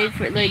know,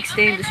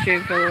 stayed in the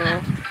stream for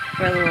a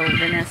little,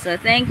 Vanessa.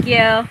 Thank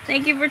you.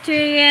 Thank you for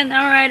tuning in.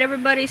 Alright,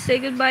 everybody, say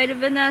goodbye to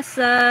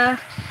Vanessa.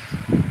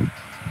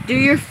 Do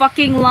your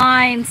fucking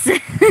lines.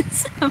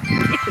 I'm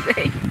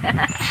kidding.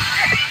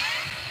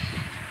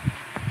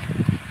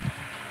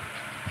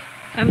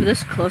 I'm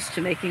this close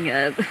to making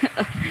a...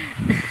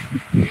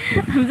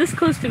 I'm this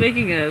close to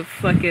making a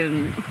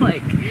fucking,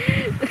 like,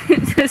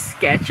 a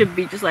sketch of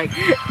me just, like,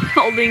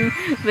 holding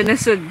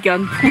Vanessa at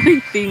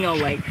gunpoint, being all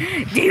like,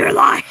 do your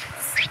lines!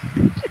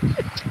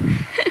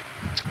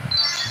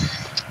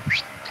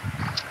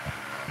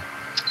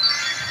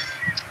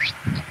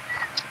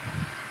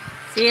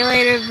 See you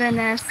later,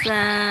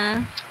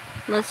 Vanessa.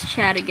 Let's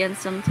chat again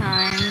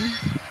sometime.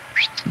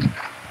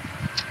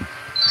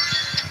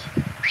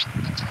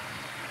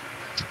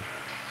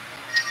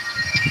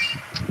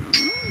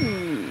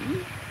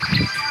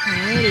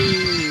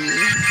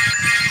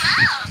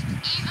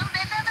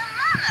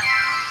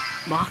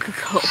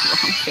 Bakugo,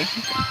 okay.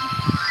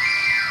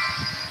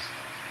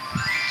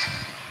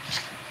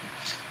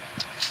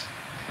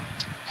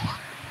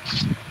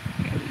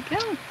 There we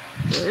go.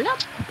 Fill it up.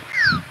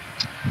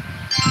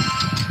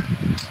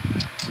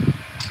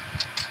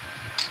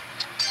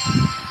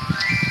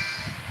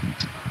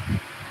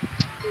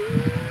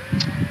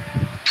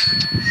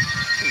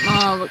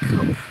 Oh, look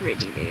how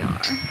pretty they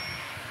are.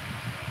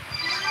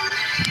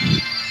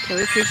 Can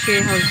we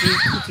appreciate how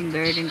Zeus cooking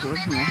bird and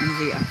Gordon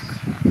Ramsay are?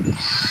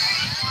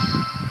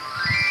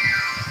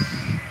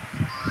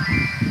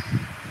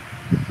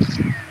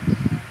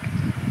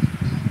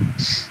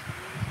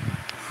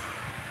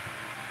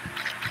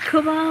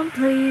 Come on,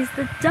 please,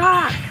 the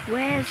duck.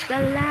 Where's the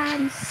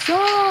lamb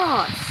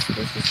sauce?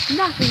 This is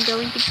nothing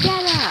going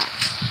together.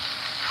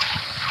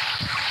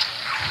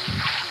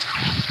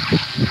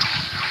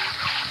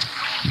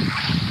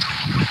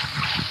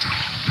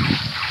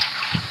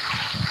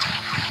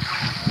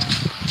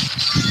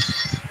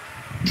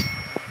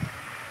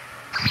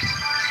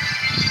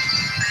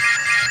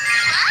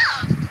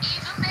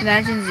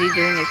 Imagine Z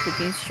doing a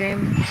cooking stream.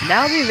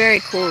 That would be very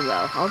cool,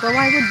 though. Although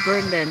I would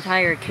burn the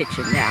entire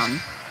kitchen down.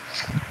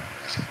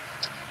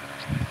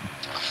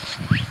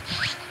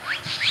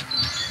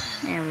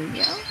 There we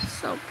go.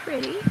 So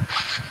pretty.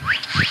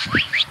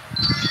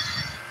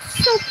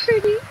 So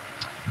pretty.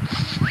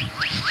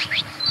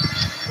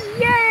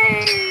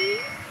 Yay!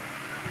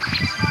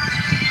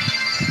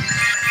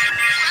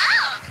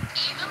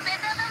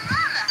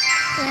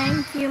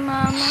 Thank you,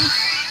 Mama.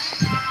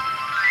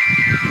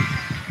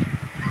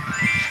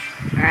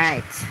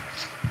 Alright.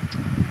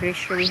 Pretty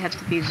sure we have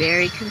to be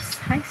very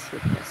concise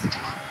with this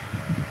one.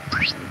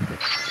 We put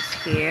this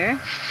here.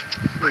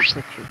 We put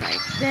you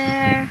right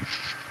there.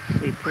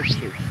 We put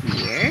you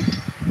here.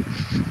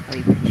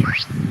 We put you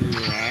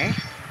here.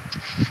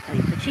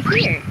 We put you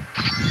here.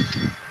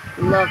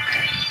 Look.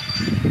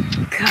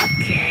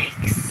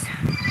 Cupcakes.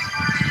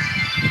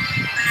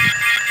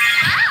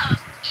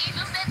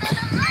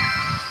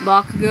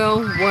 Bakugo,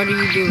 what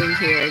are you doing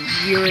here?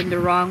 You're in the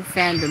wrong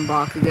fandom,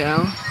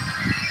 Bakugo.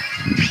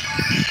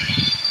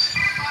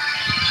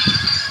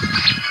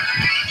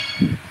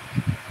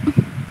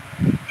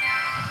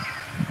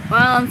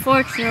 Well,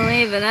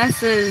 unfortunately,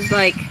 Vanessa is,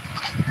 like,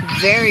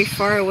 very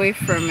far away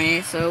from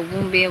me, so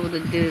won't be able to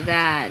do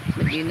that.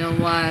 But you know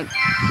what?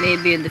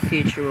 Maybe in the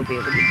future we'll be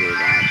able to do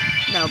that.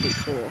 That'll be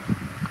cool.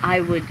 I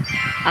would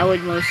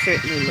most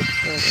certainly look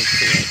forward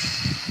to it.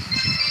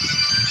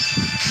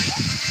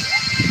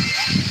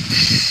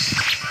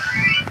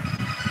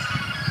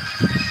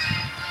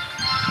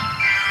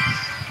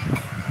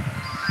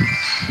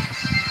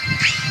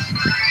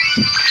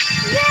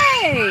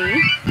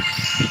 Yay!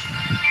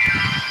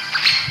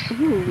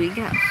 Ooh, we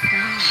got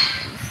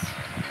flowers.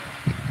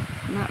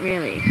 Not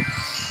really.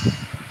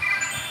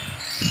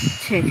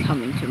 They're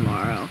coming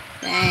tomorrow.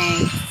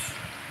 Thanks.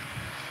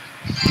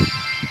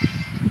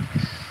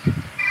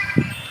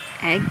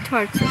 Egg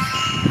tarts are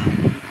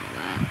fun.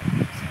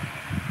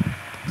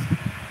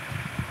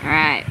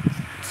 Alright.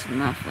 It's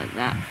enough of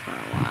that for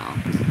a while.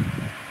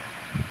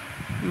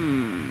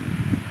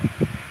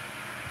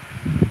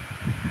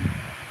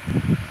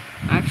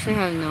 I actually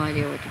have no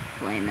idea what to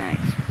play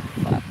next.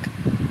 Fuck.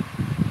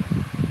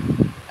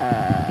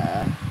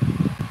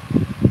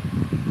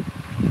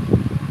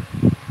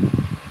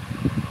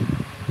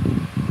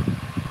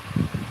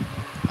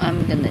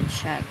 I'm gonna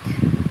check.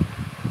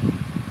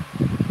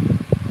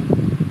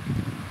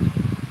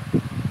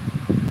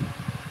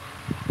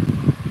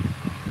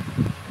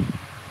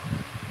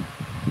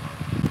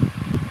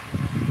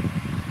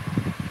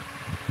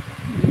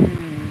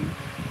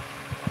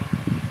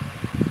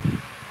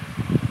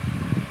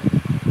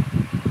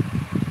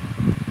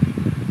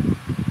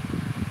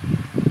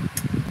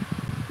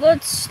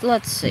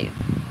 Let's see.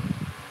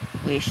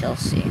 We shall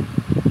see.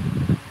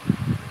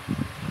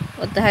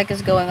 What the heck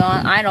is going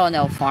on? I don't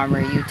know,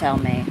 farmer. You tell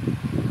me.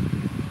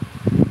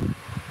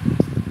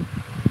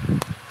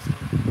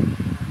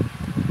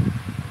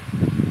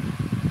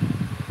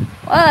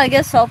 Well, I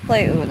guess I'll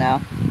play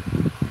Uno.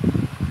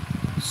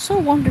 So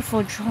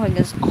wonderful drawing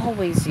as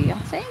always, Zia.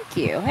 Thank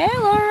you. Hey,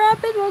 Laura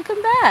Rapid, welcome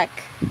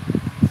back.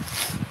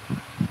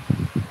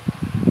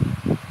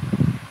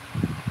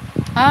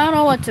 I don't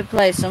know what to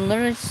play, so I'm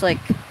literally just like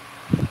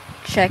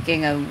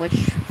checking on which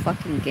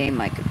fucking game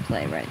I could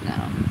play right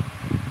now.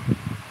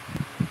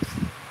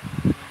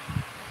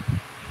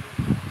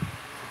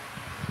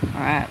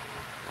 Alright.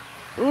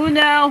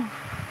 Uno!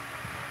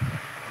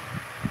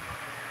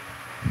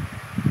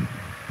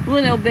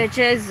 Uno,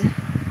 bitches!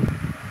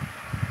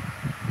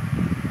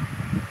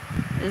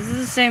 This is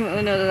the same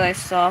Uno that I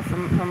saw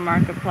from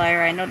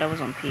Markiplier. I know that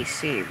was on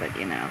PC, but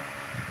you know.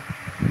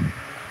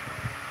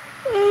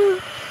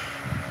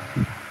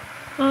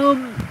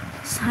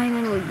 Sign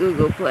in with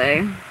Google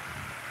Play.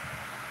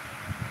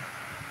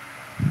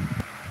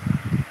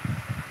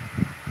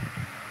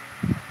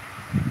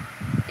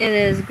 It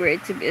is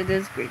great to be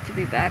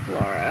back,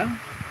 Laura.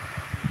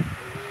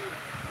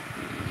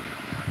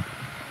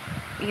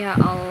 Yeah,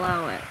 I'll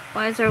allow it.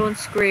 Why is everyone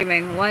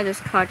screaming? Why does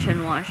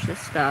Kachan wash this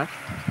stuff?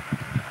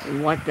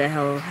 What the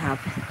hell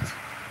happened?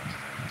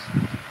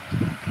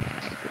 Okay,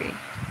 I agree.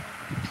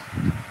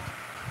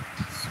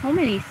 So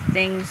many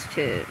things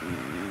to...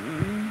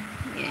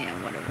 yeah,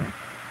 whatever.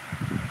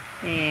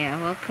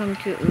 Yeah, welcome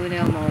to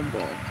Uno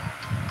Mobile.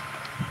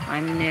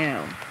 I'm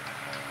new.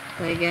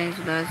 Play games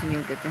with us and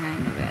you'll get the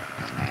hang of it.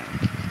 Okay.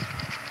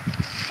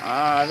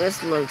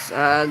 This looks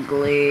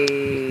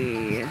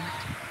ugly.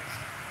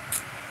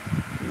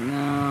 No,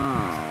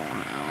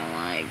 I don't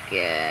like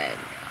it.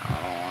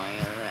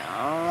 I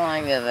don't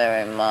like it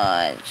very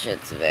much.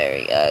 It's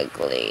very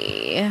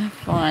ugly.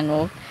 Fine,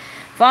 we'll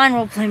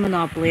play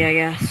Monopoly, I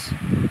guess.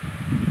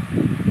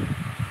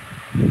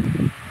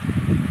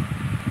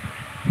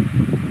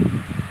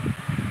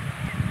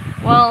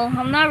 Well,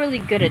 I'm not really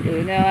good at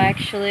Uno,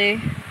 actually.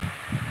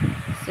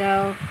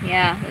 So,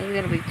 yeah, this is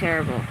gonna be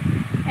terrible.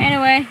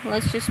 Anyway,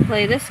 let's just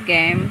play this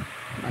game,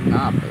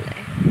 Monopoly.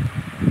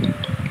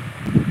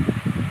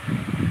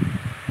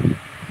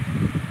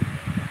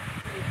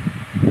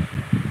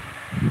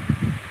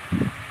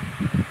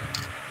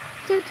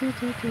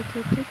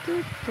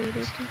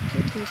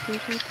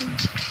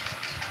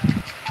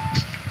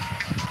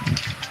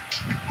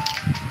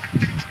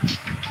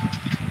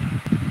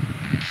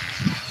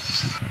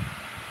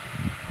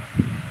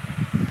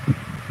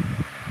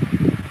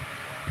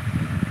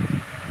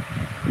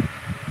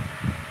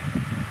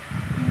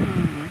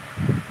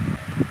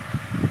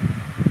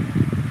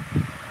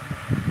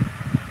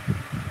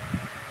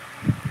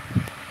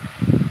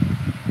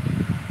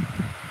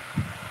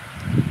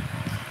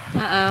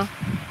 Uh-oh.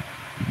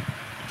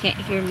 Can't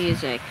hear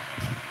music.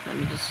 Let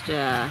me just,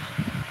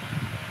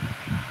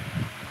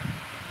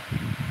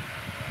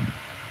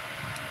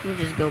 we'll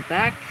just go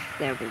back.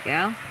 There we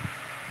go.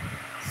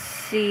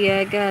 See,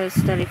 I gotta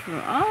study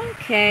from... Oh,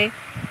 okay.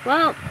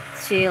 Well,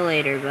 see you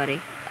later,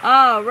 buddy.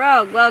 Oh,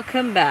 Rogue,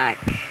 welcome back.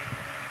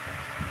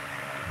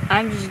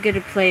 I'm just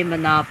gonna play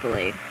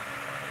Monopoly.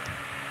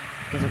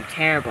 Because I'm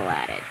terrible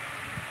at it.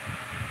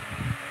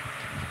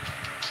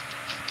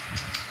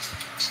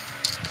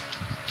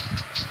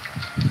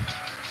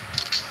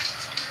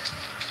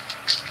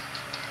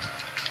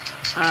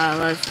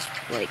 Let's just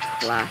play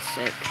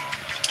classic.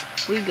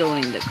 We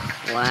going to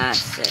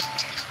classic.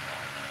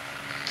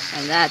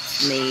 And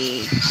that's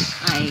me.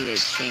 I need to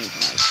change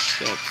my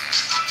shit.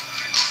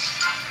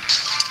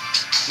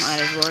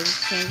 Might as well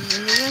just change it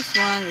into this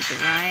one with the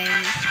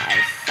rhymes.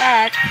 I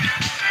suck.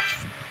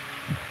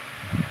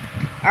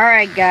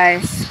 Alright,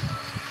 guys.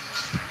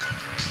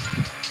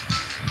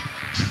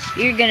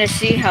 You're gonna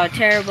see how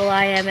terrible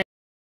I am in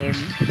the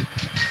game.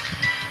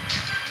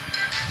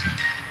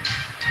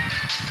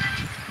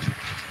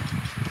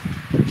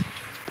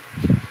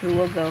 Who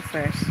will go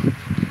first?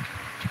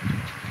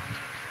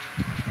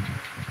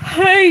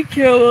 Hey,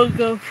 Joe will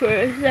go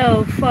first.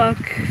 Oh, fuck.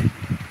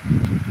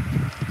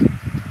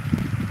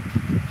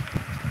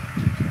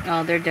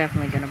 Oh, they're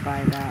definitely gonna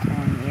buy that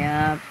one.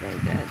 Yep, they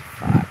did.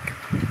 Fuck.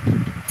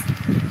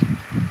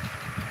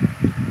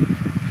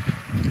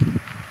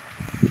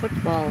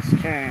 Football's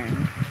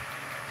turn.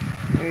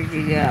 Where'd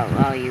you go?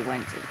 Oh, you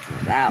went to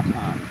that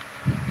one.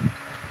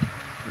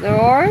 They're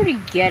already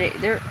getting...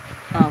 They're...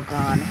 Oh,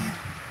 God.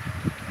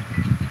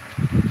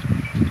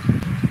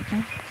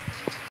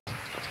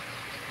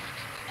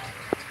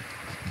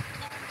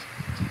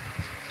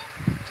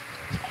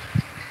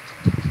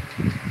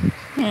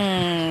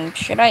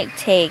 Should I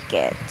take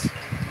it?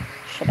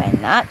 Should I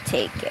not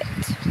take it?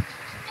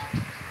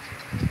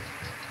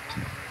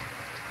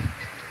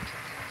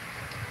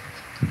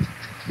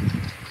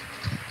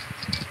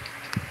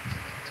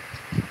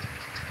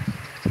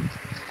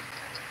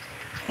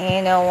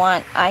 You know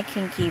what? I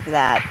can keep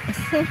that.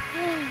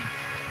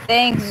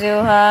 Thanks,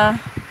 Zuha.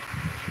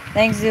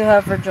 Thanks,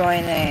 Zuha, for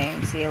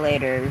joining. See you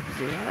later,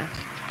 Zuha.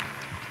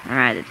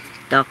 Alright, it's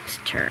Duck's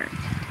turn.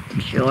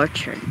 It's your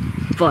turn,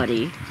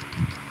 buddy.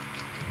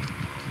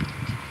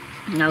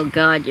 Oh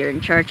God, you're in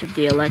charge of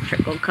the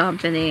electrical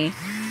company.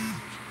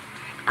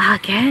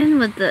 Again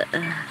with the...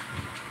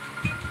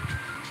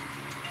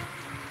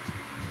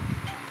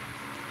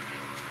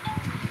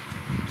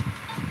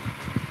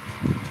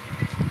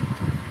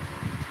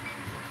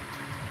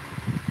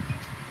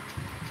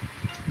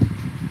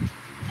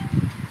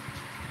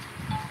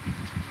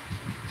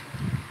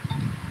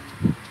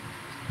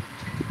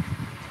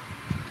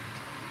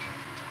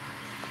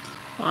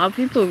 lot of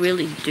people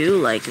really do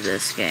like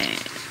this game.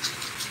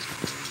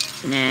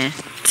 Nah.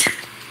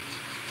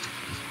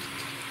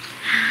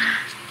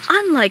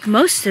 Unlike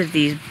most of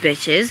these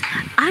bitches,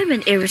 I'm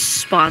an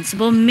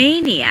irresponsible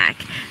maniac,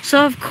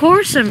 so of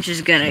course I'm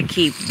just gonna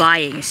keep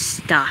buying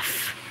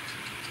stuff.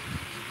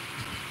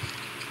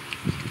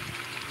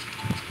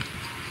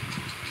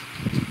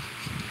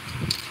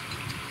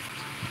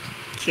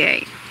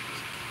 Okay.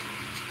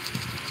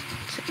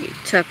 So you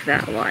took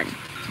that one.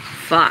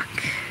 Fuck.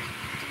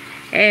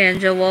 Hey,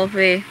 Angel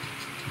Wolfie.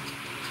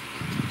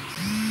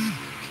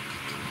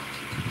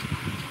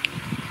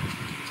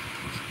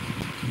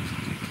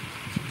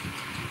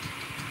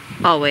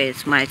 Oh wait,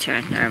 it's my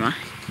turn. Never mind.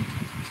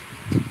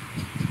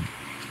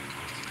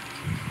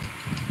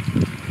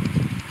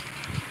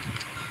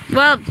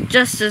 Well,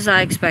 just as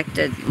I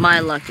expected, my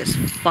luck is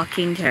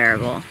fucking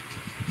terrible.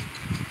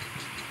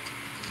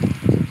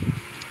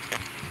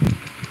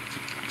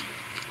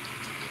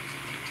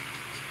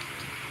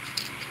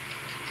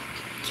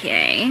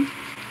 Okay.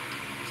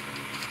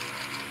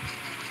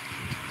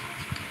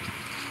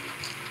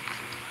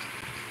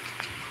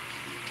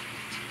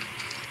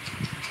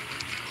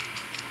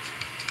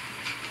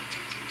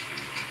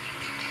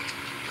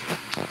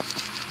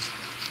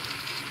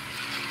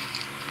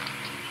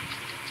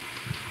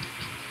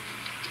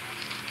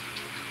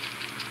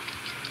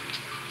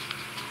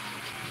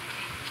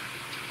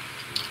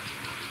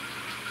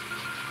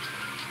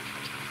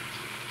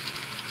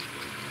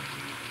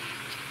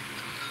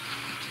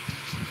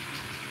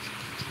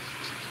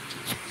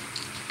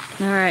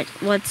 Alright,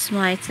 what's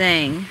my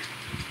thing?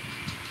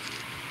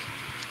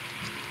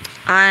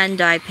 And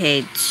I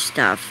paid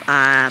stuff.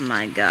 Ah,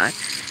 my god.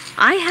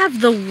 I have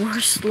the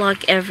worst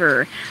luck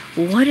ever.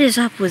 What is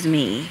up with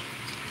me?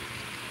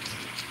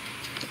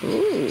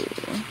 Ooh.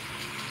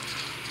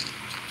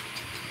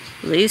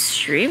 Lee's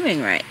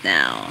streaming right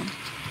now.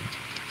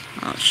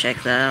 I'll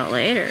check that out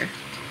later.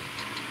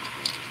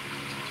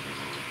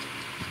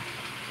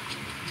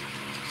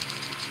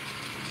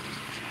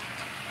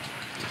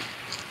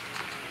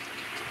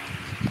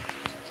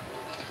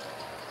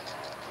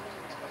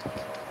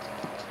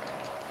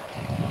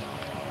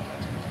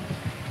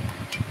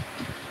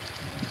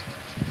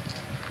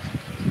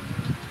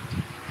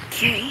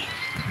 Okay.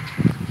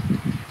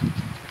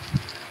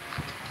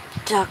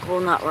 Duck will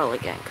not roll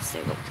again because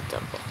they rolled the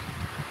double.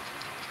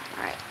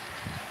 Alright.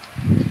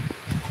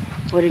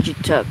 What did you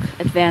took?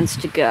 Advance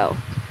to go.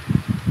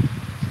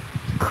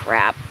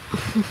 Crap.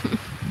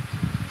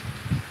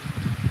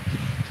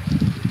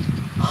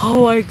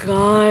 Oh my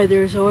god,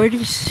 there's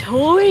already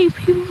so many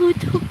people who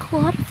took a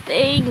lot of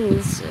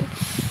things.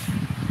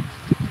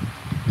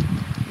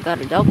 Got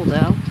a double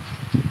though.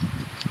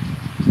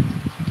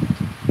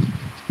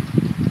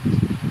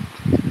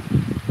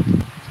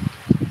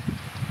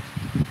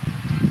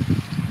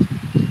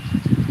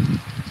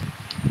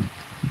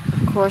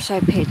 Of course I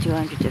paid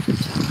 200 different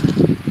times.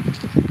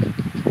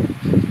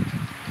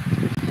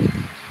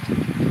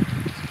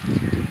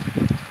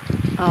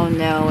 Oh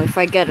no, if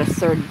I get a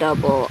third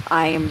double,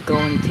 I am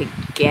going to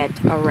get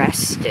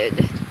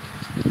arrested.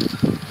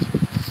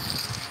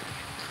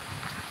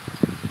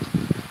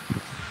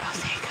 Oh,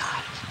 thank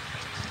God.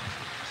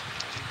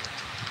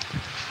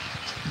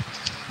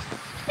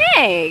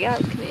 Hey, got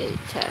a community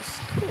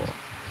test. Cool.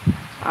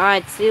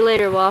 Alright, see you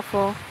later,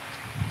 Waffle.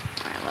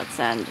 Alright, let's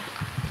end.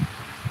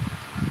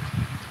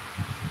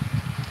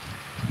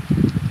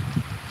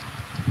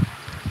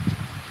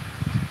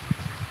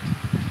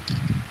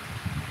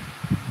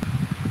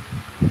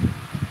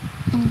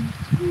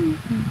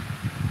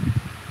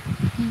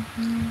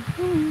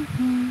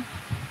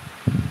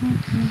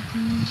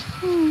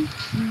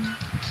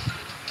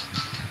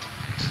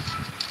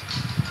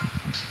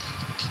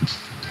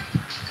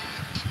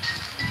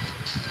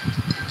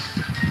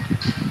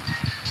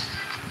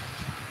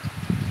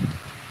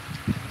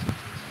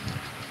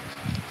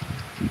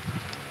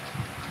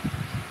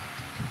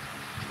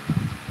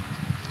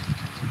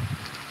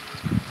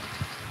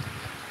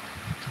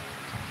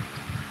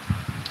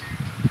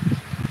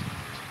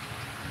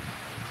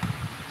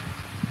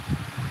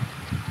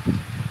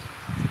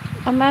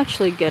 I'm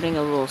actually getting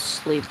a little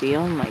sleepy.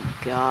 Oh my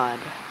god.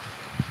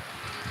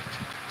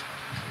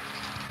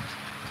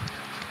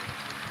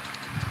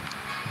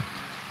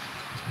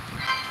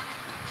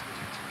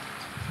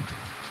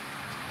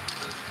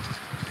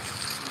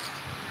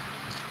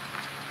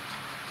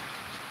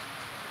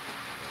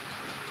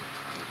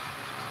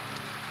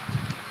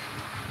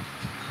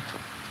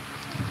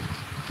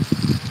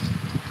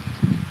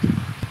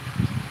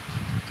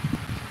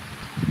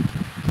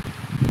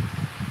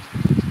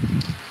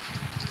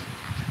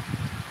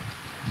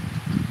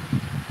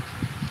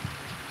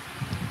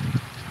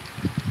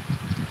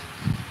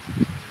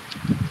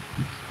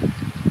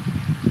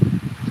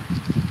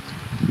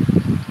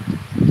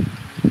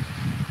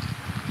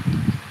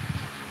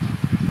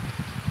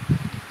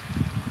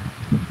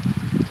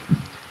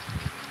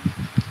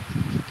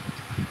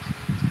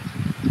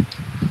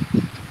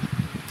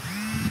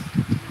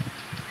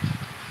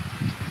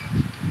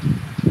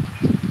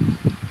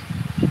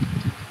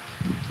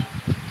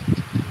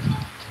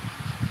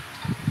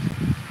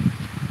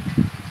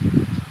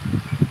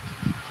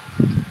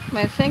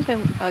 I think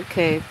I'm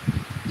okay.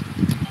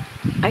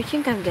 I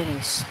think I'm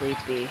getting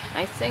sleepy.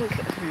 I think.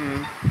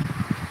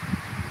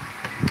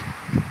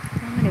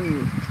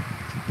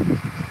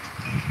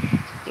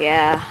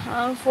 Yeah.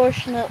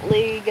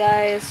 Unfortunately,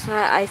 guys,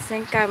 I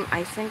think I'm.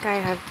 I think I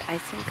have. I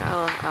think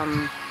I'll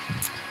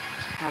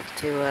have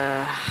to.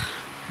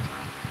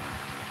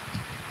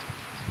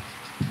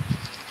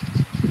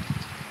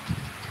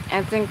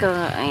 I think.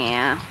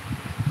 Yeah.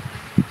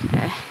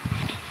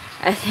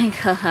 I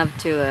think I'll have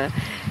to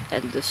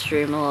end the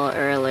stream a little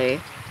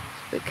early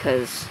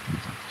because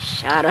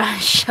shut up,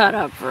 shut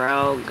up,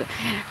 Rogue.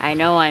 I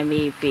know I'm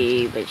EP,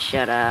 but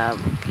shut up,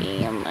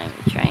 okay? I'm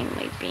trying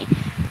my best.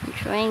 I'm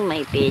trying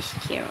my best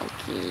here,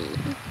 okay?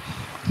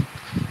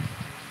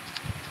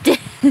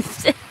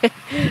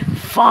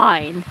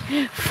 Fine,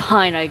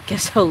 fine. I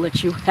guess I'll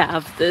let you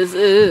have this.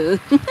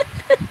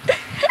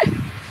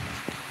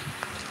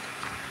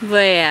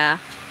 But yeah.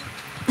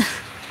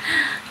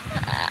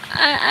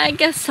 I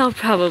guess I'll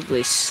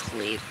probably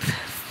sleep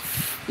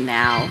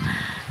now.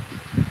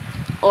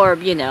 Or,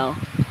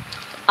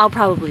 I'll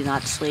probably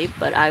not sleep,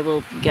 but I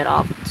will get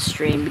off the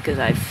stream because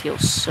I feel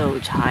so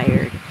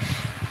tired.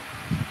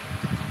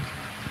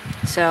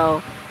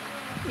 So,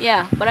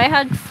 yeah, but I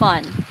had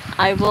fun.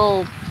 I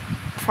will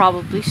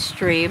probably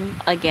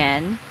stream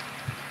again.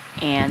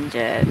 And,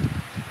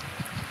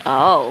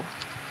 oh.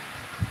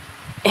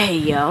 Hey,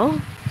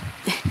 yo.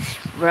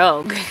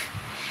 Rogue.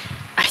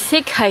 I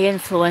think I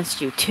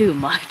influenced you too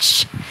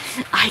much.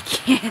 I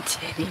can't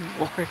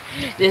anymore.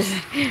 This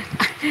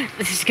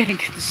is getting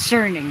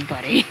concerning,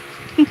 buddy.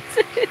 But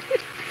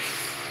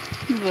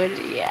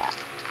yeah.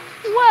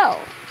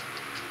 Well.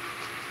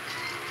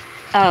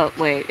 Oh,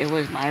 wait, it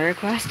was my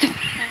request?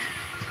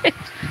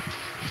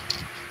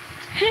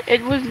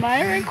 It was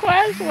my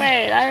request?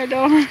 Wait, I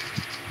don't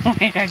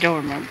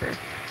remember.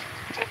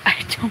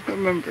 I don't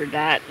remember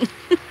that.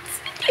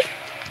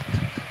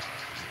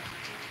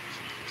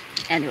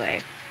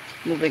 Anyway,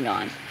 moving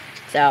on.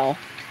 So.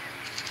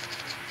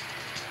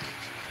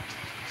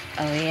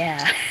 Oh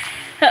yeah.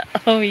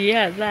 Oh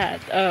yeah,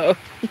 that. Oh.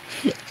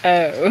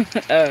 Oh.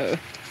 Oh.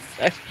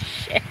 So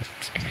shit.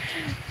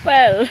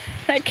 Well,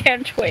 I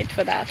can't wait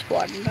for that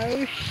one.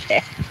 No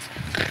shit.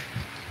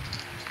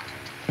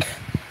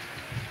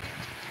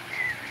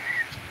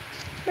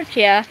 But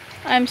yeah,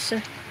 I'm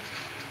so.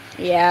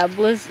 Yeah,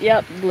 Bliss.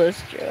 Yep,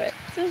 Bliss drew it.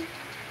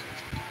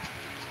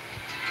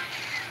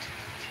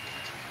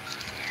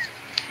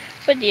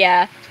 But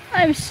yeah,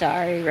 I'm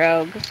sorry,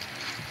 Rogue.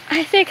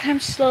 I think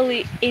I'm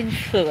slowly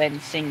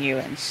influencing you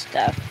and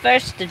stuff.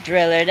 First the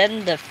driller,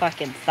 then the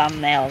fucking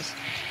thumbnails.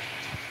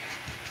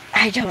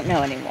 I don't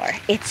know anymore.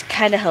 It's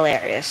kind of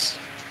hilarious.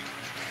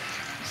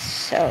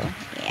 So,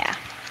 yeah.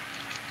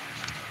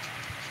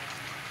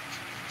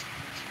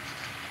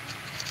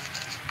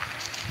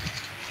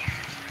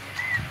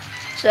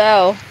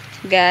 So,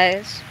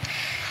 guys.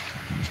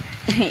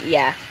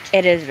 Yeah,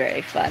 it is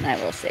very fun, I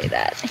will say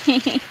that.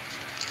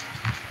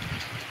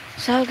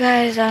 So,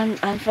 guys,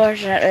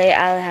 unfortunately,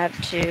 I'll have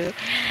to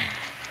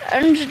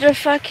end the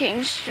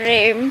fucking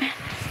stream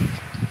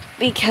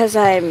because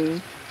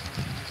I'm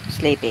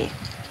sleepy.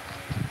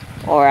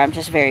 Or I'm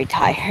just very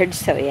tired,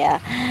 so yeah.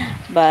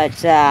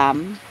 But,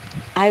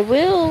 I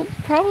will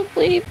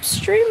probably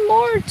stream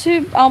more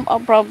to, I'll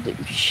probably,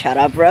 shut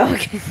up,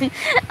 Rogue.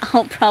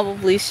 I'll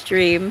probably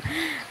stream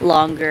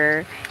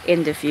longer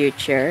in the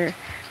future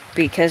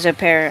because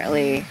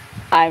apparently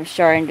I'm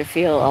starting to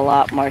feel a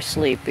lot more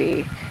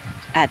sleepy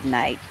at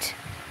night,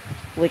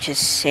 which is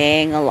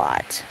saying a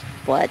lot.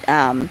 But,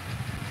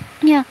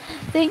 yeah,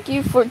 thank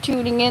you for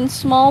tuning in,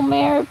 Small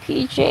Mare,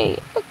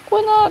 PJ,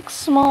 Equinox,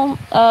 Small,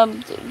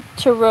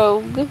 to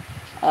Rogue.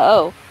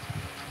 Oh.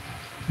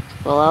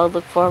 Well, I'll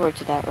look forward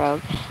to that,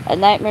 Rogue.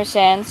 Nightmare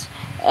Sands,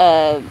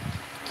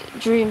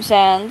 Dream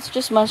Sands,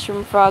 just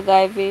Mushroom Frog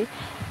Ivy.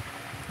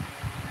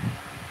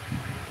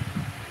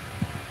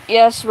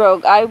 Yes,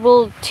 Rogue, I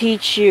will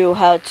teach you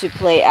how to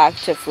play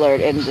Active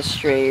Flirt in the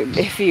stream,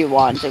 if you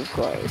want, of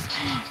course.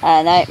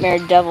 Nightmare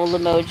Devil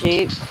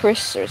Emoji,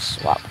 Chris or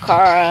Swap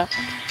Kara,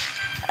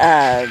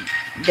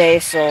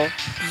 Daisel,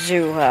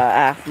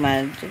 Zuha,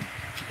 Ahmed.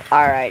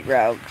 Alright,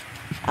 Rogue.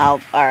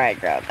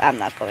 Alright, Rogue. I'm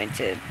not going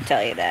to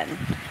tell you then.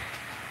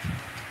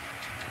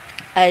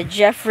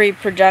 Jeffrey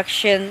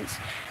Productions,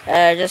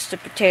 Just a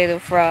Potato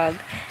Frog,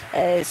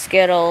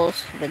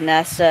 Skittles,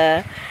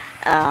 Vanessa,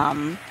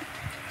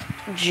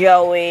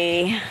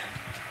 Joey.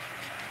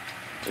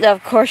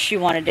 Of course you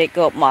want to date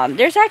Goat Mom.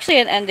 There's actually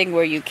an ending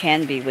where you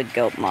can be with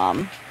Goat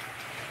Mom.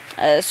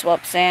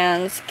 Swap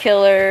Sands,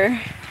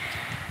 Killer,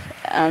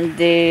 and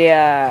the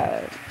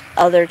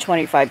other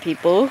 25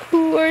 people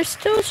who are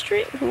still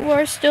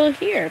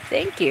here.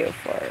 Thank you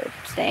for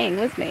staying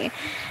with me.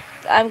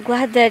 I'm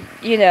glad that,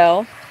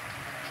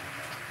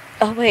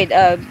 Oh, wait,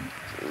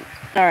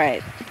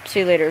 alright. See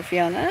you later,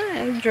 Fiona.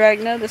 And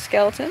Dragna, the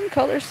skeleton,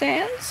 Color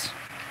Sands.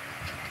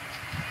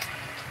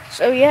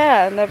 So,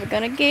 yeah, I'm never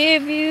gonna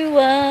give you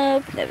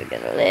up. Never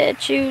gonna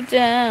let you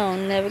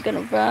down. Never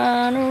gonna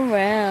run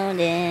around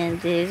and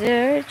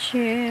desert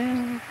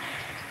you.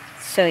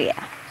 So,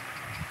 yeah.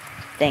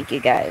 thank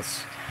you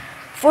guys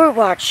for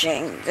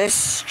watching this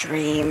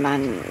stream,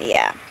 and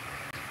yeah.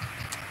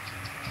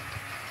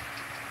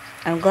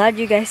 I'm glad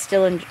you guys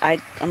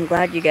I'm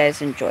glad you guys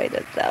enjoyed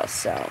it though,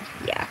 so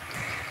yeah.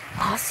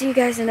 I'll see you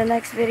guys in the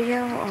next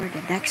video or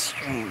the next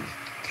stream.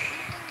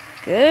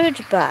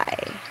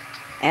 Goodbye.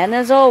 And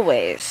as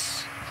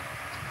always,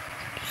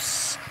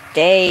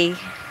 stay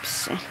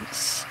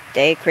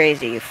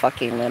crazy, you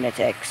fucking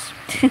lunatics.